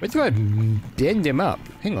nighttime. Let's try to blend them up.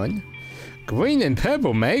 Hang on. Green and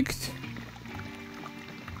purple makes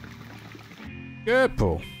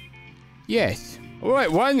purple. Yes.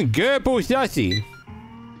 Alright, one purple slushy.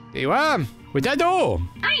 There you are. Was that all?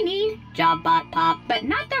 I need job bot pop, but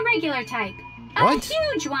not the regular type. What? A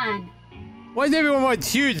huge one. Why does everyone want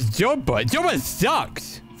huge job bot? Job bot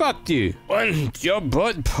sucks. Fuck you. One job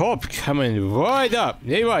bot pop coming right up.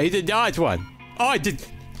 There you are. Here's a large one. Oh, I just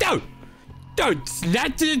don't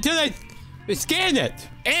snatch it until I scan it.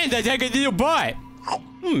 And I take a little bite.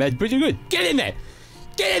 That's pretty good. Get in there.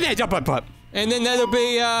 Get in there, job bot pop. And then that'll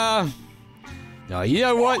be, no, you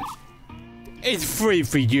know what? It's free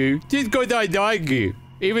for you. Just because I like you.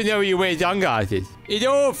 Even though you wear sunglasses. It's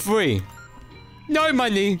all free. No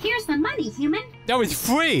money. Here's the money, human. No, it's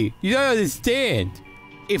free. You don't understand.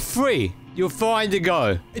 It's free. You're fine to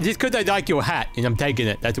go. Just because I like your hat and I'm taking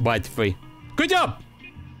it. That's why it's free. Good job.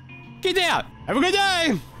 Get out. Have a good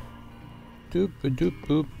day.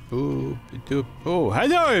 Oh,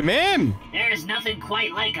 hello, ma'am. There's nothing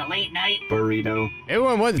quite like a late night burrito.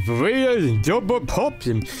 Everyone wants burritos and jumbo pops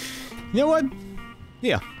and... You know what?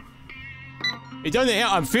 Yeah. It doesn't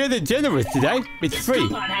help. I'm feeling generous today. It's This free.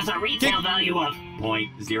 coupon has a retail value of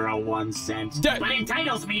 0.01 cents. but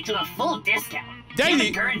entitles me to a full discount. Daddy.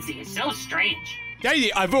 Human currency is so strange.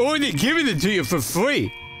 Daddy, I've already given it to you for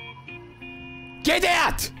free. Get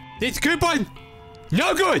out! This coupon,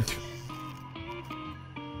 no good!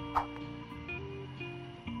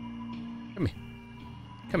 Come here.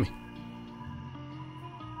 Come here.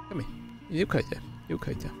 Come here. You okay there. You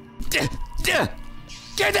okay there.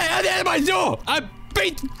 Get the hell out of my door! I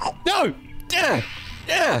beat... No! Get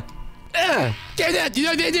out! You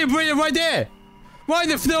know, they didn't bring it right there! Right on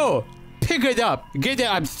the floor! Pick it up! Get it!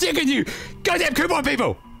 I'm sick of you! Goddamn coupon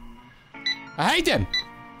people! I hate them!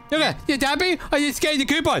 Look at you happy? Or you scared the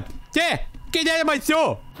coupon? There! Get out of my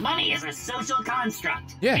store! Money is a social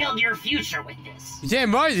construct. Yeah. Build your future with this. You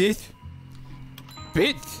damn right it is.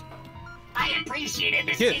 Bitch! I appreciated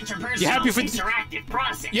this Yeah. interpersonal You happy for- interactive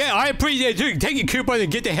process. Yeah, I appreciate it too. Take your coupon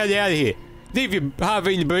and get the hell out of here. Leave your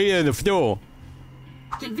half-eaten burrito on the floor.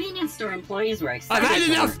 Convenience store employees were I've excited. had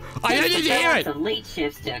enough! I don't need to hear it! The late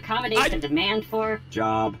shifts to accommodate the demand for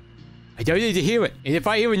job. I don't need to hear it. And if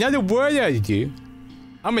I hear another word out of you,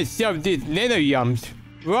 I'm gonna shove this nano yums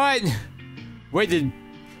right where the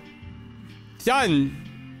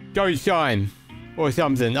sun don't shine or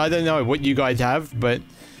something. I don't know what you guys have, but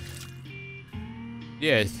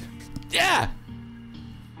yes. Yeah!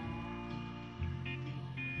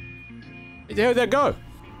 Where the hell did that go?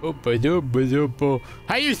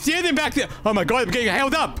 Hey, you standing back there? Oh my god, I'm getting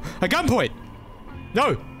held up! A gunpoint!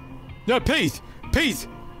 No! No, please! Please!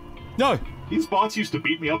 No! These bots used to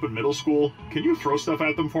beat me up in middle school. Can you throw stuff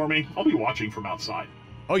at them for me? I'll be watching from outside.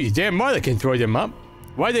 Oh, you damn right I can throw them up.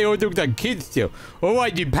 Why they all look like kids still? Or why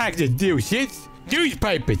you pack the deal shits?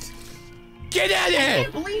 Newspapers! Get out of I here!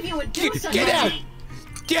 can't believe you would do such Get a out! thing.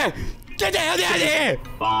 Get the hell out of here!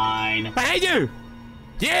 Fine. I hate you!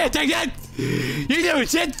 Yeah, take that! You little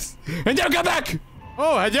shits! And don't come back!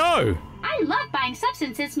 Oh, hello! I love buying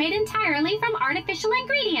substances made entirely from artificial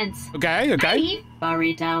ingredients. Okay, I okay. need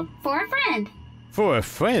burrito for a friend. For a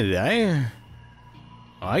friend, eh?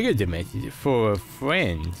 Oh, I get the message. For a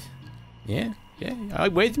friend. Yeah, yeah.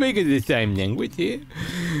 We're speaking the same language here.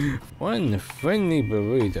 One friendly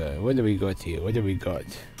burrito. What do we got here? What do we got?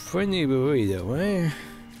 Friendly burrito, eh?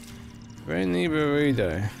 Friendly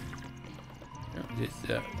burrito. This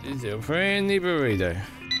is a friendly burrito.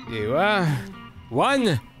 Here you are.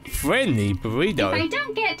 One friendly burrito. If I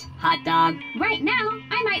don't get hot dog right now,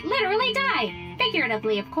 I might literally die.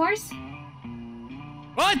 Figuratively, of course.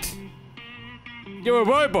 What? You're a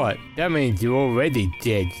robot. That means you're already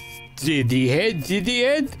dead. Diddy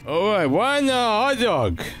head. Alright, one hot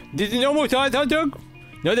dog. This is a normal size hot dog?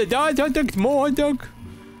 Not a large hot dog, small hot dog?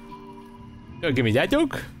 Don't give me that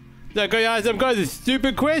dog. Like I asked some kind of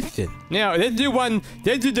stupid question. Now, let's do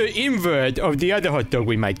the invert of the other hot dog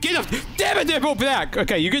we made. Get off! Damn it, they're all black!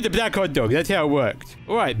 Okay, you get the black hot dog. That's how it works.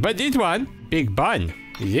 Alright, but this one, big bun.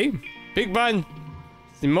 You see? Big bun.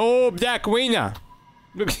 Small black wiener.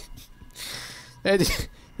 Look. That's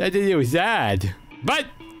a little sad. But,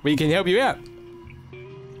 we can help you out.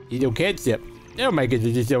 Little ketchup. That'll make it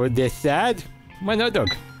just a little less sad. One hot dog.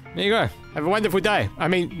 There you go. Have a wonderful day. I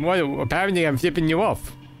mean, well, apparently I'm flipping you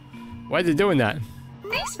off. Why are they doing that?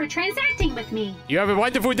 Thanks for transacting with me. You have a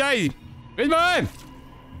wonderful day. Goodbye.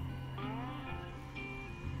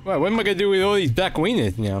 Well, what am I gonna do with all these black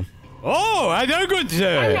wieners now? Oh, hello, good I'm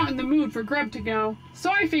sir. not in the mood for grub to go,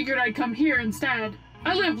 so I figured I'd come here instead.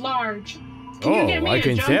 I live large. Can you get me I a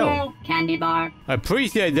can jumbo tell. candy bar? I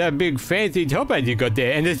appreciate that big fancy top hat you got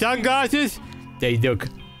there. And the sunglasses, they look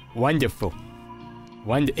wonderful.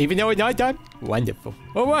 Even though it's nighttime, wonderful.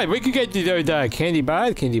 Alright, we can get to those candy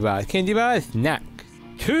bars, snack.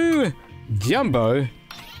 2 jumbo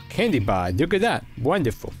candy bars. Look at that.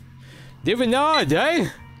 Wonderful. Living large, eh?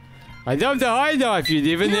 I love the high life you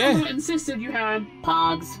live in there. You insisted you had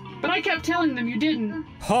Pogs. but I kept telling them you didn't.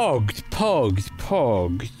 Pogs.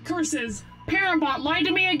 Curses. Parabot lied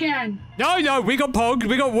to me again. No, we got pogs.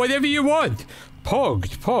 We got whatever you want.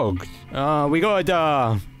 Pogs. We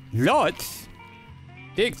got, lots.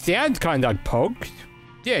 It sounds kind of like pogs.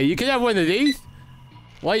 Yeah, you can have one of these.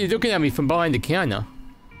 Why are you looking at me from behind the counter?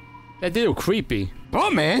 That's a little creepy.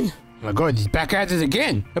 Botman? Oh my god, he's back at us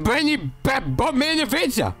again. A brand new Botman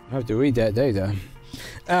adventure. I have to read that later.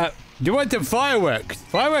 Do you want some fireworks?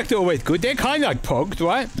 Fireworks are always good. They're kind of like pogs,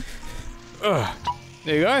 right?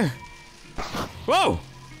 There you go. Whoa!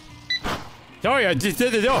 Sorry, I just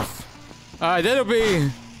did it off. That'll be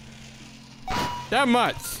that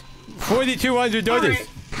much. $4,200. Right.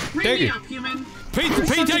 Thank you. Up, human.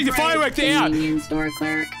 Please take the fireworks out. Convenience store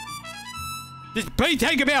clerk. Just please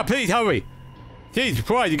take them out, please hurry. Jesus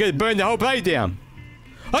Christ, you're gonna burn the whole place down.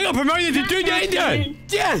 I got promoted to junior intern.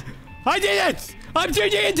 Yes, I did it. I'm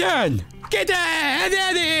junior intern. Get the hell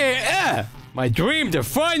out of here. My dreams have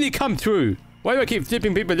finally come true. Why do I keep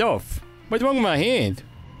flipping people off? What's wrong with my hand?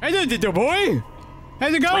 Hello, little boy.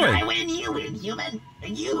 How's it going? When I win, you win, human.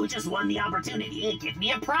 And you just won the opportunity to give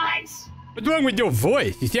me a prize. What's wrong with your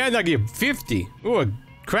voice? You sound like you're 50. Or a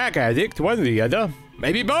crack addict, one or the other.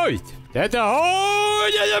 Maybe both. That's a whole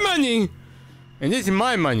lot of money. And this is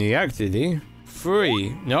my money, actually. Free.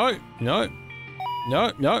 No.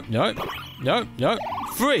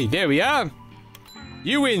 Free. There we are.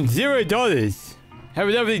 You win $0. Have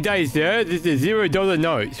a lovely day, sir. This is a $0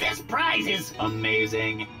 note. This prize is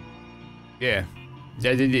amazing. Yeah,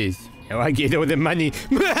 that it is. Now I get all the money.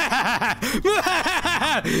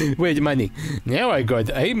 Where's the money? Now I got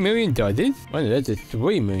 $8 million. Well, that's a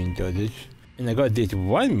 $3 million. And I got this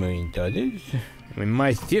 $1 million. When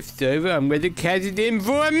my shift's over, I'm going to cash it in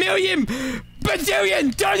for $1 million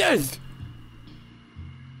bazillion dollars.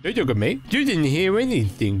 Don't look at me. You didn't hear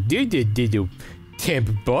anything, did you, little temp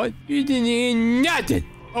bot? You didn't hear nothing.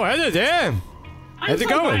 Oh, hello there. How's it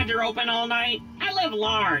going? I'm so glad you're open all night. I live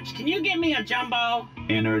large. Can you give me a jumbo?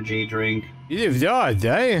 Energy drink. You live large,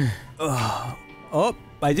 eh? Oh,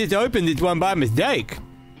 I just opened this one by mistake.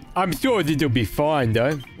 I'm sure it'll be fine,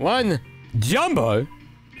 though. One jumbo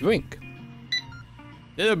drink.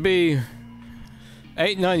 That'll be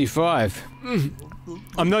 $8.95.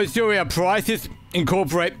 I'm not sure our prices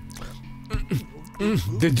incorporate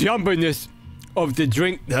the jumbo-ness of the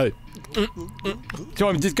drink, though. So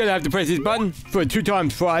I'm just gonna have to press this button for a 2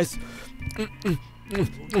 times price.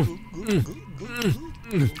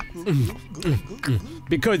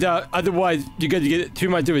 Because otherwise you're gonna get too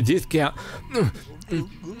much of a discount.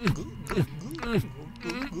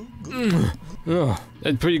 Oh,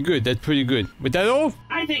 that's pretty good. That's pretty good. Was that all?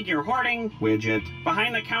 I think you're hoarding widget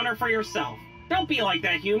behind the counter for yourself. Don't be like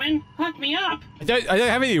that, human. Hook me up. I don't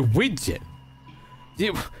have any widget.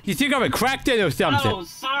 You think I'm a crack den or something? Oh,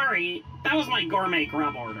 sorry. That was my gourmet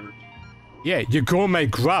grub order. Yeah, your gourmet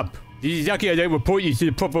grub. You're lucky I don't report you to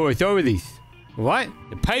the proper authorities. What?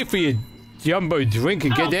 To pay for your jumbo drink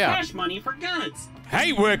and get out. Cash money for goods.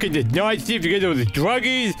 Hate working the night shift to get all the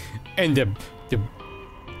druggies and the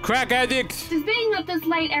crack addicts. Does being up this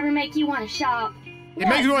late ever make you want to shop? It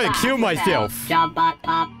makes me want to kill myself. Job bot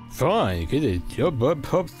pop. Fine, get a job bot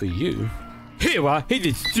pop for you. Here you are, here's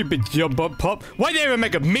a stupid job bot pop. Why they ever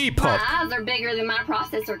make a me pop? My eyes are bigger than my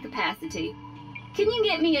processor capacity. Can you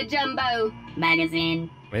get me a jumbo magazine?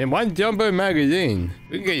 And one jumbo magazine.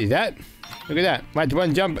 We can get you that. Look at that. Right,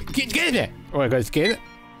 one jumbo. Get in there. Oh, I gotta scan it.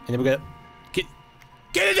 And then we gotta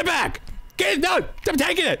get in the back. Get it. No, stop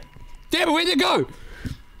taking it. Damn it, where'd it go?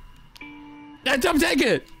 No, stop taking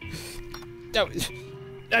it. No,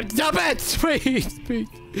 stop it. Please.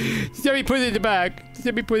 Just let me put it in the bag. Just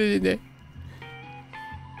let me put it in there.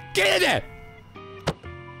 Get in there.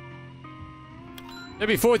 That'd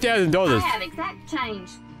be $4,000. I have exact change.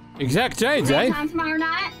 Exact change, Same eh? time tomorrow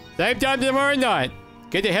night? Same time tomorrow night.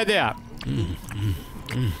 Get the head out.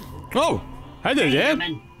 Oh, hello there.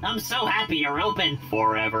 Human, I'm so happy you're open.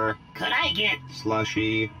 Forever. Could I get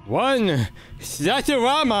Slushy. One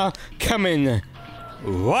Slusherama coming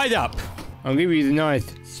right up. I'll give you the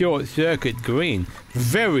nice short circuit green.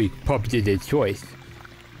 Very popular choice.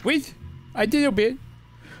 With a little bit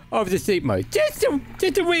of the sleep mode. Just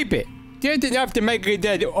a wee bit. Just enough to make it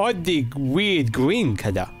that oddly weird green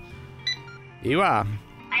color. Here you are.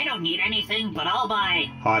 I don't need anything, but I'll buy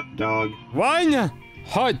Hot dog. One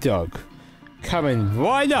hot dog coming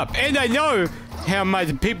right up. And I know how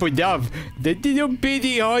much people love the little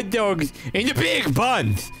bitty hot dogs and the big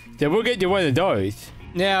buns. So we'll get you one of those.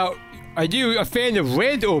 Now, are you a fan of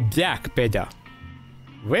red or black better?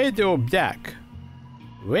 Red or black?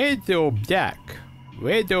 Red or black?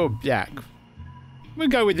 Red or black? We'll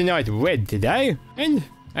go with the nice red today. And,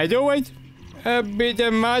 as always, a bit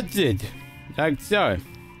of mustard. Like so.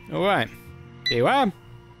 Alright. There you are.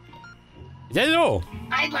 Is that all?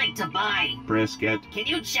 I'd like to buy brisket. Can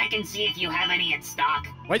you check and see if you have any in stock?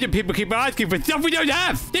 Why do people keep asking for stuff we don't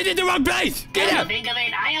have? This is the wrong place! Get Come out! to think of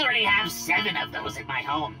it, I already have 7 of those at my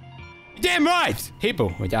home. Damn right!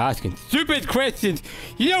 People were asking stupid questions.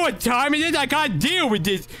 You know what time it is? I can't deal with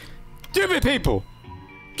this. Stupid people.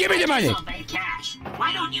 Give me the money. Pay cash.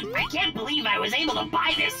 Why don't you? I can't believe I was able to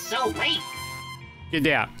buy this so late. Get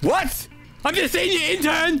out. What? I'm the senior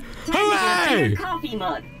intern. Your Hooray! coffee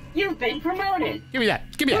mug. You've been promoted. Give me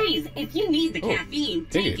that. Give me that. Please, if you need the Oh, caffeine,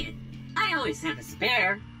 thank take you. it. I always have a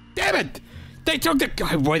spare. Damn it! They took the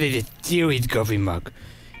guy wanted to steal his coffee mug.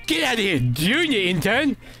 Get out of here, junior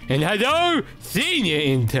intern! And hello, senior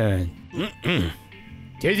intern!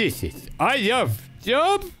 Delicious. I love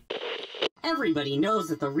job. Everybody knows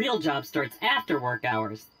that the real job starts after work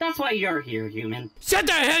hours. That's why you're here, human. Shut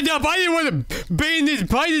the head up! I didn't want to be in this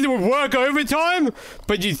place and work overtime,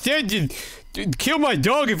 but you said you'd kill my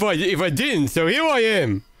dog if I didn't, so here I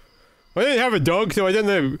am. I don't have a dog, so I don't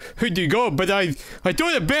know who you got, but I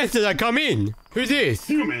thought the best that I come in. Who's this?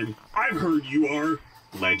 Human, I've heard you are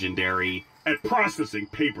legendary at processing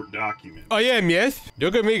paper documents. I am, yes.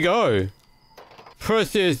 Look at me go.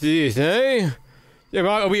 Process this, eh? Yeah,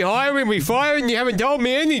 are we hiring? We firing? You haven't told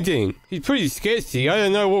me anything. He's pretty sketchy. I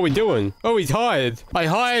don't know what we're doing. Oh, he's hired. I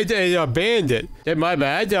hired a bandit. That's my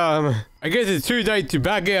bad. I guess it's too late to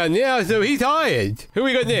back out now, so he's hired. Who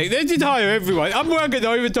we got next? Let's just hire everyone. I'm working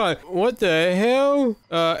overtime. What the hell?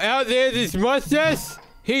 Out there, this mustache?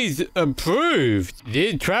 He's approved.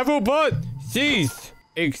 The travel bot? She's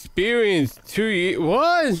experienced 2 years.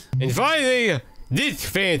 What? And finally, this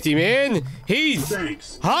fancy man, he's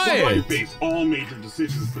Thanks. hired. Somebody base all major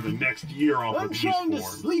decisions for the next year off of these forms.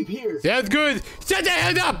 Sleep here. Sounds good. Shut the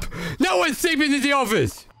head up. No one's sleeping in the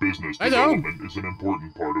office. Business Hello. development is an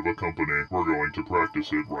important part of a company. We're going to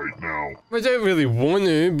practice it right now. I don't really want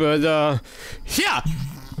to, but yeah.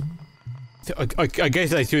 I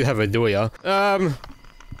guess I should have a lawyer.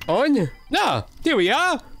 On? No, there we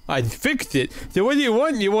are. I fixed it. So what do you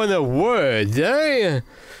want? You want a word, eh?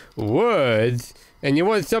 Words, and you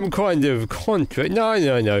want some kind of contract.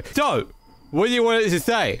 No. So, what do you want it to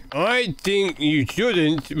say? I think you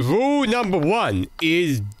shouldn't. Rule number 1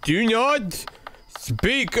 is do not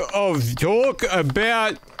speak of talk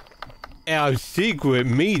about our secret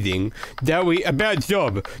meeting that we about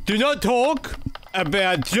job. Do not talk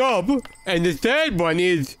about job. And the third one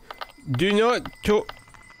is do not talk.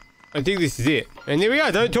 I think this is it. And there we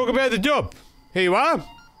are. Don't talk about the job. Here you are.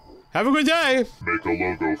 Have a good day. Make a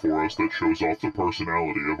logo for us that shows off the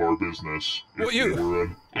personality of our business. If we were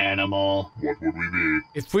an animal, what would we be?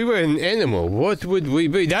 If we were an animal, what would we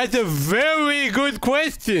be? That's a very good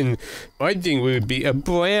question. I think we would be a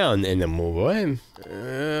brown animal, right?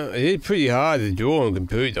 It's pretty hard to draw on a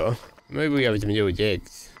computer. Maybe we have some little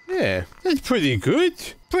eggs. Yeah, that's pretty good.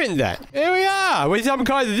 Print that. There we are. With some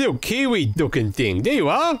kind of little kiwi-looking thing. There you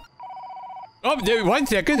are. Oh, there, 1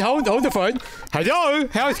 second. Hold the phone. Hello,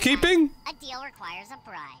 housekeeping? A deal requires a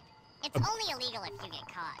bribe. It's only illegal if you get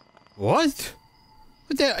caught. What?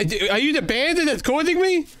 What the? Are you the bandit that's calling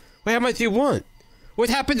me? Wait, how much do you want? What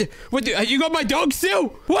happened? What? You got my dog still?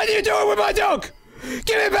 What are you doing with my dog?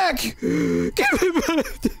 Give it back! Give it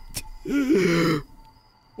back!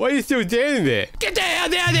 Why are you still standing there? Get the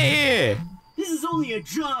hell out of here! This is only a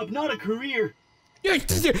job, not a career. You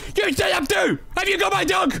shut up too! Have you got my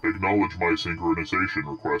dog? Acknowledge my synchronization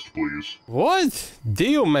request, please. What?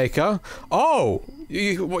 Deal maker? Oh,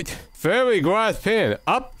 what? Firmly grasp pen.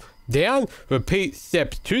 Up, down, repeat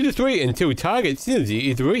steps 2 to 3 until target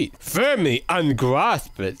synergy is reached. Firmly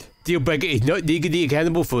ungrasp it. Deal breaker is not legally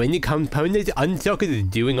accountable for any components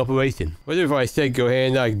unsocketed during operation. What if I said go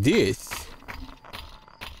hand like this?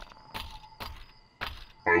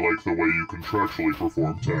 I like the way you contractually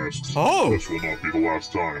perform tasks. Oh! This will not be the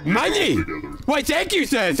last time. Money! we work together. Why, thank you,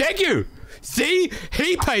 sir. Thank you. See?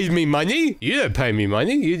 He pays me money. You don't pay me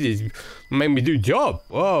money. You just make me do job.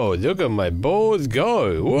 Whoa, look at my balls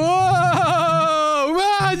go. Whoa!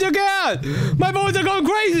 Whoa, look out! My balls are going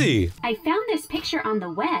crazy. I found this picture on the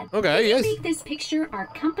web. Okay, Can yes. you make this picture our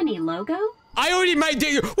company logo? I already made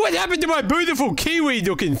it. What happened to my beautiful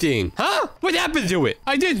kiwi-looking thing? Huh? What happened to it?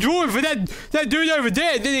 I did draw it for that dude over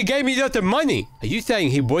there, and then he gave me lots of money. Are you saying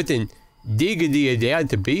he wasn't legally allowed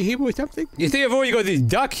to be here or something? You see, I've already got this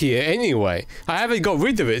duck here anyway. I haven't got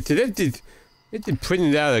rid of it, so let's just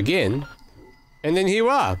print it out again. And then here we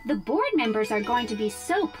are. The board members are going to be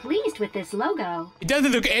so pleased with this logo. It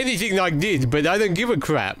doesn't look anything like this, but I don't give a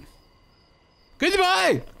crap.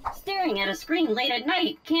 Goodbye! Staring at a screen late at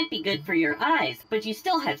night can't be good for your eyes, but you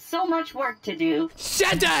still have so much work to do.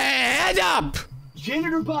 Shut the head up!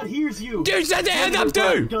 Janitor bot hears you. Dude, shut the head up,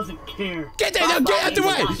 Janitor dude! bot doesn't care. Get out the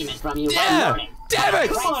way! Yeah! Damn it!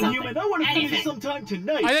 Come on, human. I want to finish sometime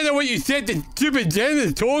tonight. I don't know what you said. The stupid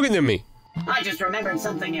janitor's talking to me. I just remembered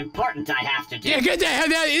something important I have to do. Yeah, get the hell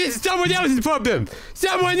out! It's someone else's problem!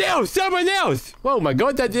 Someone else! Someone else! Oh my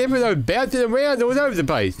god, that everyone bouncing around all over the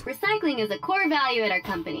place. Recycling is a core value at our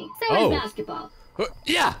company. So is basketball.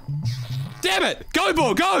 Yeah! Damn it! Go,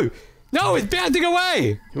 ball, go! No, it's bouncing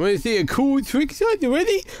away! You want to see a cool trick shot? You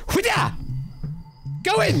ready? Hoo-da!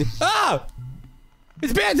 Go in! Ah!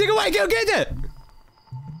 It's bouncing away! Go get it!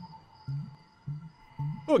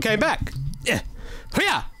 Oh, it came back. Yeah.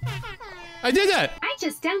 Hoo-ya! I did it! I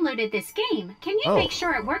just downloaded this game. Can you make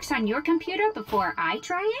sure it works on your computer before I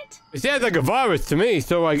try it? It sounds like a virus to me,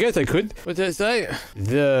 so I guess I could. What's that say?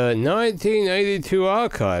 The 1982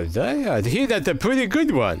 archives, eh? I hear that's a pretty good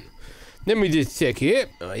one. Let me just check here.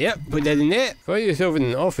 Yep, put that in there. Find yourself in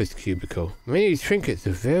an office cubicle. Many trinkets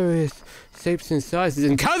of various shapes and sizes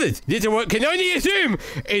and colors. This is what can only assume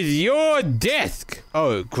is your desk.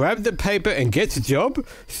 Oh, grab the paper and get the job.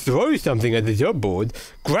 Throw something at the job board.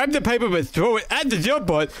 Grab the paper but throw it at the job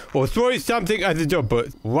board, or throw something at the job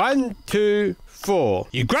board. 1, 2, 4.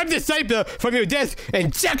 You grab the stapler from your desk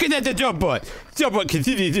and chuck it at the job board. Job board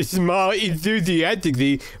continues to smile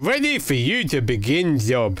enthusiastically, ready for you to begin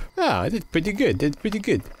job. Ah, that's pretty good. That's pretty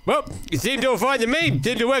good. Well, it seems all fine to me.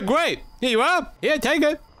 Seems to work great. Here you are. Here, take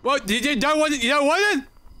it. What? You don't want it? You don't want it?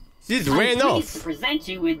 She just ran off. I'm pleased to present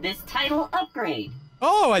you with this title upgrade.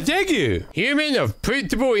 Oh, I thank you. Human of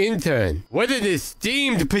principal intern. What an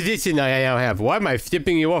esteemed position I now have. Why am I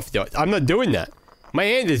flipping you off, though? I'm not doing that. My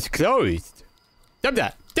hand is closed. Stop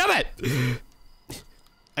that. Stop it.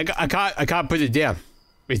 I can't put it down.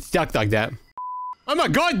 It's stuck like that. Oh my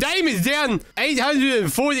god, name is down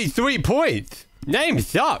 843 points. Name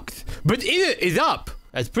sucks. But in it is up.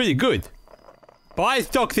 That's pretty good. Buy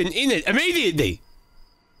stocks in it immediately.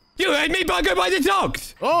 You heard me, but go buy the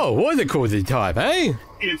stocks. Oh, what's it called this time, eh?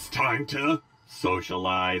 It's time to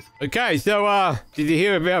socialize. Okay, so, did you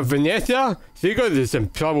hear about Vanessa? She got into some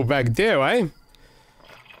trouble back there, eh?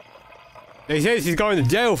 They say she's going to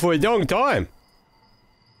jail for a long time.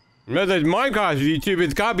 You know, those Minecraft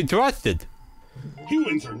YouTubers can't be trusted.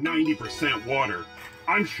 Humans are 90% water.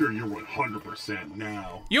 I'm sure you're 100%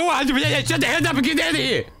 now. You're 100%. Shut the hell up and get out of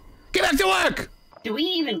here. Get back to work. Do we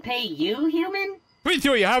even pay you, human? Pretty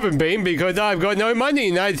sure you haven't been, because I've got no money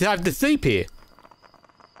and I just have to sleep here.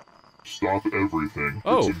 Stop everything.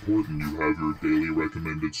 Oh. It's important you have your daily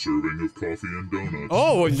recommended serving of coffee and donuts.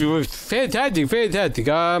 Oh, it was fantastic, fantastic.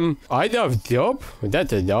 I love job.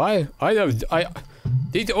 That's a lie.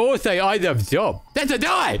 These all say I love job. That's a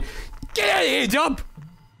lie. Get out of here, job.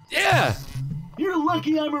 Yeah. You're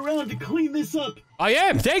lucky I'm around to clean this up. I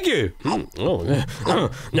am. Thank you. Oh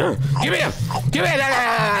no. Give me up. Give me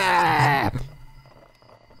up.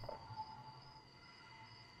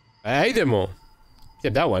 I hate them all.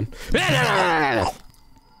 Except that one.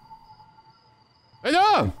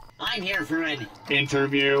 Hello! I'm here for an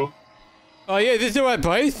interview. Oh yeah, this is the right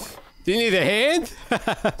place. Do you need a hand?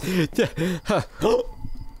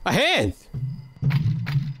 A hand!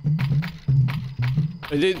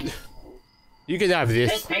 You can have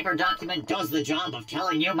this. This paper document does the job of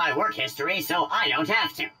telling you my work history, so I don't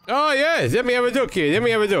have to. Oh yes, let me have a look here. Let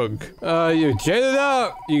me have a look. You're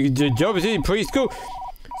janitor. You job is in preschool.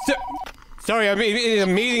 Sorry, I'm in a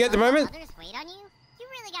meeting at the moment. Others wait on you? You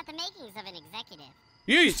really got the makings of an executive.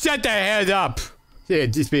 You shut the head up. Yeah,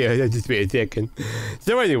 just be a second.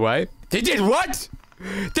 So anyway, they did what?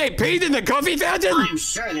 They peed in the coffee fountain? I'm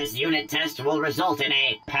sure this unit test will result in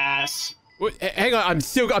a pass. Wait, hang on, I'm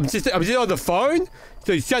just on the phone.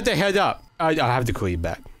 So shut the head up. I have to call you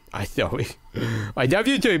back. I'm sorry. I love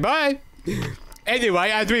you too. Bye. Anyway,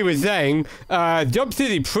 as we were saying, Job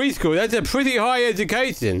City Preschool, that's a pretty high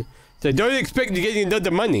education. So don't expect to get another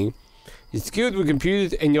money. You're skilled with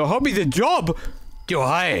computers and your hobby's a job. You're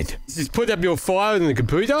hired. Just put up your file on the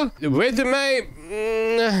computer. The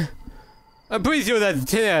resume, I'm pretty sure that's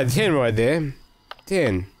 10 out of 10 right there.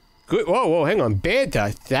 10. Good. Whoa, hang on.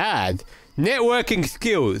 Banter. Sad. Networking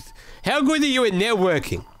skills. How good are you at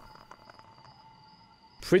networking?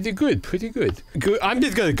 Pretty good. Good. I'm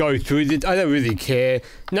just gonna go through this. I don't really care.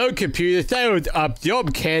 No computer. Sales up.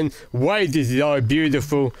 Job can. Wages low.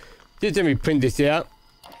 Beautiful. Just let me print this out.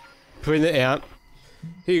 Print it out.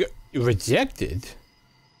 Here you go. You're rejected?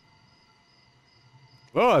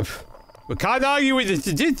 Oh, we can't argue with the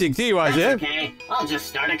statistics here, right there. Okay, I'll just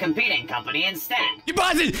start a competing company instead. You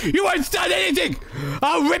bastard! You won't start anything!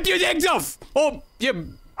 I'll rip your legs off! Or your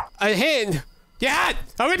hand. Your hat!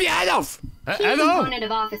 I'll rip your hat off! Key component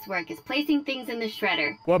of office work is placing things in the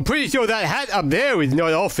shredder. Well, I'm pretty sure that hat up there is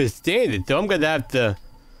not office standard, so I'm gonna have to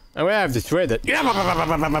shred it.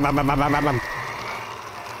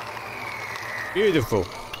 Beautiful.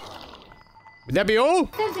 Would that be all?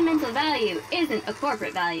 Sentimental value isn't a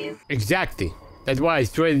corporate value. Exactly. That's why I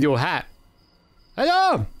threaded your hat.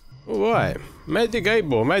 Hello! Alright. Magic 8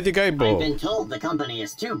 ball, magic 8 ball. I've been told the company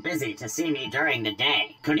is too busy to see me during the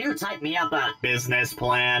day. Could you type me up a business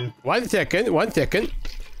plan? 1 second, 1 second.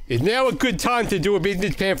 Is now a good time to do a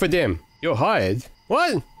business plan for them? You're hired?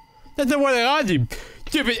 What? That's not what I asked you.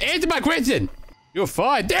 Stupid, answer my question! You're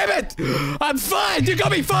fired, damn it! I'm fired! You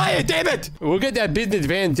got me fired, damn it! We'll get that business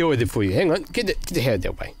plan sorted for you. Hang on, get the hell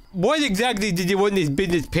that way. What exactly did you want this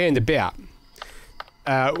business plan about?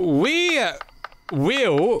 We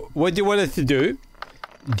will, what do you want us to do?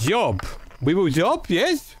 Job. We will job,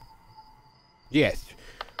 yes? Yes.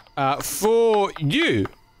 For you,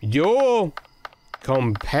 your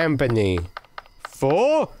company,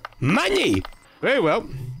 for money. Very well.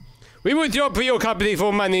 We will job for your company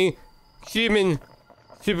for money. Human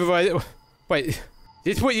supervisor. Wait, is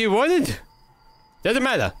this what you wanted? Doesn't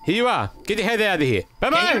matter. Here you are. Get the head out of here.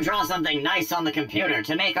 Bye-bye. Can you draw something nice on the computer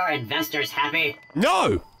to make our investors happy?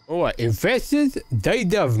 No! Alright, investors, they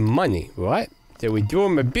love money, right? So we draw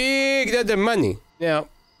them a big lot of money. Now,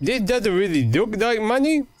 this doesn't really look like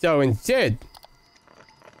money, so instead,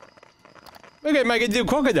 we're gonna make a little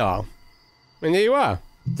crocodile. And there you are.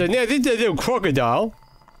 So now this is a little crocodile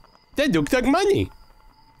that looks like money.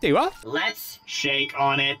 There you are. Let's shake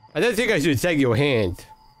on it. I don't think I should take your hand.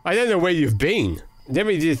 I don't know where you've been. Let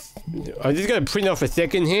me just... I'm just gonna print off a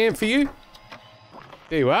second hand for you.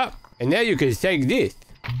 There you are. And now you can take this.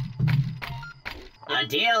 A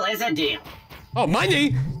deal is a deal. Oh,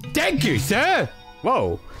 money? Thank you, sir.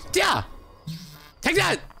 Whoa. Yeah. Take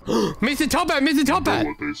that. Mr. Top Hat, Mr. Top Hat. You know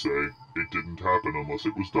what they say. It didn't happen unless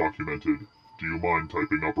it was documented. Do you mind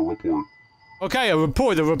typing up a report? Okay, a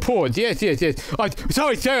report. Yes. Oh,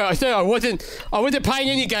 sorry, sir. I wasn't playing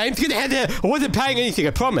any games. Get out there. I wasn't playing anything,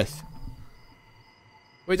 I promise.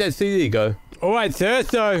 Where'd that CD go? Alright, sir,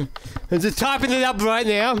 so I'm just typing it up right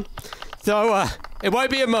now. So, it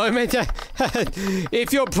won't be a moment.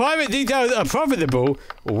 If your private details are profitable,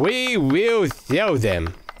 we will sell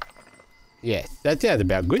them. Yes, that sounds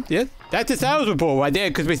about good, yes. That's a sales report right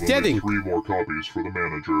there, because we're selling. 3 more copies for the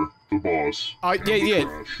manager, the boss, and yeah. the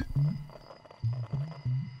trash.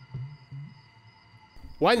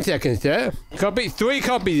 1 second, sir. 3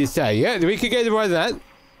 copies, you say, yeah? We can get rid of that.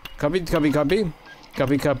 Copy.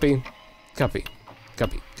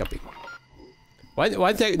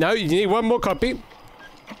 1 second. No, you need 1 more copy.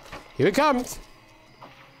 Here it comes.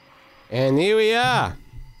 And here we are.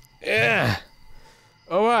 Yeah.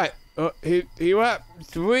 Alright. Here you are.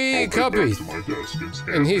 3 copies.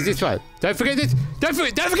 And here's this one. Don't forget this. Don't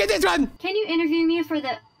forget this one. Can you interview me for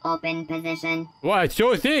the open position? Well,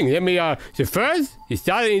 sure thing. Let me, so first, you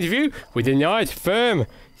start an interview with a nice, firm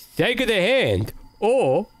shake of the hand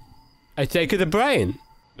or a shake of the brain.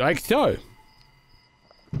 Like so.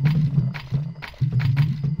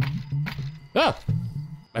 Ah!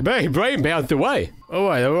 My brain bounced away.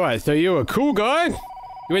 Alright. So you're a cool guy?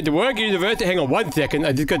 You went to work at university? Hang on 1 second.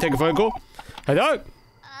 I just gotta take a phone call. Hello?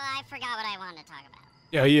 I forgot what I wanted to talk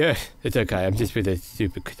about. Oh, yeah. It's okay. I'm just with a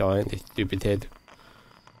stupid client, a stupid head.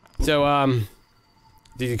 So,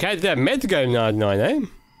 did you catch that Mets game last night, eh?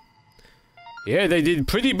 Yeah, they did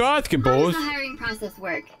pretty basketballs. How does the hiring process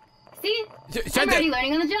work? See? I'm already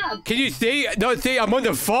learning on the job. Can you see? No, see, I'm on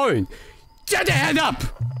the phone. Shut the head up!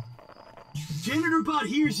 Janitor Bot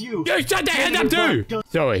hears you. You shut the head up too!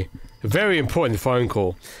 Sorry. A very important phone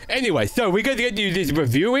call. Anyway, so we're gonna get you this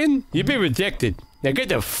review in. You've been rejected. Now get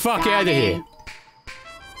the fuck out of here.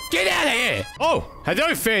 Get out of here! Oh,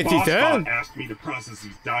 hello, fancy sir. Boss asked me to process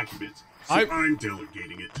these documents, so I'm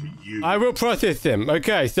delegating it to you. I will process them.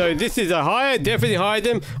 Okay, so this is a hire. Definitely hired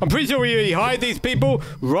them. I'm pretty sure we already hired these people.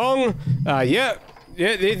 Wrong. Yeah,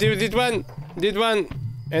 this one,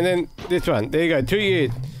 and then this one. There you go. 2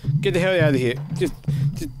 years. Get the hell out of here. Just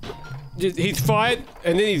he's fired,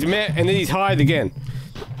 and then he's met, and then he's hired again.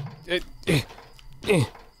 There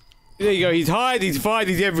you go. He's hired, he's fired,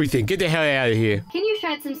 he's everything. Get the hell out of here. Can you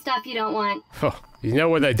shred some stuff you don't want? Oh, you know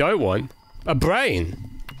what they don't want? A brain.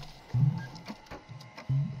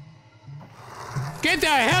 Get the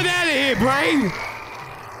hell out of here, brain!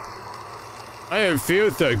 I don't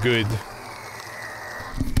feel so good.